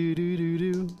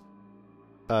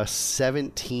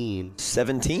 17.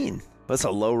 17. That's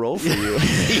a low roll for you.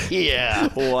 Yeah.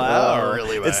 Wow. Oh,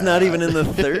 really bad. It's not even in the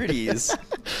 30s.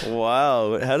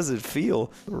 Wow. How does it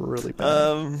feel? Really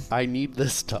bad. I need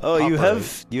this to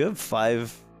operate. You have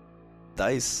 5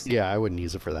 dice. Yeah, I wouldn't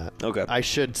use it for that. Okay. I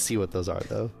should see what those are,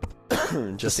 though.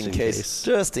 Just in case.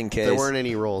 Just in case. There weren't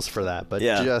any rolls for that, but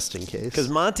just in case. Because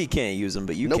Monty can't use them,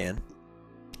 but you can.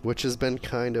 Which has been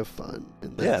kind of fun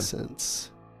in that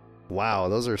sense. Wow,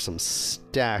 those are some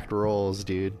stacked rolls,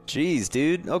 dude. Jeez,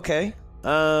 dude. Okay.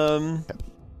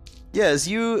 As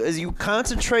you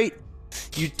concentrate,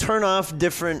 you turn off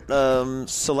different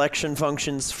selection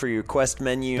functions for your quest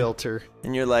menu. Filter.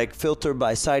 And you're like, filter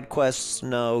by side quests,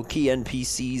 no. Key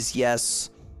NPCs, yes.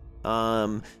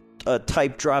 A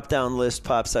type drop-down list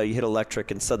pops out. You hit electric,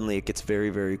 and suddenly it gets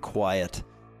very, very quiet,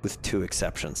 with 2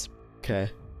 exceptions. Okay.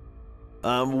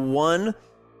 One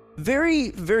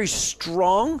very, very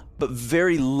strong but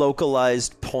very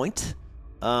localized point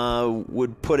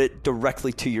would put it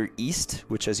directly to your east,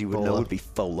 which, as you would know, would be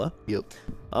Fola. Yep.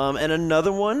 And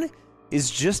another one is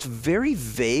just very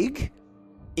vague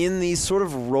in these sort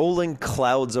of rolling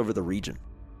clouds over the region.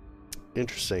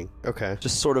 Interesting. Okay.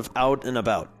 Just sort of out and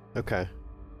about. Okay.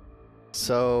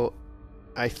 So,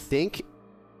 I think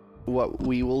what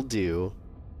we will do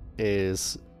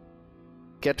is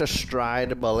get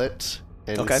astride a bullet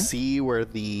and see where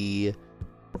the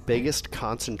biggest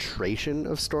concentration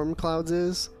of storm clouds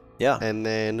is. Yeah. And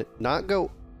then not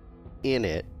go in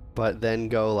it, but then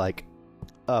go like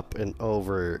up and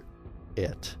over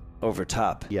it. Over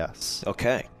top. Yes.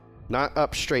 Okay. Not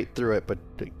up straight through it, but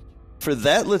for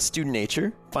that, let's do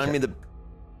nature. Find me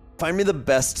the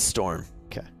best storm.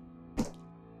 Okay.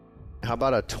 How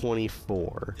about a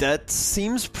 24? That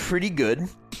seems pretty good.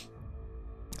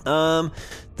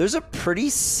 There's a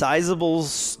pretty sizable,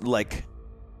 like,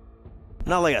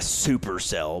 not like a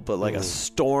supercell, but like a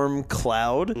storm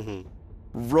cloud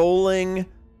rolling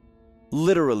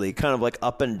literally kind of like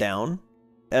up and down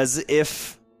as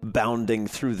if bounding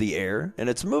through the air. And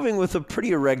it's moving with a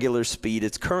pretty irregular speed.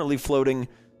 It's currently floating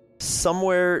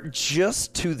somewhere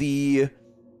just to the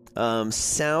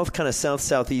south, kind of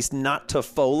south-southeast, not to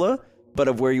Fola, but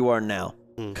of where you are now.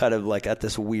 Kind of like at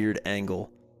this weird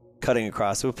angle. Cutting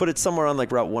across. So we put it somewhere on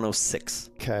like Route 106.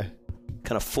 Okay.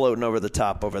 Kind of floating over the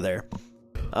top over there.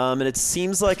 And it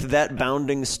seems like that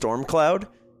bounding storm cloud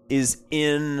is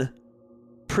in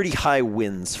pretty high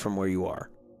winds from where you are.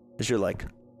 As you're like,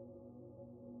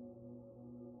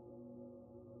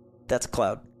 that's a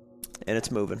cloud. And it's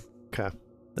moving. Okay.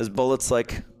 This bullet's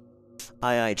like,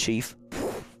 aye, chief.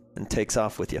 And takes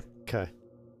off with you. Okay.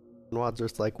 And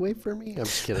Wadsworth's like, wait for me. I'm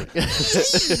just kidding.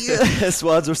 Yes,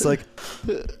 Wadsworth's like,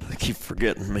 I keep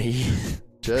forgetting me.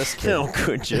 Just kidding. How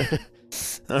could you?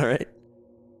 All right.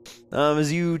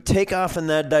 As you take off in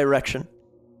that direction,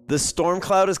 the storm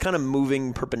cloud is kind of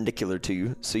moving perpendicular to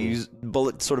you. So you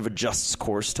bullet sort of adjusts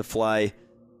course to fly,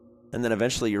 and then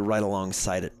eventually you're right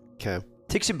alongside it. Okay.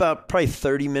 Takes you about probably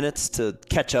 30 minutes to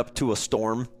catch up to a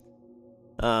storm.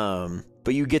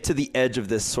 But you get to the edge of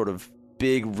this sort of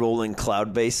big rolling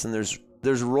cloud base, and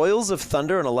there's royals of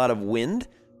thunder and a lot of wind.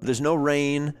 There's no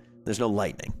rain. There's no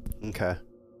lightning. Okay.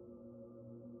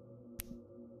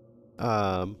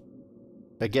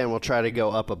 Again, we'll try to go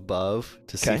up above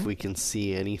to see if we can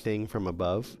see anything from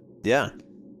above. Yeah.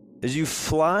 As you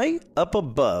fly up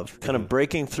above, kind of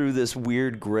breaking through this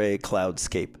weird gray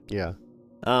cloudscape. Yeah.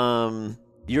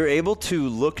 You're able to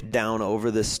look down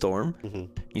over this storm.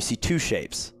 You see 2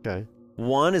 shapes. Okay.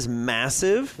 One is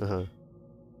massive,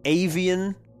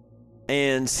 avian,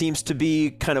 and seems to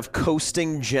be kind of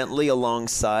coasting gently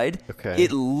alongside. Okay.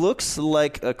 It looks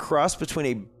like a cross between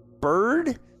a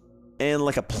bird and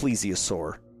like a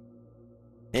plesiosaur.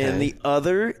 Okay. And the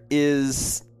other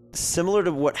is similar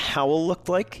to what Howl looked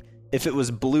like if it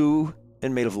was blue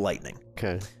and made of lightning.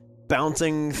 Okay.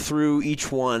 Bouncing through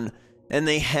each one. And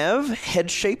they have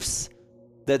head shapes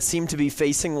that seem to be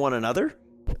facing one another.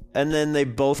 And then they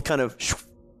both kind of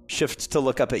shift to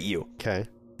look up at you. Okay.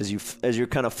 As you're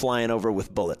kind of flying over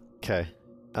with Bullet. Okay.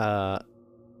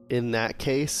 in that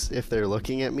case, if they're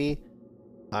looking at me,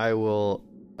 I will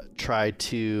try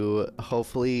to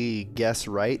hopefully guess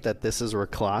right that this is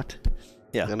Raklat.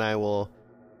 Yeah. And I will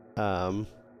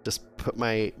just put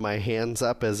my hands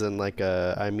up as in like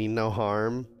I mean no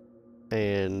harm,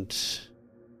 and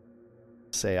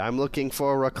say, I'm looking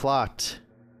for Raklat.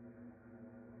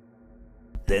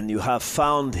 Then you have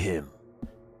found him.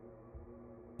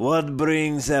 What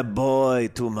brings a boy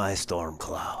to my storm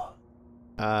cloud?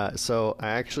 So I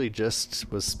actually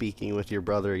just was speaking with your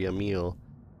brother Yamil.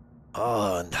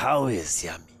 Oh, and how is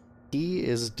Yami? He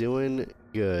is doing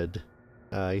good.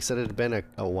 He said it had been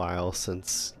a while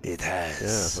since... It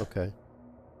has. Yeah, okay.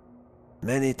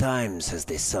 Many times has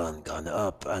the sun gone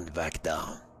up and back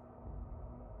down.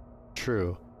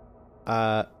 True.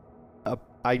 I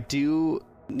do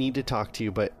need to talk to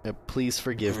you, but please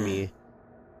forgive me.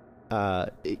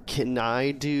 Can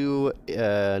I do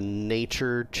a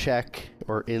nature check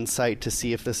or insight to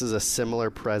see if this is a similar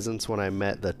presence when I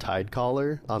met the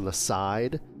Tidecaller on the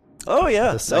side? Oh,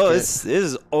 yeah. The It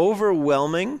is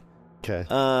overwhelming. Okay.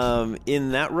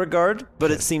 In that regard,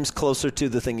 but it seems closer to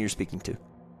the thing you're speaking to.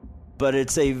 But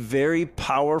it's a very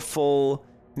powerful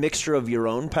mixture of your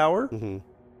own power.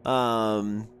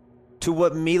 Mm-hmm. To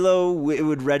what Milo it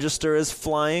would register as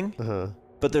flying,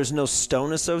 but there's no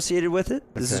stone associated with it.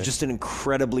 This is just an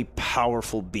incredibly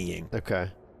powerful being. Okay.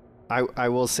 I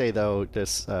will say, though,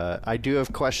 this I do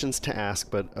have questions to ask,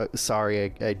 but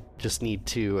sorry, I just need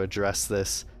to address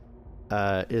this.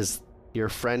 Is your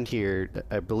friend here,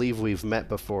 I believe we've met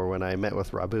before when I met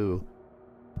with Rabu.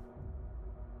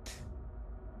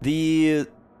 The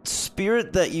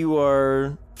spirit that you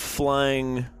are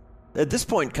flying, at this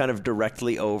point kind of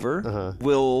directly over,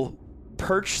 will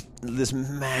perch this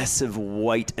massive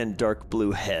white and dark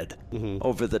blue head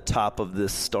over the top of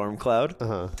this storm cloud.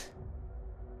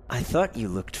 I thought you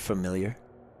looked familiar.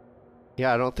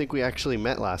 Yeah, I don't think we actually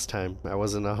met last time. I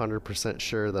wasn't 100%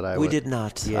 sure that We did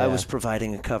not. Yeah. I was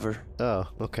providing a cover. Oh,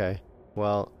 okay.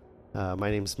 Well, my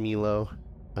name's Milo.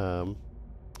 I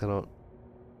don't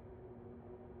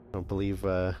believe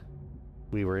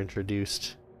we were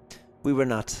introduced. We were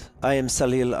not. I am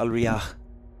Salil Al-Riyah.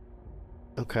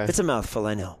 Okay. It's a mouthful,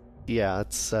 I know. Yeah,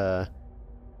 it's that's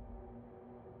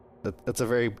a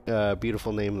very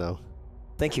beautiful name, though.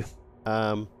 Thank you.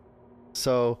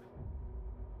 So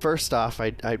first off,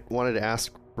 I wanted to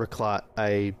ask Raklat,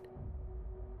 I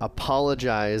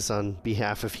apologize on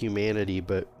behalf of humanity,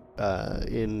 but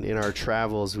in our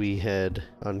travels we had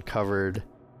uncovered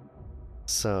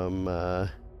some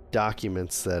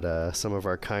documents that some of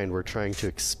our kind were trying to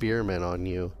experiment on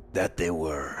you. That they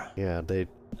were. Yeah,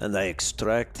 And I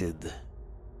extracted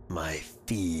my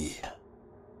fee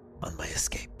on my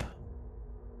escape.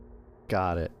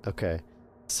 Got it. Okay.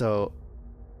 So,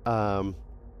 I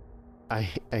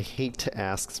hate to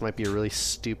ask, this might be a really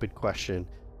stupid question,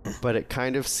 but it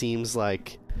kind of seems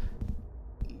like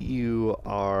you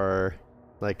are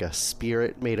like a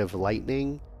spirit made of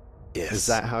lightning. Yes. Is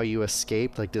that how you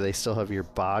escaped? Like, do they still have your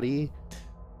body?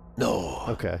 No.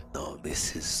 Okay. No,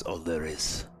 this is all there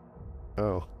is.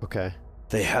 Oh, okay.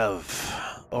 They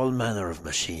have all manner of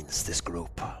machines, this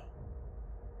group.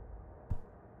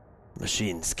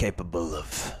 Machines capable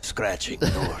of scratching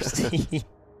doors.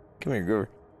 Come here, Goober.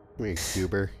 Come here,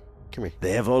 Goober. Come here.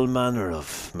 They have all manner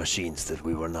of machines that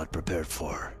we were not prepared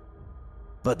for.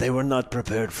 But they were not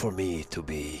prepared for me to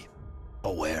be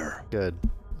aware. Good.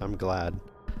 I'm glad.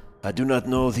 I do not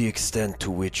know the extent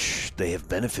to which they have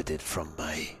benefited from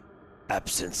my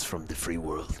absence from the free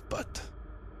world, but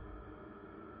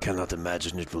cannot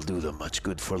imagine it will do them much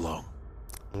good for long.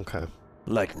 Okay.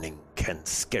 Lightning can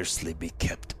scarcely be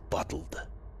kept bottled.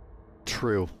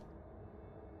 True.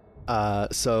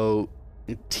 So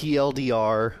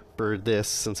TLDR for this,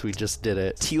 since we just did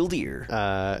it. Teal-deer.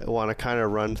 Want to kind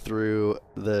of run through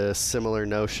the similar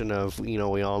notion of, we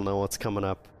all know what's coming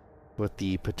up with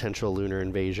the potential lunar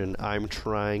invasion. I'm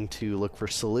trying to look for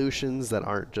solutions that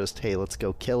aren't just, hey, let's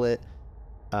go kill it.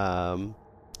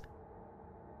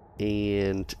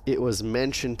 And it was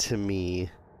mentioned to me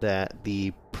that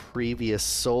the previous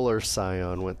solar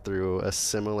scion went through a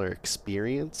similar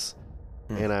experience.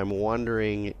 And I'm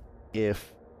wondering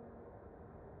if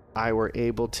I were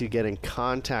able to get in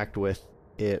contact with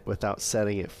it without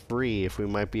setting it free, if we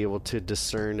might be able to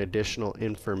discern additional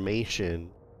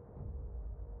information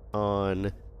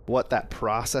on what that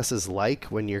process is like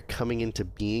when you're coming into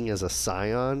being as a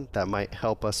scion that might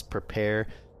help us prepare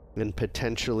and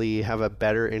potentially have a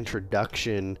better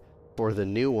introduction for the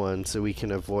new one so we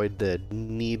can avoid the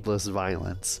needless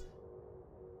violence.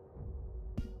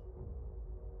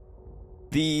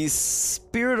 The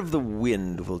spirit of the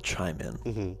wind will chime in.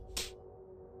 Mm-hmm.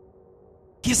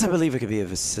 Yes, I believe I could be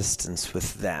of assistance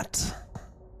with that.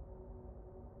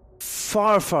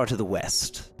 Far, far to the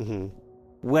west. Mm-hmm.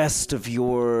 West of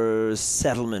your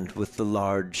settlement with the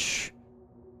large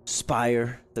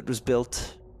spire that was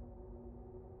built.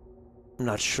 I'm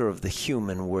not sure of the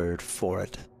human word for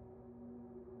it.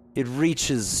 It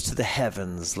reaches to the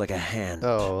heavens like a hand.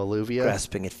 Oh, Alluvia?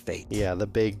 Grasping at fate. Yeah, the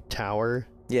big tower.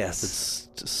 Yes.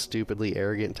 It's a stupidly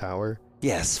arrogant tower.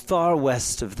 Yes, far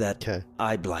west of that Okay.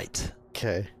 eye blight.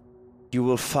 Okay. You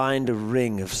will find a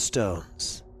ring of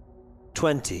stones.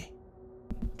 20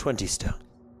 stones.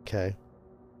 Okay.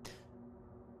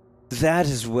 That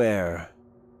is where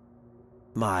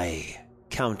my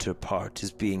counterpart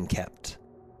is being kept.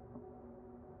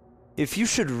 If you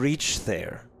should reach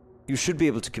there, you should be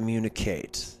able to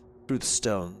communicate through the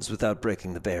stones without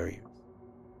breaking the barrier.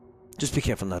 Just be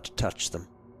careful not to touch them.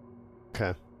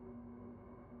 Okay.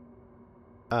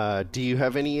 Do you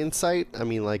have any insight? I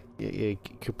mean, like,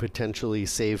 it could potentially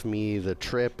save me the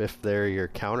trip if they're your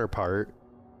counterpart.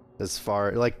 As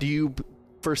far, like, do you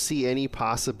foresee any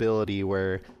possibility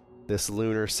where this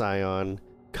lunar scion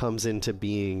comes into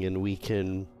being and we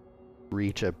can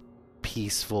reach a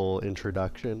peaceful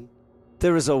introduction?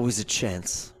 There is always a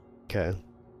chance. Okay.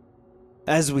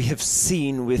 As we have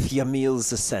seen with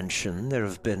Yamil's ascension, there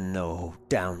have been no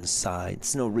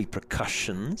downsides, no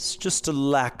repercussions, just a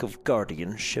lack of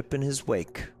guardianship in his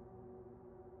wake.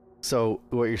 So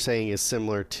what you're saying is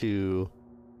similar to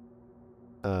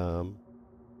him,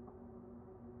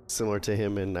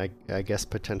 and I guess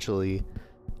potentially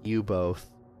you both.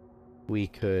 We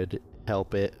could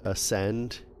help it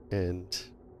ascend and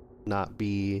not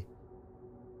be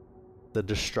the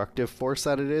destructive force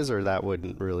that it is, or that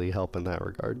wouldn't really help in that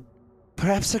regard?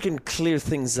 Perhaps I can clear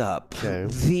things up. Okay.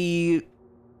 The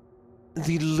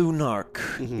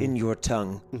Lunarch in your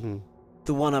tongue,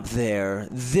 the one up there,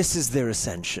 this is their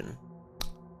ascension.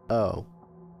 Oh.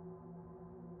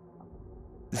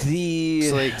 So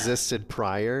they existed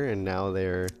prior, and now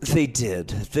they're... They did.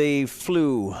 They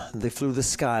flew the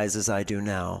skies as I do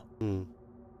now.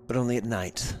 But only at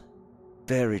night.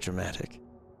 Very dramatic.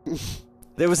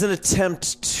 There was an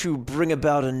attempt to bring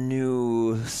about a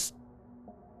new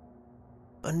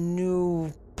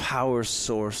power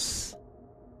source,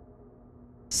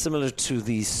 similar to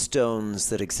the stones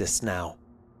that exist now.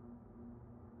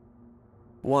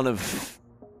 One of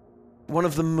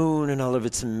the moon and all of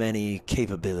its many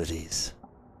capabilities.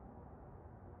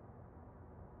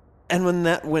 And when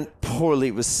that went poorly,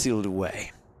 it was sealed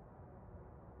away.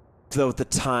 Though at the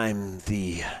time,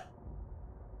 the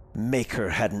Maker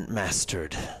hadn't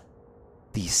mastered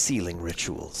the sealing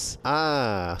rituals. So...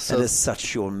 And as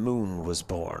such, your moon was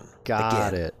born.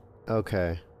 Got again. it.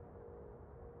 Okay.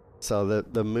 So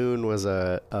the moon was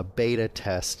a beta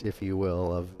test, if you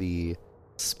will, of the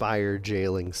Spire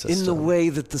jailing system. In the way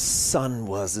that the sun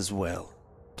was as well.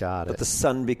 Got it. But the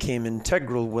sun became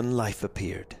integral when life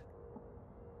appeared.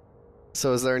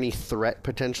 So is there any threat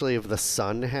potentially of the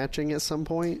sun hatching at some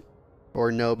point? Or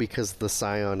no, because the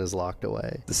scion is locked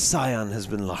away? The scion has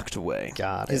been locked away.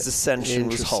 Got it. His ascension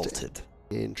was halted.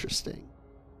 Interesting.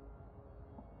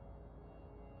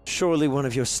 Surely one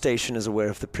of your station is aware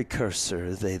of the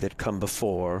precursor, they that come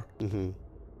before.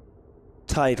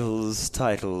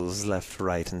 Titles, left,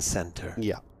 right, and center.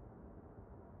 Yeah.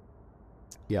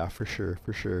 Yeah, for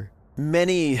sure.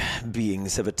 Many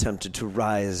beings have attempted to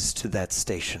rise to that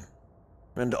station,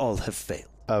 and all have failed.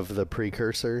 Of the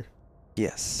precursor?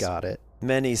 Yes. Got it.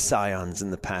 Many scions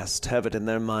in the past have it in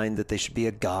their mind that they should be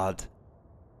a god.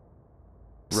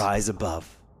 Rise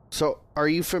above. So, are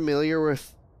you familiar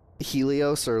with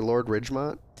Helios or Lord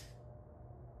Ridgemont?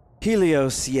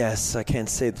 Helios, yes. I can't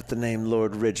say that the name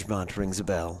Lord Ridgemont rings a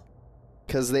bell.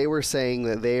 Because they were saying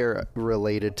that they are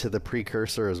related to the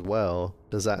precursor as well.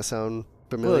 Does that sound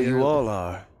familiar? Well, you all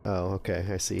are. Oh, okay,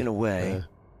 I see. In a way.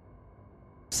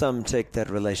 Some take that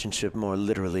relationship more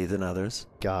literally than others.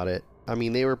 Got it. I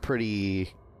mean, they were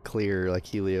pretty clear, like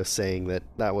Helios saying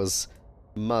that was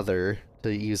mother,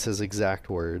 to use his exact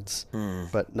words,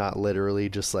 but not literally,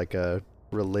 just like a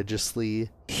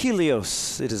religiously.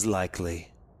 Helios, it is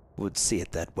likely, would see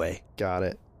it that way. Got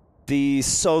it. The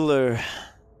solar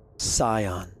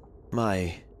scion,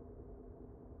 my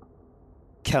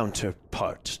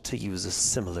counterpart, to use a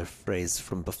similar phrase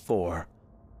from before,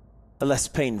 a less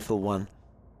painful one.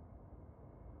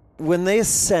 When they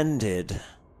ascended,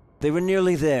 they were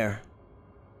nearly there.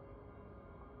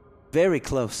 Very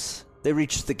close. They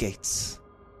reached the gates.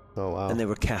 Oh, wow. And they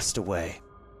were cast away.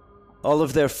 All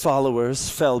of their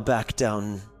followers fell back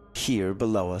down here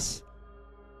below us.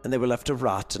 And they were left to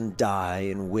rot and die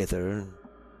and wither.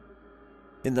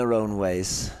 in their own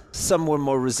ways. Some were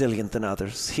more resilient than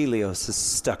others. Helios has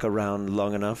stuck around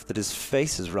long enough that his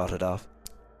face is rotted off.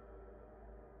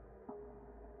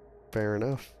 Fair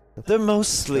enough. They're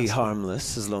mostly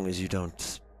harmless as long as you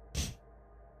don't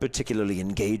particularly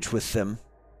engage with them.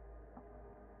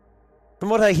 From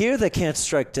what I hear, they can't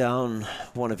strike down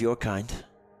one of your kind.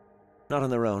 Not on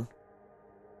their own.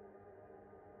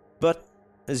 But,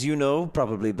 as you know,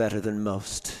 probably better than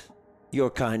most, your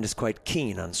kind is quite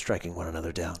keen on striking one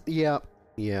another down. Yeah.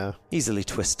 Easily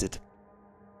twisted.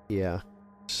 Yeah.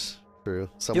 True.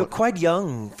 You're quite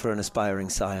young for an aspiring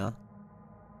scion.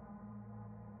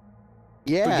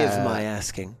 Yeah. Forgive my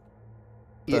asking.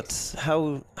 But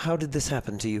how did this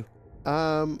happen to you?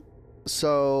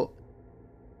 So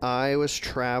I was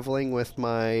traveling with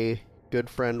my good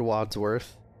friend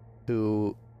Wadsworth,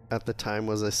 who at the time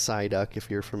was a Psyduck, if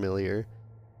you're familiar.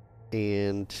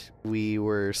 And we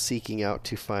were seeking out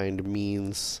to find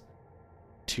means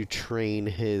to train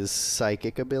his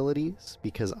psychic abilities,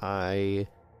 because I,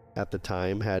 at the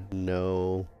time, had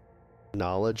no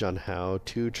knowledge on how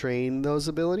to train those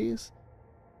abilities.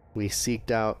 We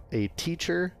seeked out a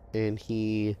teacher, and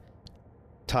he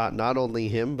taught not only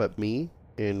him, but me,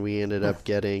 and we ended up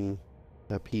getting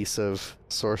a piece of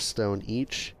Source Stone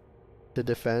each to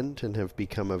defend, and have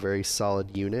become a very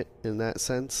solid unit in that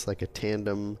sense, like a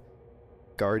tandem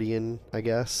guardian, I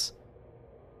guess.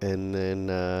 And then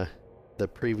the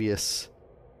previous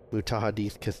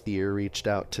Mutahadith Kathir reached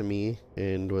out to me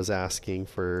and was asking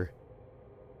for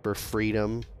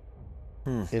freedom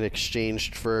in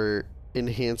exchange for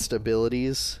enhanced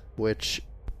abilities, which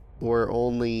were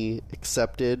only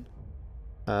accepted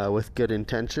with good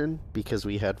intention, because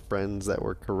we had friends that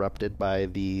were corrupted by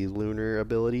the lunar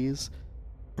abilities,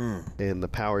 and the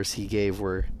powers he gave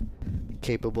were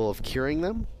capable of curing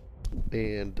them,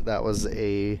 and that was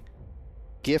a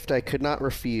gift I could not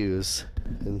refuse.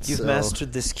 And You've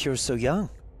mastered this cure so young.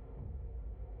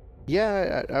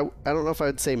 Yeah, I don't know if I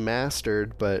would say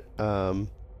mastered, but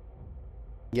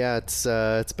yeah,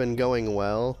 it's been going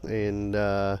well, and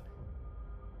I'm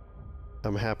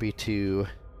happy to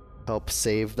help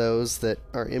save those that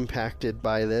are impacted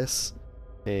by this,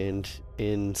 and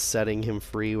in setting him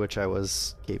free, which I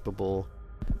was capable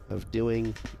of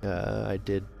doing, I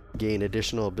did gain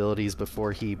additional abilities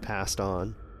before he passed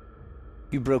on.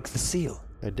 You broke the seal.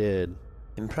 I did.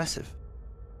 Impressive.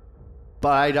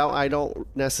 But I don't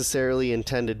necessarily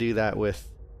intend to do that with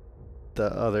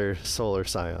the other Solar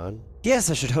Scion.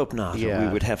 Yes, I should hope not, Yeah. or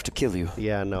we would have to kill you.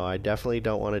 Yeah, no, I definitely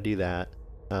don't want to do that.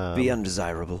 Be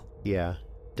undesirable. Yeah,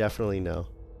 definitely no.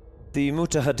 The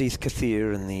Mutahadith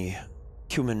Kathir and the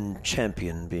human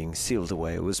champion being sealed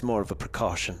away was more of a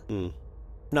precaution.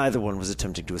 Neither one was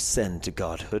attempting to ascend to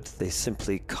godhood. They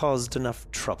simply caused enough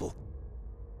trouble.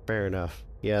 Fair enough.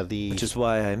 Yeah, Which is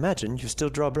why I imagine you still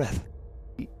draw breath.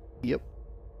 Yep.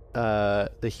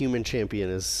 The human champion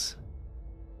is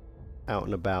out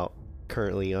and about,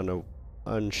 currently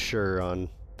unsure on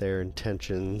their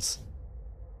intentions.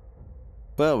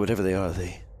 Well, whatever they are,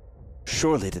 they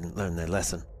surely didn't learn their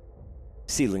lesson.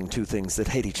 Sealing two things that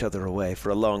hate each other away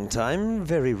for a long time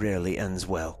very rarely ends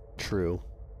well. True.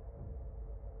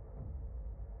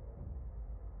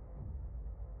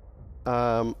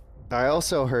 I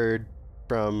also heard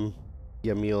from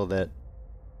Yamil that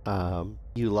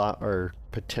you lot are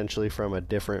potentially from a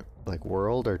different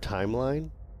world or timeline.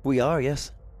 We are,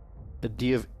 yes. Do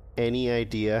you have any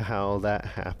idea how that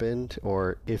happened,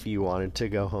 or if you wanted to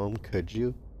go home, could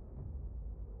you?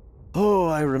 Oh,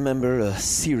 I remember a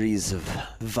series of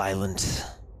violent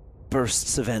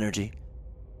bursts of energy.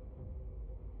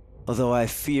 Although I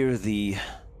fear the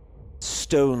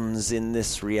stones in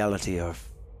this reality are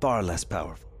far less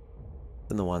powerful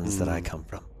than the ones that I come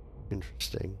from.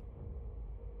 Interesting.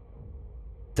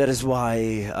 That is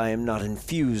why I am not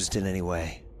infused in any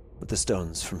way with the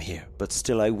stones from here, but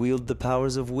still I wield the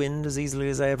powers of wind as easily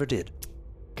as I ever did.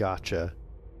 Gotcha.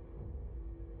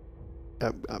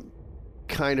 I'm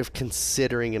kind of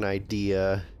considering an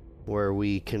idea where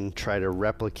we can try to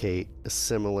replicate a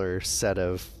similar set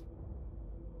of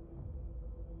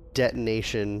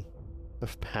detonation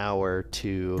of power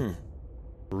to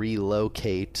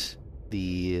relocate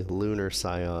the lunar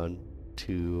scion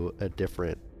to a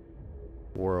different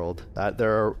world.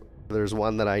 There's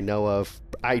one that I know of.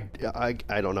 I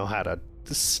don't know how to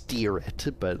steer it,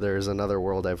 but there's another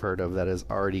world I've heard of that has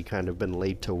already kind of been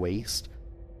laid to waste.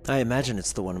 I imagine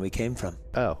it's the one we came from.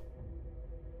 Oh.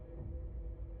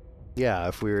 Yeah,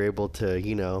 if we were able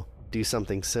to, do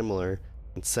something similar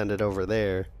and send it over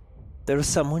there. There is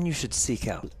someone you should seek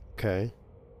out. Okay.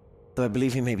 Though I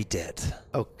believe he may be dead.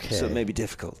 Okay. So it may be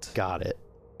difficult. Got it.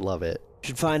 Love it. You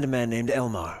should find a man named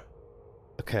Elmar.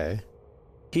 Okay.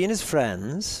 He and his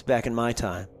friends, back in my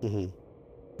time,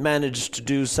 managed to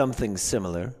do something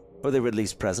similar, or they were at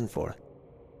least present for it.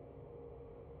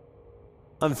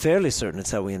 I'm fairly certain it's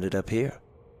how we ended up here.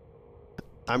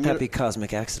 Happy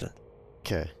cosmic accident.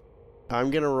 Okay.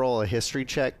 I'm going to roll a history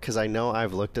check because I know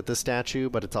I've looked at the statue,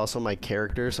 but it's also my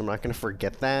character, so I'm not going to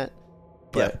forget that.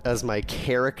 But as my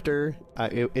character,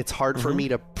 it's hard for me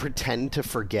to pretend to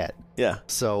forget. Yeah.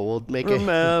 So we'll make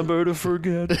Remember to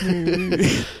forget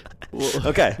me.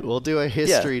 Okay. We'll do a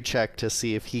history check to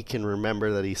see if he can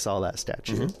remember that he saw that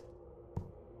statue.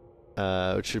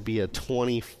 Which should be a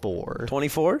 24.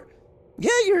 24? Yeah,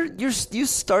 you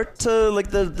start to, like,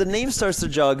 the name starts to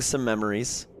jog some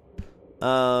memories.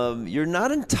 You're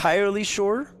not entirely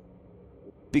sure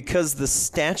because the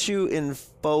statue in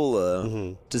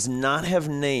Fola does not have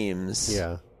names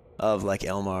of, like,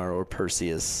 Elmar or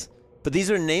Perseus. But these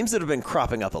are names that have been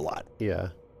cropping up a lot. Yeah.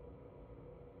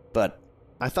 But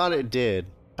I thought it did.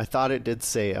 I thought it did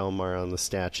say Elmar on the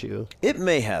statue. It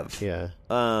may have. Yeah.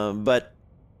 But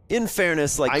in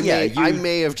fairness, like, I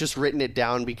may have just written it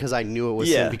down because I knew it was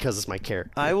him because it's my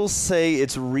character. I will say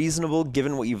it's reasonable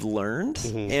given what you've learned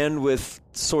and with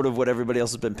sort of what everybody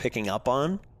else has been picking up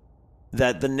on,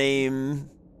 that the names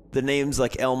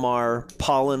like Elmar,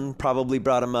 Pollen probably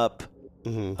brought him up.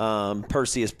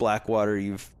 Perseus Blackwater,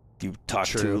 you've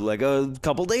talked to like a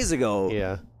couple days ago.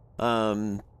 Yeah.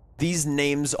 These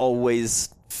names always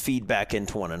feed back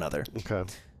into one another. Okay.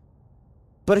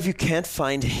 But if you can't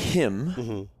find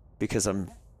him, because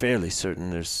I'm fairly certain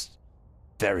there's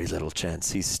very little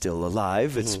chance he's still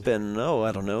alive. It's been,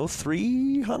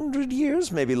 300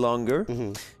 years, maybe longer.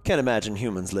 Can't imagine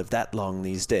humans live that long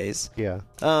these days. Yeah.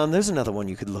 There's another one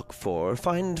you could look for.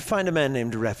 Find a man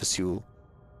named Refusul.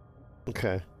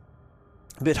 Okay.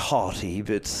 A bit haughty,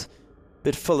 bit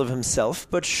full of himself,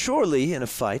 but surely in a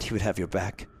fight he would have your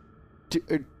back.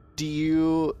 Do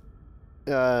you,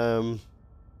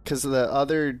 because the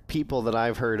other people that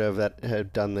I've heard of that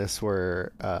have done this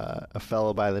were a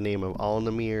fellow by the name of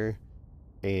Alnamir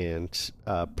and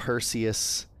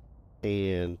Perseus,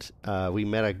 and we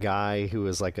met a guy who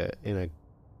was like in a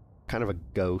kind of a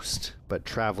ghost, but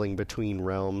traveling between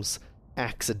realms,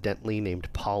 accidentally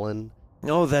named Pollen.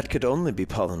 Oh, that could only be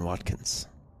Pollen Watkins.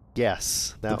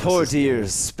 Yes. The poor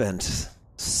dear's spent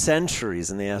centuries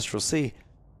in the Astral Sea.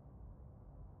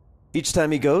 Each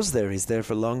time he goes there, he's there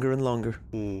for longer and longer.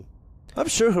 I'm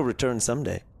sure he'll return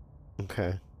someday.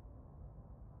 Okay.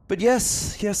 But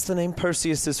yes, the name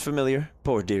Perseus is familiar.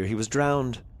 Poor dear, he was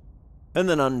drowned. And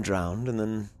then undrowned, and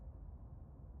then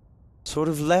sort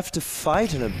of left to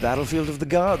fight in a battlefield of the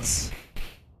gods.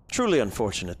 Truly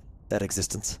unfortunate, that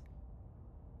existence.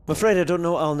 I'm afraid I don't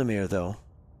know Alnamir, though.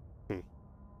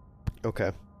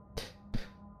 Okay.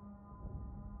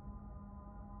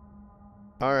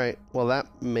 All right. Well,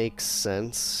 that makes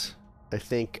sense. I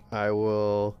think I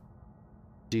will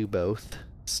do both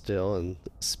still and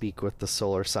speak with the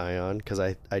Solar Scion, because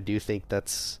I do think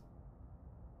that's...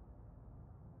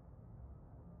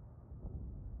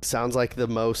 sounds like the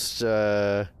most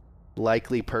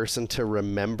likely person to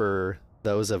remember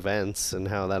those events and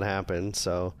how that happened,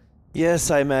 so...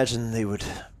 Yes, I imagine they would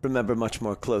remember much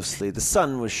more closely. The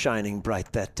sun was shining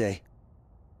bright that day.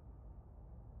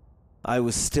 I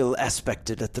was still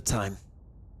aspected at the time.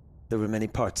 There were many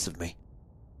parts of me.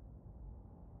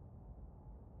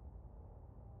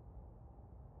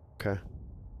 Okay.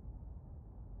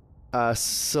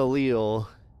 Salil,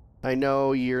 I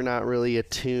know you're not really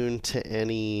attuned to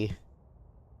any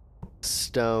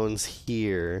stones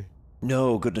here.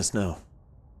 No, goodness no.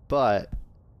 But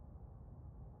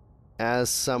as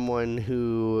someone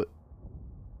who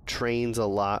trains a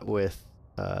lot with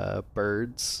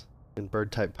birds and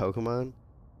bird-type Pokemon,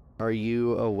 are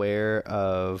you aware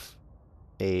of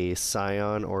a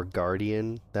Scion or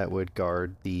Guardian that would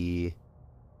guard the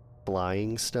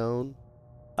Flying Stone?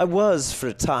 I was, for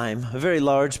a time, a very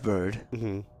large bird.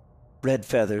 Red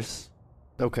feathers.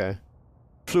 Okay.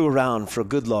 Flew around for a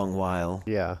good long while.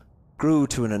 Yeah. Grew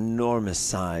to an enormous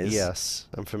size. Yes,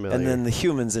 I'm familiar. And then the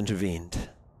humans intervened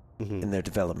in their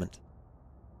development.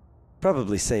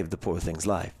 Probably saved the poor thing's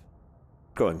life.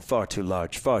 Growing far too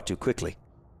large, far too quickly.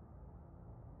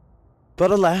 But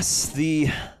alas, the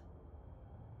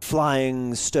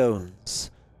flying stones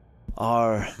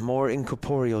are more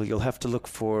incorporeal. You'll have to look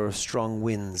for strong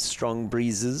winds, strong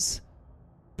breezes,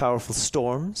 powerful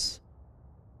storms.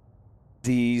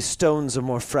 The stones are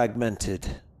more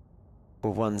fragmented,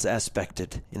 or one's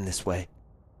aspected in this way.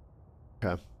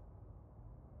 Okay.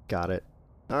 Got it.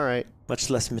 All right. Much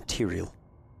less material.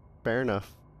 Fair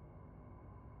enough.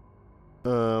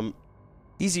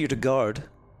 Easier to guard.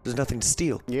 There's nothing to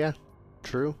steal. Yeah,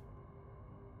 true.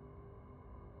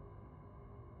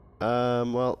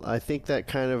 Well, I think that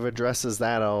kind of addresses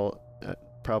that. I'll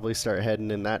probably start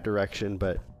heading in that direction,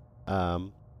 but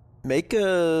Make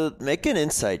an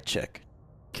insight check.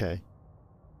 okay.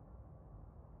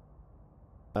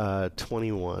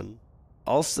 21.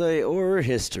 I'll say or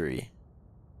history.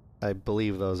 I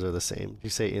believe those are the same. Did you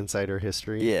say insight or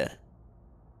history? Yeah.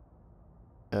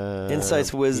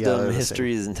 Insight's yeah, wisdom, they're the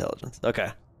history is intelligence.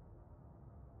 Okay.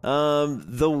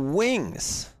 The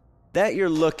wings that you're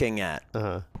looking at,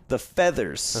 same. the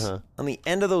feathers on the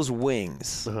end of those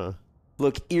wings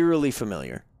look eerily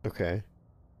familiar. Okay.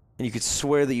 And you could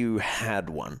swear that you had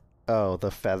one. Oh,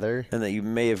 the feather? And that you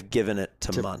may have given it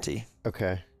to Monty.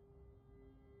 Okay.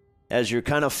 As you're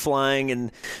kind of flying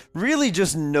and really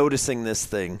just noticing this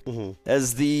thing.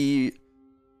 As the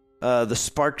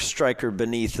spark striker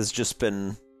beneath has just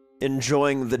been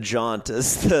enjoying the jaunt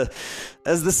as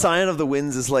the Scion of the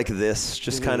Winds is like this,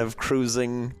 just kind of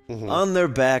cruising on their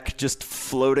back, just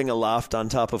floating aloft on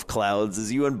top of clouds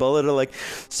as you and Bullet are like,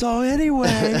 so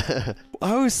anyway,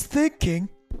 I was thinking.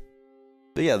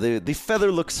 But yeah, the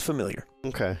feather looks familiar.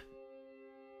 Okay.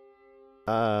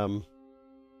 I'll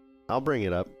bring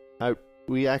it up.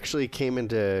 We actually came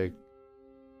into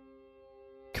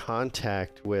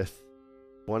contact with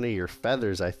one of your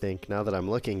feathers, I think, now that I'm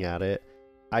looking at it.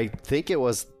 I think it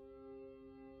was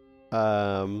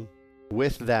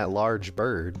with that large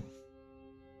bird.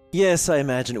 Yes, I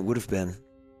imagine it would have been.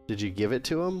 Did you give it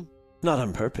to him? Not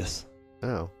on purpose.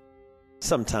 Oh.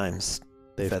 Sometimes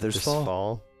They feathers just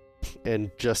fall.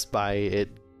 And just by it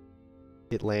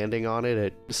landing on it,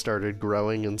 it started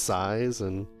growing in size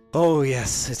and... Oh,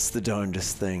 yes, it's the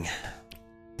darndest thing.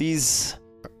 These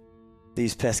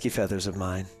pesky feathers of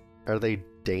mine. Are they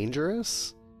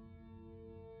dangerous?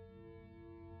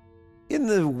 In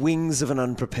the wings of an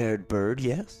unprepared bird,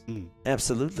 yes.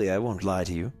 Absolutely, I won't lie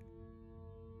to you.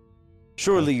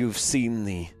 Surely you've seen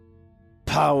the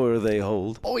power they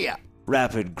hold. Oh, yeah.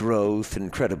 Rapid growth,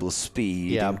 incredible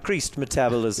speed, increased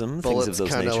metabolism, Bullet's things of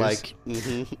those kinda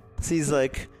natures. He's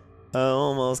like, I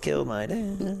almost killed my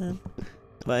dad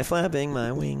by flapping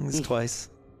my wings twice.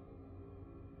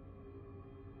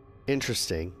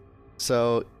 Interesting.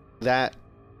 So that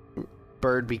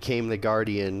bird became the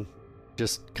guardian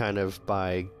just kind of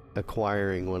by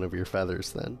acquiring one of your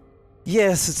feathers then?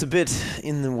 Yes, it's a bit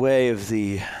in the way of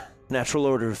the natural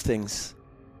order of things.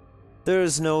 There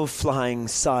is no flying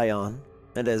scion,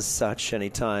 and as such,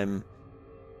 anytime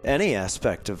any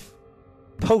aspect of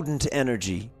potent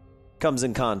energy comes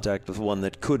in contact with one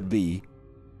that could be,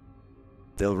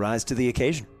 they'll rise to the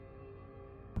occasion.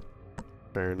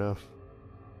 Fair enough.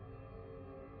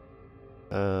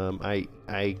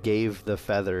 I gave the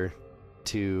feather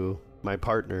to my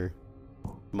partner,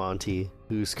 Monty,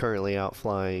 who's currently out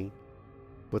flying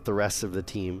with the rest of the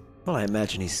team. Well, I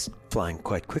imagine he's flying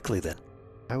quite quickly then.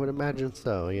 I would imagine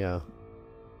so, yeah.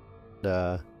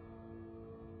 I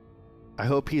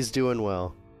hope he's doing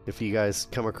well. If you guys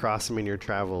come across him in your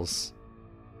travels,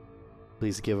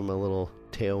 please give him a little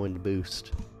tailwind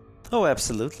boost. Oh,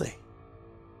 absolutely.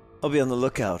 I'll be on the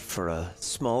lookout for a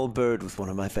small bird with one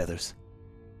of my feathers.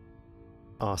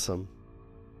 Awesome.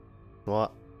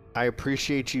 Well, I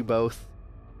appreciate you both.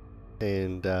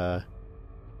 And,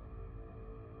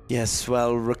 Yes,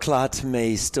 while Raklat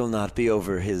may still not be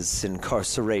over his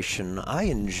incarceration, I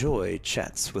enjoy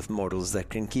chats with mortals that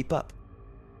can keep up.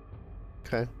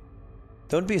 okay.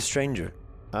 Don't be a stranger.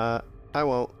 I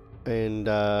won't. And,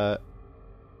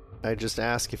 I just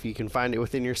ask if you can find it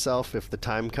within yourself. If the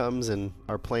time comes and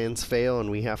our plans fail and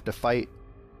we have to fight,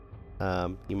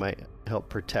 you might help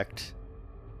protect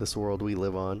this world we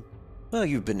live on. Well,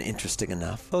 you've been interesting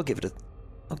enough. I'll give it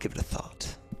a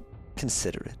thought.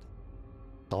 Consider it.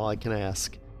 That's all I can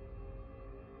ask.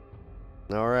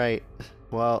 All right.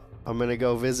 Well, I'm gonna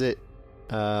go visit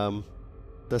the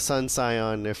Sun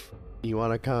Scion if you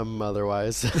want to come.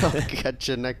 Otherwise, I'll catch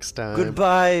you next time.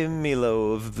 Goodbye,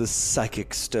 Milo of the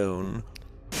Psychic Stone.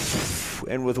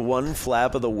 And with one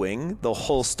flap of the wing, the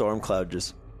whole storm cloud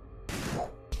just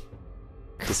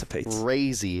dissipates.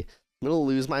 Crazy. I'm gonna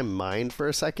lose my mind for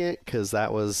a second because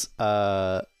that was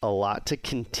a lot to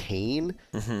contain.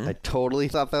 I totally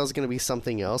thought that was gonna be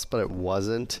something else, but it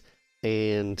wasn't.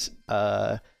 And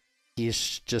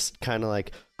he's just kind of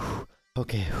like,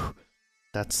 okay,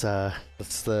 that's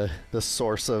the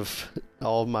source of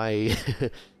all my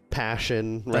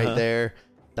passion right there.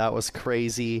 That was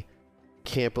crazy.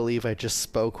 Can't believe I just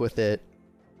spoke with it.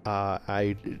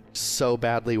 I so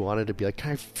badly wanted to be like, can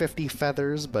I have 50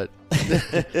 feathers? But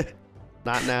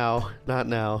not now. Not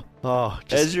now. Oh,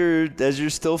 As you're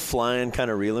still flying, kind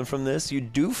of reeling from this, you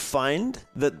do find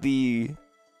that the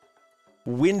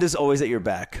wind is always at your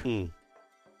back.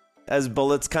 as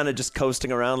Bullet's kind of just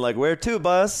coasting around like, where to,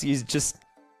 boss? He's just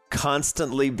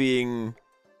constantly being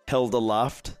held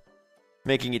aloft,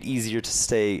 making it easier to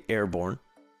stay airborne.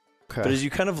 Okay. But as you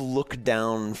kind of look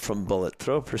down from Bullet,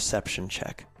 throw a perception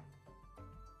check.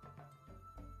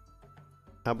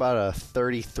 How about a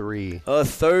 33? A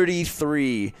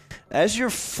 33. As you're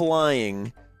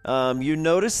flying, you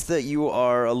notice that you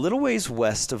are a little ways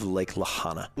west of Lake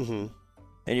Lahana. Mm-hmm.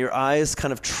 And your eyes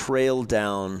kind of trail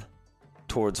down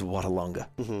towards Watalonga.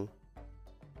 Mm-hmm.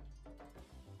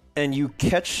 And you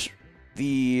catch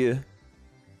the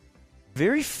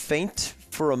very faint,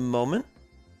 for a moment,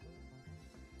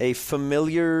 a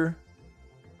familiar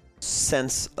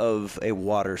sense of a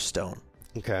water stone.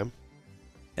 Okay.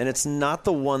 And it's not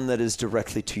the one that is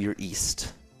directly to your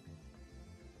east,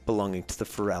 belonging to the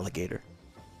Feraligator.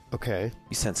 Okay.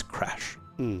 You sense Crash.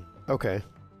 Okay.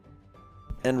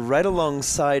 And right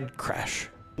alongside Crash,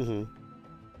 Mm-hmm.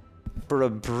 for a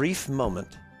brief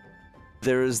moment,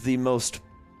 there is the most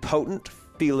potent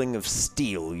feeling of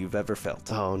steel you've ever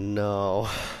felt. Oh, no.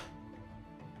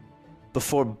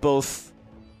 Before both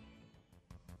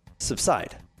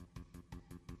subside.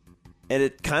 And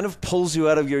it kind of pulls you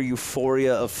out of your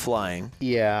euphoria of flying.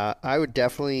 Yeah, I would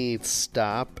definitely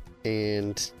stop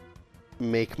and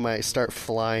start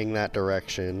flying that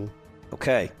direction.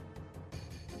 Okay.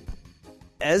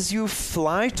 As you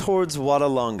fly towards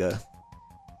Watalonga,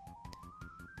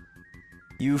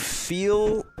 you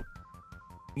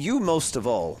most of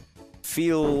all,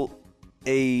 feel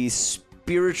a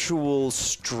spiritual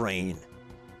strain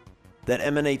that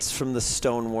emanates from the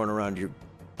stone worn around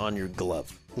on your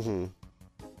glove. Mm-hmm.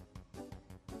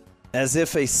 As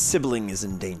if a sibling is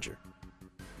in danger.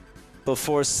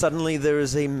 Before suddenly there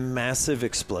is a massive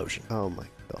explosion, Oh my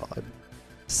god.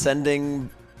 sending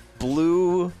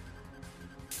blue,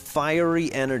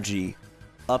 fiery energy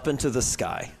up into the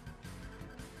sky.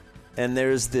 And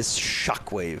there's this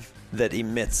shockwave that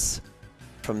emits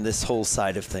from this whole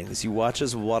side of things. You watch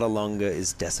as Watalonga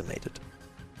is decimated.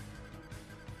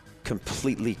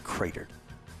 Completely cratered.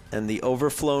 And the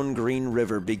overflown Green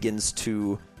River begins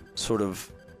to sort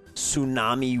of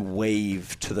tsunami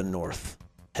wave to the north,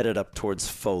 headed up towards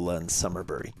Fola and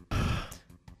Summerbury.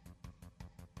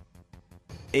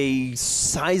 A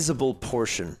sizable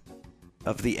portion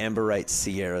of the Amberite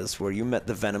Sierras, where you met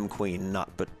the Venom Queen not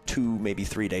but 2, maybe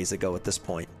 3 days ago at this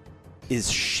point, is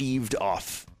sheaved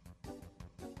off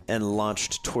and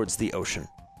launched towards the ocean.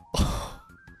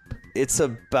 It's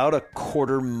about a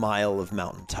 1/4 mile of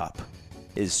mountaintop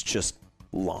is just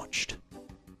launched.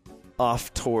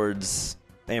 Off towards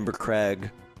Amber Crag,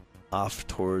 off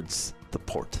towards the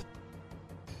port.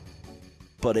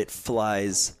 But it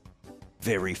flies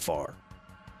very far.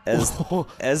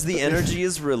 As the energy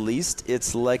is released,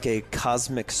 it's like a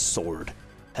cosmic sword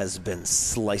has been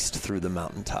sliced through the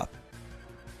mountaintop.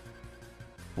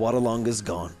 Watalonga's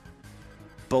gone.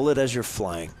 Bullet, as you're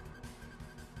flying.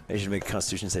 I should make a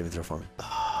Constitution saving throw for me.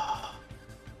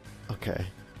 Okay.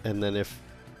 And then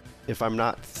if I'm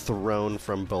not thrown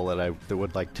from Bullet, I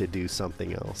would like to do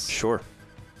something else. Sure.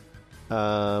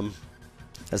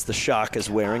 As the shock is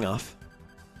wearing off.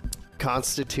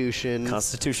 Constitution.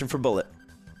 Constitution for Bullet.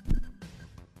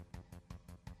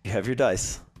 You have your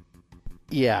dice.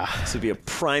 Yeah. This would be a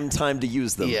prime time to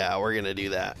use them. Yeah, we're gonna do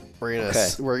that.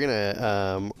 We're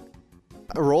gonna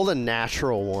roll a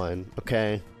natural one,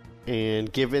 okay?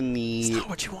 And given It's the not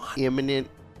what you want. imminent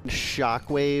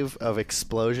shockwave of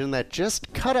explosion that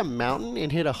just cut a mountain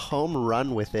and hit a home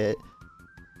run with it,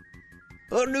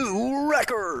 A new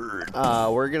record!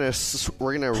 we're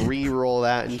gonna re-roll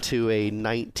that into a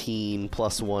 19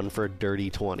 plus 1 for a dirty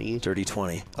 20. Dirty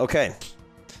 20. Okay.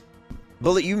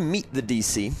 Bullet, you meet the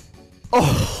DC.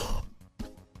 Oh,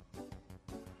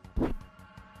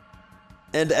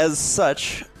 And as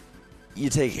such, you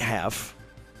take half.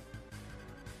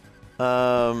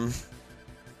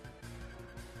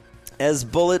 As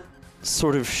Bullet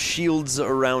sort of shields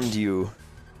around you,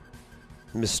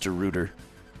 Mr. Rooter,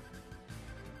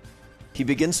 he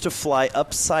begins to fly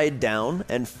upside down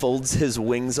and folds his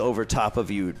wings over top of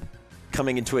you,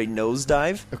 coming into a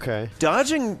nosedive, okay.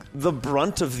 dodging the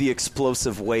brunt of the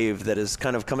explosive wave that is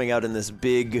kind of coming out in this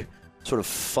big sort of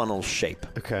funnel shape.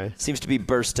 Okay. Seems to be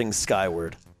bursting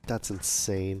skyward. That's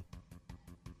insane.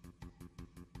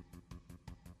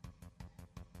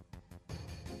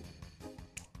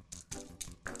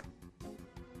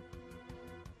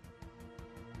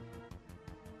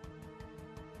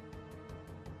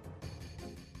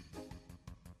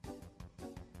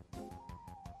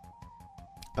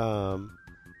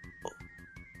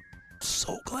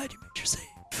 So glad you made your save.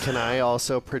 Can I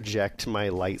also project my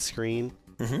light screen?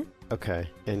 Mm-hmm. Okay,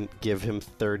 and give him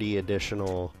 30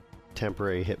 additional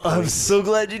temporary hit points. I'm so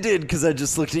glad you did, because I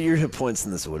just looked at your hit points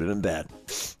and this would have been bad.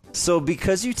 So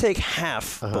because you take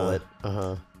half bullet,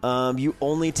 you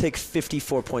only take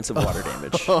 54 points of water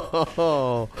damage.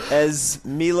 As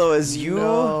Milo, as you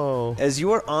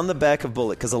are on the back of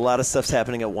Bullet, because a lot of stuff's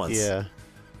happening at once. Yeah.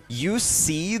 You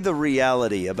see the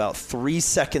reality about 3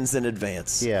 seconds in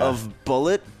advance of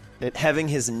Bullet having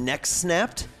his neck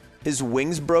snapped, his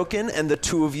wings broken, and the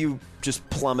two of you just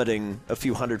plummeting a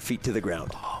few hundred feet to the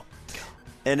ground.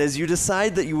 And as you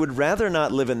decide that you would rather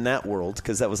not live in that world,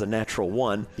 because that was a natural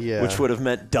 1, which would have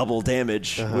meant double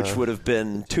damage, which would have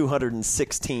been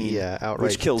 216,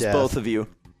 which kills death. both of you.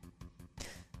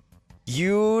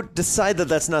 You decide that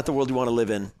that's not the world you want to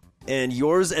live in, and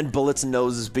yours and Bullet's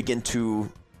noses begin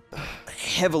to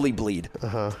heavily bleed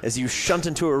as you shunt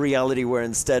into a reality where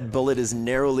instead Bullet is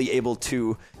narrowly able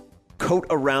to coat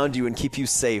around you and keep you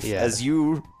safe as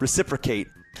you reciprocate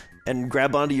and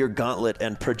grab onto your gauntlet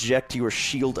and project your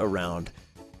shield around,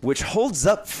 which holds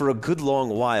up for a good long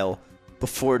while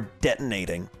before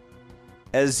detonating.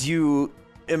 As you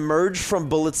emerge from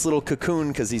Bullet's little cocoon,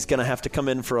 because he's going to have to come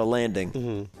in for a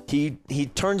landing, he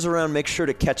turns around, makes sure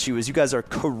to catch you as you guys are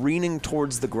careening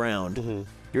towards the ground.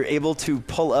 You're able to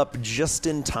pull up just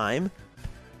in time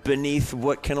beneath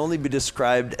what can only be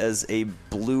described as a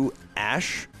blue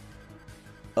ash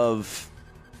of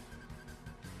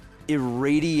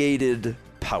irradiated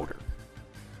powder.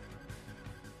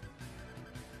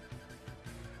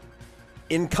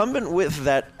 Incumbent with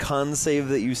that con save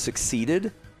that you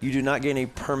succeeded, you do not gain a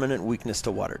permanent weakness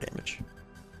to water damage.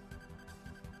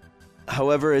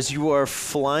 However, as you are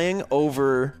flying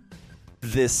over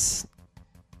this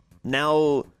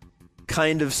now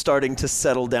kind of starting to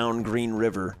settle down Green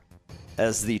River,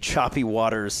 as the choppy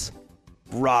waters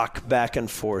rock back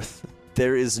and forth,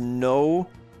 there is no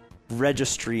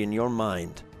registry in your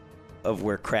mind of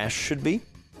where Crash should be,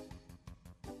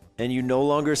 and you no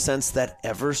longer sense that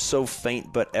ever so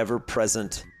faint but ever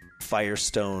present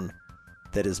firestone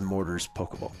that is Mortar's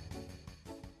Pokeball.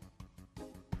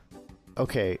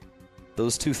 Okay.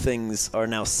 Those two things are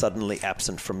now suddenly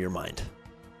absent from your mind.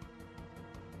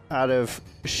 Out of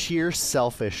sheer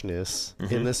selfishness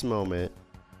in this moment,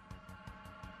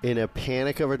 in a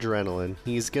panic of adrenaline,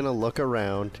 he's going to look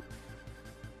around,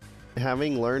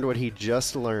 having learned what he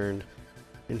just learned,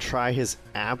 and try his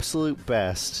absolute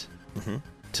best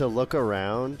to look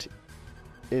around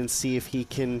and see if he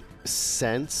can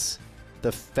sense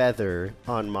the feather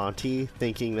on Monty,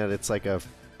 thinking that it's like the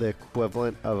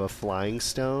equivalent of a flying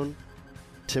stone,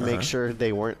 to make sure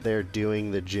they weren't there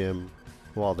doing the gym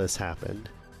while this happened.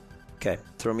 Okay,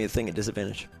 throw me a thing at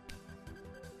disadvantage.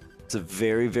 It's a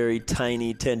very, very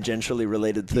tiny, tangentially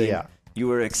related thing. Yeah.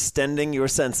 You are extending your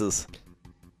senses.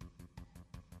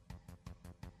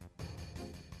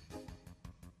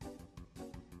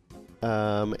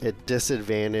 At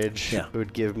disadvantage, it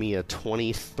would give me a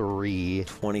 23.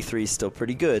 23 is still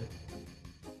pretty good.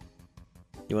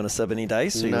 You want to sub any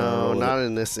dice? Or No, not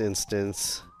in this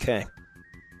instance. Okay.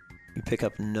 You pick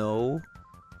up no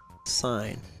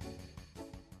sign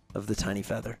of the tiny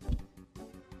feather.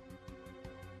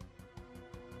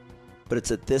 But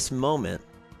it's at this moment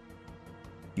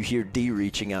you hear D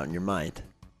reaching out in your mind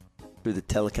through the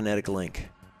telekinetic link.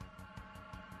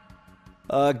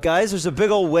 Guys, there's a big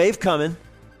old wave coming.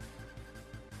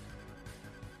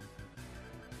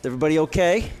 Is everybody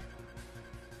okay?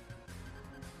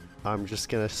 I'm just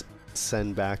going to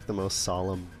send back the most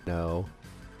solemn no.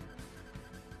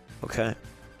 Okay.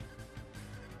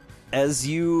 As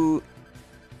you...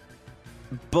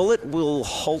 Bullet will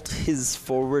halt his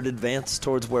forward advance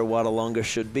towards where Wadalonga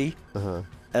should be.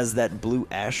 As that blue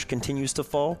ash continues to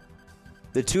fall.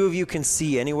 The two of you can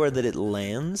see anywhere that it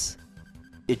lands,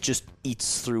 it just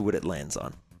eats through what it lands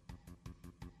on.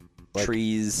 Like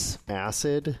trees.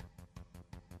 Acid? Is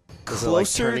Closer, it like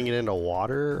turning it into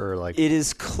water, or like... It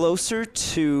is closer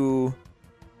to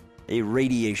a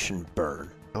radiation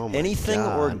burn. Oh my Anything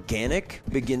God. organic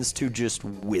begins to just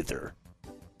wither.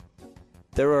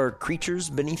 There are creatures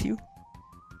beneath you.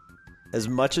 As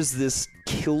much as this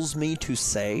kills me to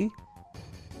say,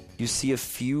 you see a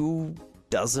few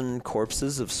dozen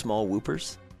corpses of small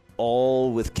whoopers,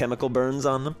 all with chemical burns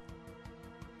on them.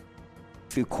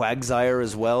 A few quagsire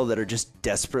as well that are just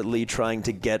desperately trying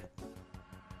to get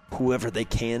whoever they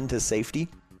can to safety.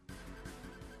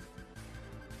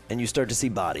 And you start to see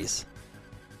bodies.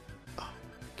 Oh,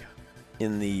 God.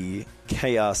 In the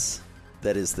chaos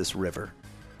that is this river.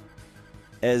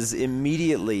 As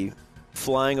immediately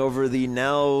flying over the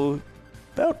now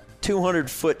about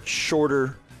 200-foot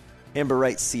shorter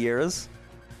Amberite Sierras,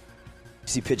 you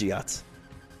see Pidgeots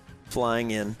flying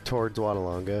in Towards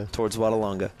Wadalonga. towards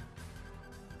Wadalonga.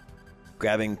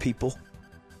 grabbing people,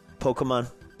 Pokemon,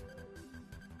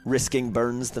 risking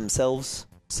burns themselves,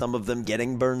 some of them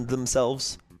getting burned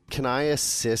themselves. Can I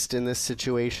assist in this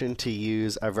situation to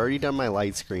use... I've already done my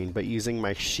light screen, but using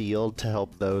my shield to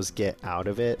help those get out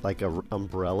of it, like a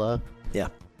umbrella? Yeah,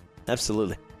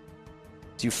 absolutely.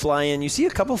 So you fly in. You see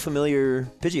a couple familiar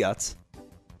Pidgeots.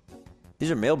 These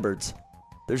are male birds.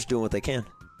 They're just doing what they can.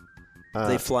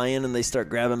 They fly in and they start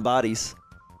grabbing bodies.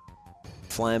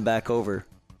 Flying back over.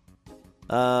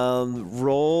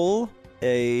 Roll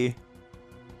a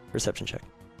perception check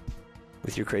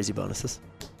with your crazy bonuses.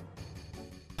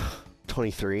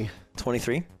 23.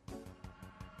 23.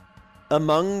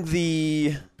 Among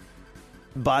the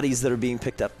bodies that are being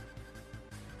picked up,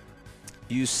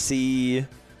 you see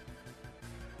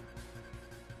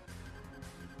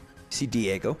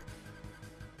Diego.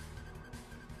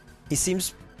 He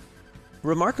seems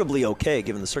remarkably okay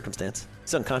given the circumstance.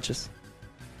 He's unconscious.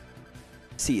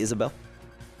 See Isabel,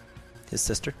 his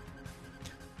sister.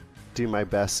 Do my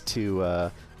best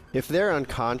to... if they're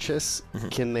unconscious,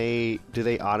 do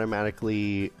they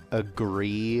automatically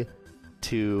agree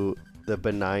to the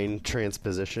benign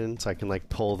transposition so I can like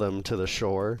pull them to the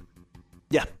shore?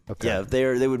 Yeah. Okay. Yeah,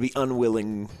 they would be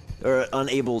unwilling or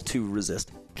unable to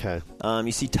resist. Okay.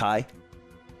 You see Ty.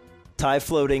 Ty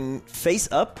floating face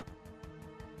up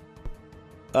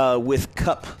with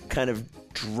Cup kind of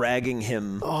dragging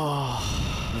him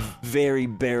very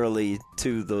barely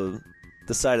to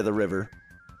the side of the river.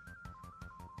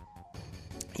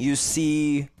 You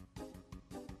see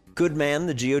Goodman,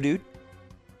 the Geodude,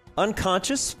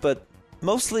 unconscious, but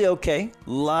mostly okay. A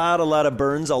lot of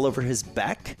burns all over his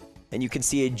back. And you can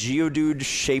see a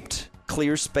Geodude-shaped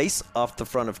clear space off the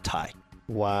front of Ty.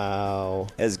 Wow.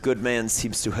 As Goodman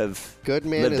seems to have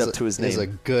Goodman lived up to his name. Is a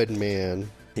good man.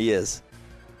 He is.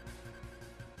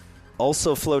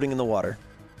 Also floating in the water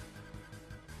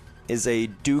is a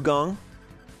dugong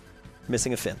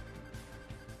missing a fin,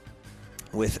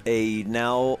 with a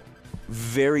now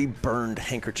very burned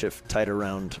handkerchief tied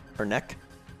around her neck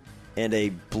and a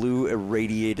blue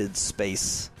irradiated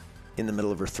space in the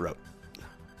middle of her throat.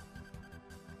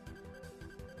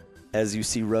 As you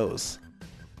see Rose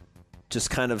just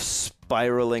kind of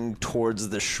spiraling towards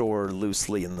the shore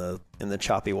loosely in the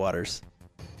choppy waters.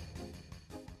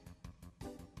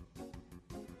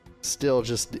 Still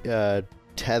just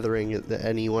tethering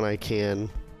anyone I can.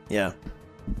 Yeah.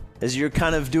 As you're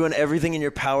kind of doing everything in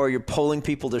your power, you're pulling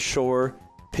people to shore.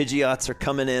 Pidgeots are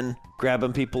coming in,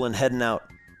 grabbing people and heading out.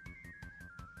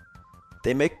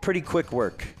 They make pretty quick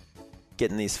work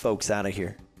getting these folks out of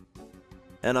here.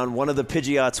 And on one of the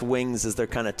Pidgeot's wings, as they're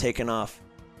kind of taking off,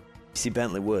 you see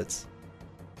Bentley Woods.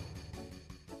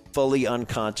 Fully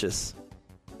unconscious.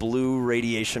 Blue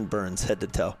radiation burns head to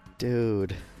toe.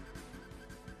 Dude.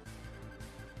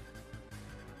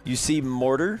 You see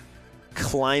Mortar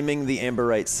climbing the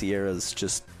Amberite Sierras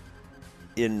just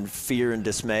in fear and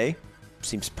dismay.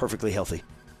 Seems perfectly healthy.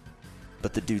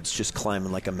 But the dude's just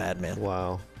climbing like a madman.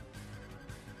 Wow.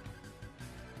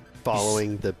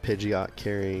 Following the Pidgeot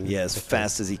carrying... Yeah, as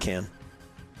fast as he can.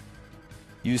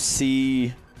 You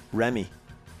see Remy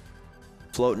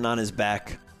floating on his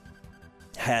back.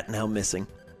 Hat now missing.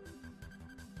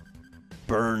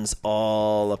 Burns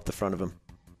all up the front of him.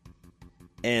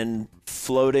 And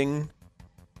floating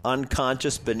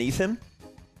unconscious beneath him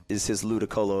is his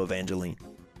Ludicolo Evangeline.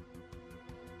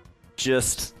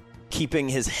 Just keeping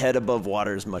his head above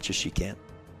water as much as she can.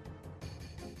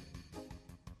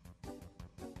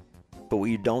 But what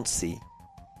you don't see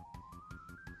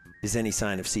is any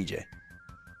sign of CJ.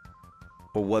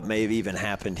 Or what may have even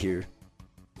happened here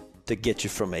to get you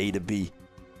from A to B.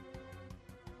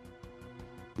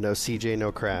 No CJ,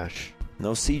 no Crash.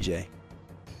 No CJ.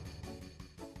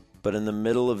 But in the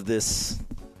middle of this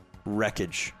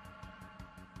wreckage,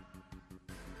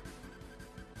 you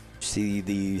see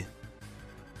the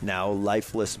now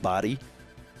lifeless body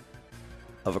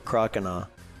of a Croconaw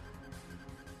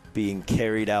being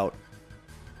carried out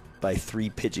by 3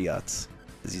 Pidgeots,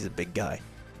 because he's a big guy.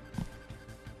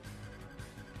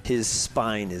 His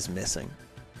spine is missing,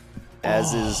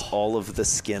 as is all of the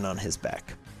skin on his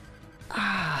back.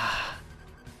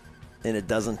 And it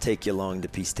doesn't take you long to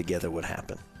piece together what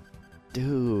happened.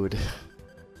 Dude.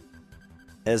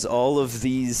 As all of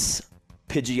these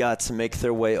Pidgeots make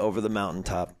their way over the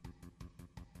mountaintop,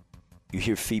 you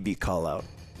hear Phoebe call out,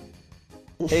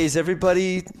 "Hey, is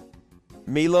everybody...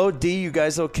 Milo, D, you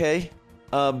guys okay?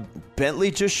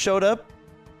 Bentley just showed up?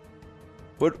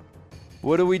 What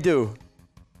do we do?"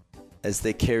 As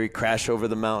they carry Crash over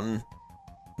the mountain,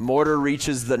 Mortar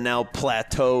reaches the now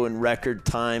plateau in record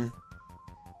time.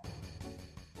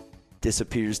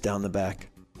 Disappears down the back.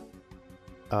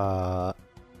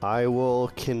 I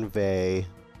will convey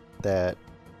that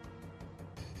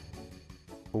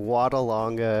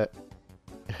Wadalonga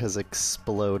has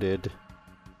exploded.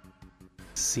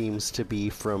 Seems to be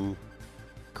from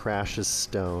Crash's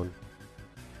stone.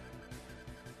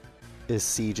 Is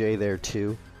CJ there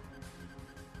too?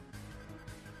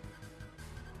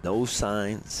 No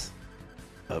signs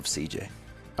of CJ.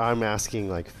 I'm asking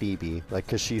like Phoebe, like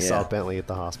because she saw Bentley at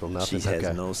the hospital. Nothing. She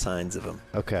has no signs of him.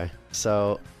 Okay,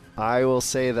 so I will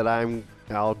say that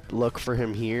I'll look for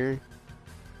him here.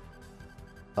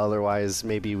 Otherwise,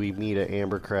 maybe we meet at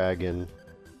Amber Crag and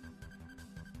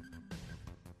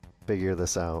figure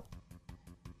this out.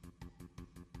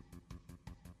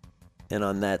 And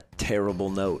on that terrible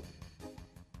note,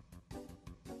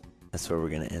 that's where we're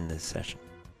going to end this session.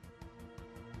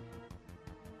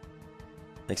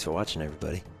 Thanks for watching,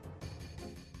 everybody.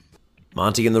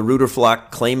 Monty and the Rooter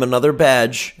flock claim another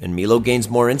badge, and Milo gains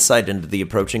more insight into the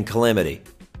approaching calamity.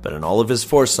 But in all of his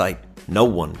foresight, no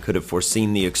one could have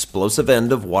foreseen the explosive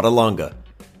end of Wadalonga.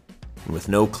 And with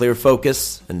no clear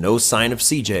focus and no sign of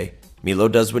CJ, Milo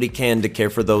does what he can to care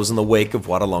for those in the wake of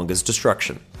Wadalonga's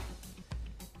destruction.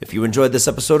 If you enjoyed this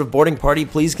episode of Boarding Party,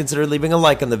 please consider leaving a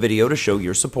like on the video to show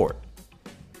your support.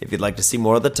 If you'd like to see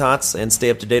more of the Tots and stay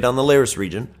up to date on the Laris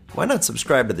region, why not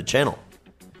subscribe to the channel?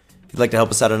 If you'd like to help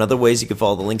us out in other ways, you can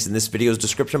follow the links in this video's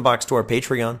description box to our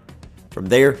Patreon. From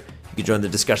there, you can join the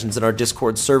discussions in our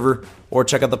Discord server, or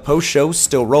check out the post show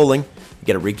Still Rolling, and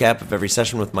get a recap of every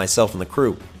session with myself and the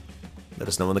crew. Let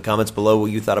us know in the comments below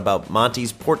what you thought about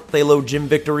Monty's Pthalo gym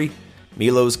victory,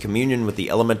 Milo's communion with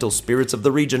the elemental spirits of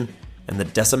the region, and the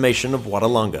decimation of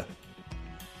Wadalonga.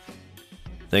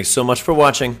 Thanks so much for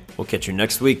watching. We'll catch you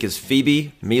next week as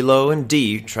Phoebe, Milo, and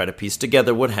Dee try to piece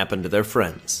together what happened to their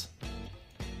friends.